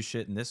going to give you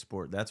shit in this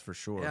sport, that's for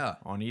sure. Yeah,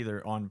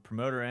 on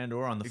promoter end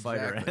or on the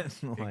fighter end.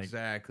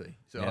 Exactly.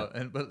 So,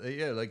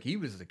 like he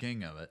was the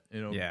king of it.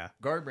 You know,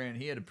 Garbrandt,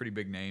 he had a pretty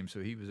big name, so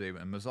he was able.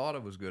 And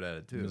Mazzata was good at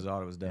it too.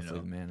 Mazzata was definitely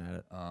the man at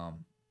it.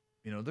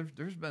 You know,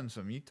 there's been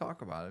some, you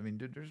talk about it. I mean,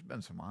 dude, there's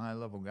been some high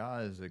level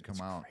guys that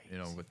come out, you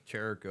know, with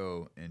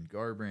Cherico and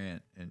Garbrandt,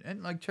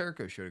 and like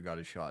Cherico should have got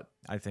a shot.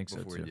 I think so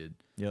before too. He did.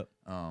 Yep.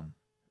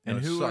 And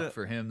who sucked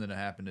for him that it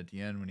happened at the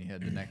end when he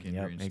had the neck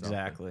injury and stuff.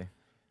 Exactly.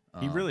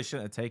 He really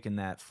shouldn't have taken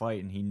that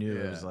fight, and he knew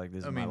it was like,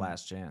 this is my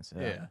last chance.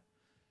 Yeah.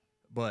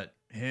 But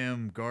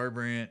him,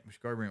 Garbrandt,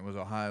 which Garbrandt was a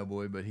Ohio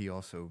boy, but he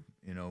also,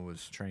 you know,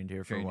 was trained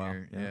here for a while.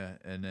 Yeah.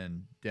 And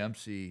then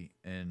Dempsey,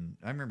 and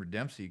I remember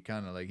Dempsey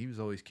kind of like, he was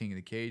always king of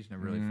the cage,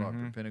 never really fought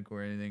for Pinnacle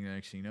or anything. The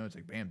next thing you know, it's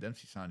like, bam,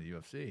 Dempsey signed to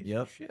UFC.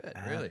 Yep. Shit,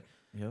 really?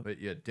 Yep. But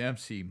yeah,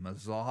 Dempsey,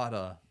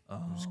 Mazzata.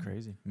 It was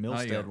crazy.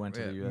 Milstead went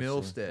to the UFC.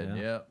 Milstead,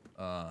 yep.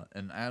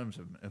 And Adam's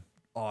an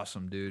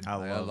awesome dude. I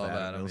love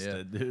Adam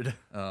Milstead, dude.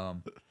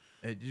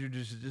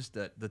 Just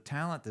that the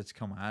talent that's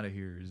come out of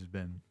here has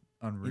been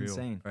unreal.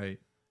 Insane. Right.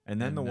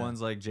 And then the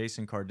ones like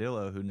Jason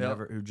Cardillo,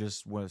 who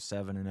just was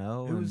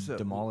 7-0 and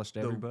demolished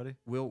everybody.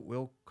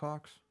 Will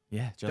Cox.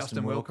 Yeah,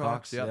 Justin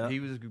Wilcox. Yeah, he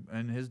was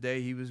in his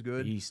day. He was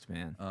good. Beast,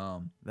 man.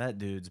 That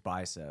dude's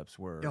biceps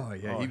were. Oh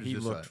yeah, he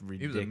looked ridiculous.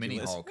 He was a mini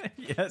Hulk.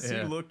 Yes,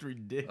 he looked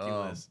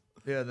ridiculous.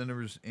 Yeah, then there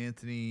was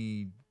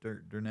Anthony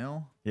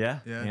Darnell. Yeah,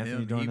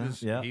 Anthony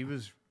Darnell. He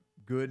was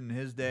good in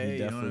his day. He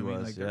definitely you know what I mean?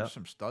 was. Like there were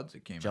some studs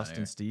that came out.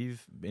 Justin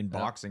Steve in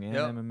boxing and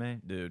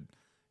MMA, dude.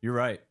 You're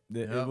right.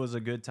 It was a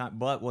good time.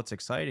 But what's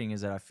exciting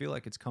is that I feel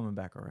like it's coming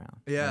back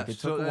around. Yeah, like it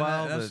took a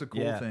while. That's the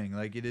cool thing.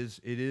 Like it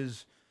is.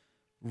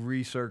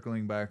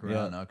 recircling back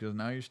around now, because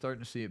now you're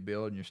starting to see it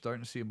build, and you're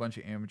starting to see a bunch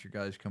of amateur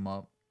guys come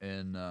up,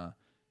 and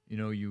you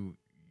know, you're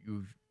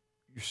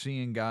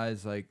seeing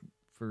guys like,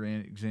 for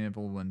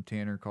example, when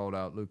Tanner called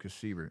out Lucas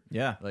Siebert.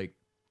 Yeah. Like,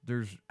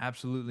 there's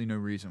absolutely no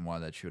reason why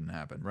that shouldn't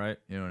happen. Right.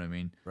 You know what I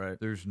mean? Right.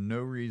 There's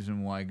no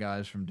reason why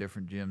guys from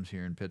different gyms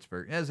here in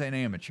Pittsburgh, as an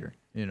amateur,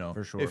 you know,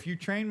 For sure. if you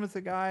train with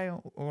a guy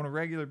on a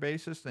regular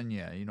basis, then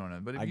yeah, you don't know.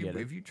 But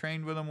if you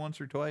train with him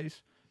once or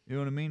twice, you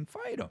know what I mean?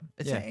 Fight him.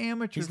 It's an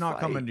amateur. He's not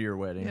fight. coming to your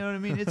wedding. You know what I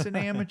mean? It's an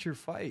amateur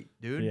fight,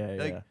 dude. Yeah,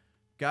 like, yeah.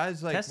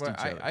 Guys like, Test each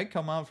other. I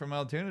come out from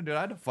Altoona, dude.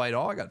 I had to fight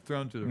all. I got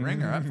thrown to the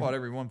ringer. I fought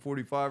every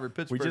 145 or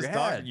Pittsburgh We just had.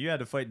 thought you had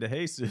to fight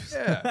DeJesus.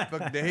 Yeah,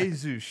 fucking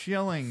DeJesus,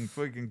 Schilling,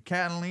 fucking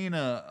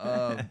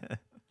Catalina.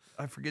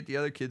 I forget the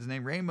other kid's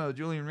name.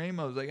 Julian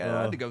Ramos. Like, I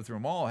had to go through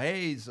them all.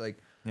 Hayes, like,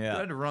 Yeah. I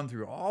had to run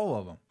through all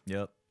of them.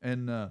 Yep.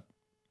 And a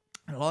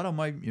lot of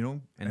my, you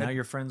know, And now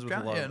you're friends with a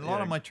lot. and a lot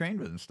of them I trained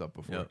with and stuff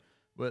before. Yep.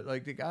 But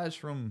like the guys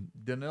from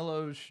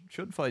Danilo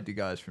should fight the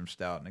guys from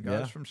Stout, and the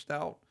guys from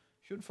Stout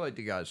should fight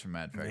the guys from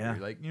Mad Factory. Yeah.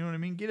 Like, you know what I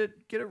mean? Get it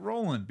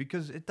rolling,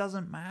 because it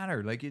doesn't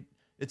matter. Like,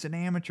 it's an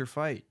amateur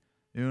fight.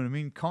 You know what I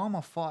mean?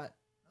 Kama fought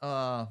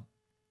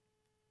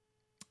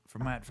for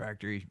Mad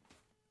Factory.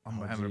 I'm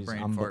having a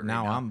brain fart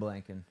now. right now. I'm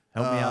blanking.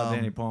 Help me out,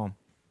 Danny Palm.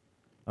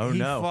 Oh, he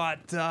no.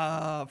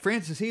 fought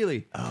Francis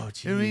Healy. Oh,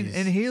 jeez. You know what I mean?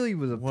 And Healy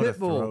was a What a pit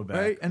bull, throwback.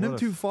 right? And them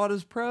What a two fought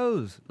as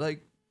pros.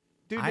 Like,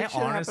 dude, I that shit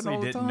happened honestly all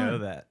the didn't time. know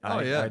that. Oh,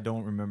 I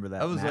don't remember that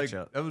That was matchup.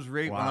 like, that was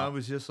right when Wow. I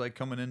was just like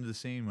coming into the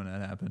scene when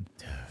that happened.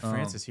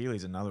 Francis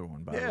Healy's another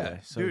one, by the way.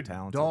 So dude,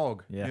 talented.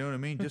 dog. Yeah. You know what I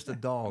mean? Just a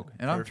dog.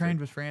 And I've Perfect. trained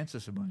with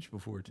Francis a bunch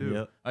before too.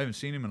 Yep. I haven't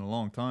seen him in a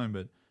long time,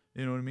 but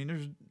you know what I mean?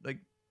 There's like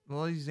a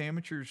lot of these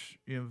amateurs,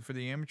 you know, for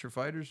the amateur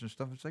fighters and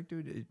stuff. It's like,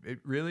 dude, it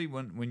really,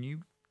 when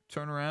you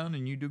turn around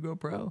and you do go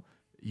pro,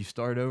 you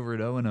start over at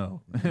 0-0.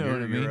 You know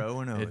what I mean? You're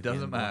 0-0 It doesn't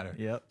again, bro. matter.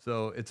 Yep.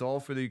 So it's all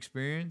for the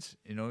experience.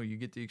 You know, you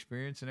get the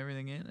experience and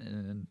everything in,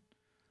 and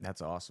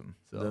That's awesome.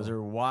 So- Those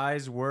are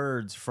wise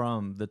words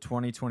from the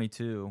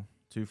 2022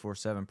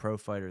 247 Pro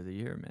Fighter of the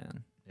Year,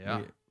 man.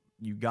 Yeah.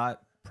 You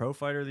got Pro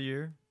Fighter of the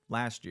Year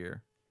last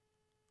year.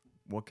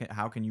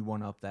 How can you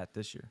one up that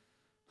this year?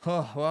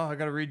 Oh, well, I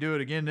got to redo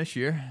it again this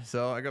year.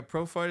 So I got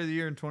Pro Fight of the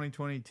Year in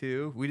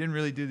 2022. We didn't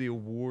really do the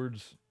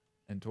awards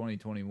in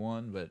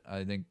 2021, but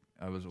I think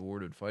I was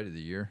awarded Fight of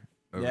the Year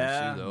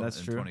Yeah, though, that's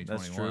in true. 2021.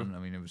 That's true. I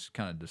mean, it was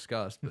kind of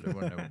discussed, but it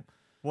wasn't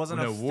Wasn't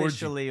no awards,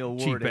 officially cheap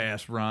awarded.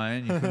 ass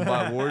Ryan. You couldn't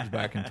buy awards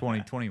back in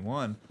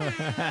 2021.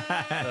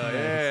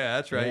 Yeah,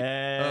 that's right.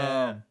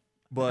 Yeah.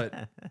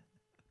 But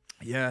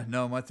yeah,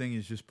 no, my thing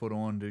is just put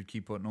on, dude.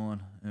 Keep putting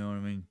on. You know what I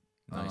mean?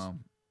 Nice.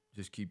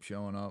 Just keep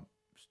showing up.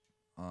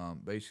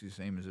 Basically the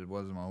same as it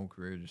was in my whole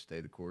career. Just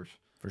stay the course.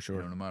 For sure.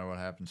 You know, no matter what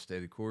happens, stay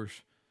the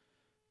course.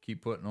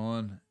 Keep putting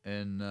on,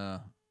 and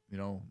you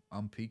know,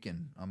 I'm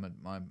peaking. I'm at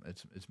my.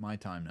 It's my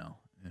time now.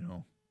 You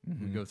know,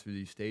 we go through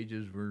these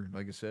stages. We're,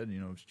 like I said, you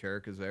know, it's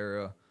Cherika's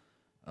era,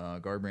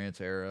 Garbrandt's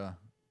era,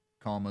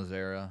 Kalma's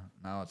era.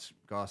 Now it's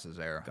Goss's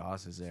era.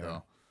 Goss's era.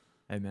 So,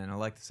 Hey, man, I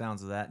like the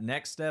sounds of that.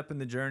 Next step in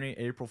the journey,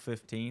 April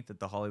 15th at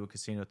the Hollywood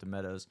Casino at the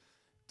Meadows.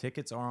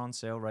 Tickets are on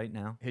sale right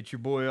now. hit your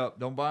boy up.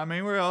 Don't buy them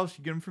anywhere else.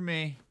 You get them from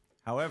me.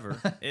 However,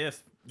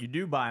 if you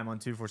do buy them on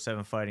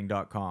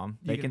 247fighting.com,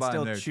 they can can buy 'em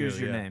still there choose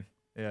too, your yeah. name.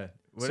 Yeah.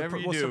 Whatever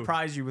you we'll do.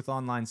 surprise you with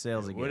online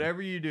sales again.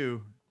 Whatever you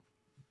do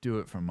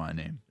it from my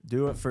name.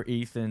 Do it for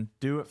Ethan.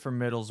 Do it for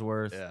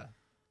Middlesworth. Yeah.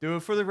 Do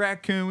it for the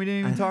raccoon. We didn't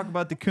even talk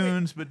about the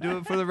coons, but do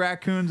it for the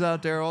raccoons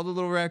out there. All the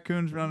little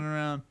raccoons running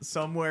around.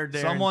 Somewhere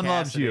Darren Someone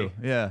loves Cassidy. you.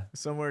 Yeah.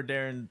 Somewhere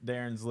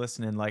Darren's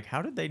listening. Like,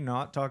 how did they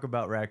not talk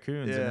about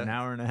raccoons in Yeah. an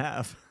hour and a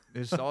half?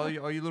 It's all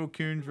you little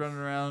coons running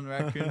around,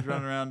 raccoons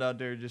running around out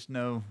there. Just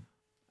know,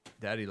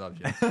 Daddy loves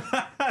you.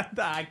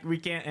 We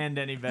can't end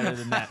any better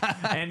than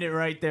that. End it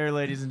right there,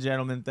 ladies and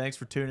gentlemen. Thanks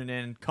for tuning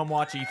in. Come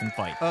watch Ethan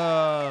fight.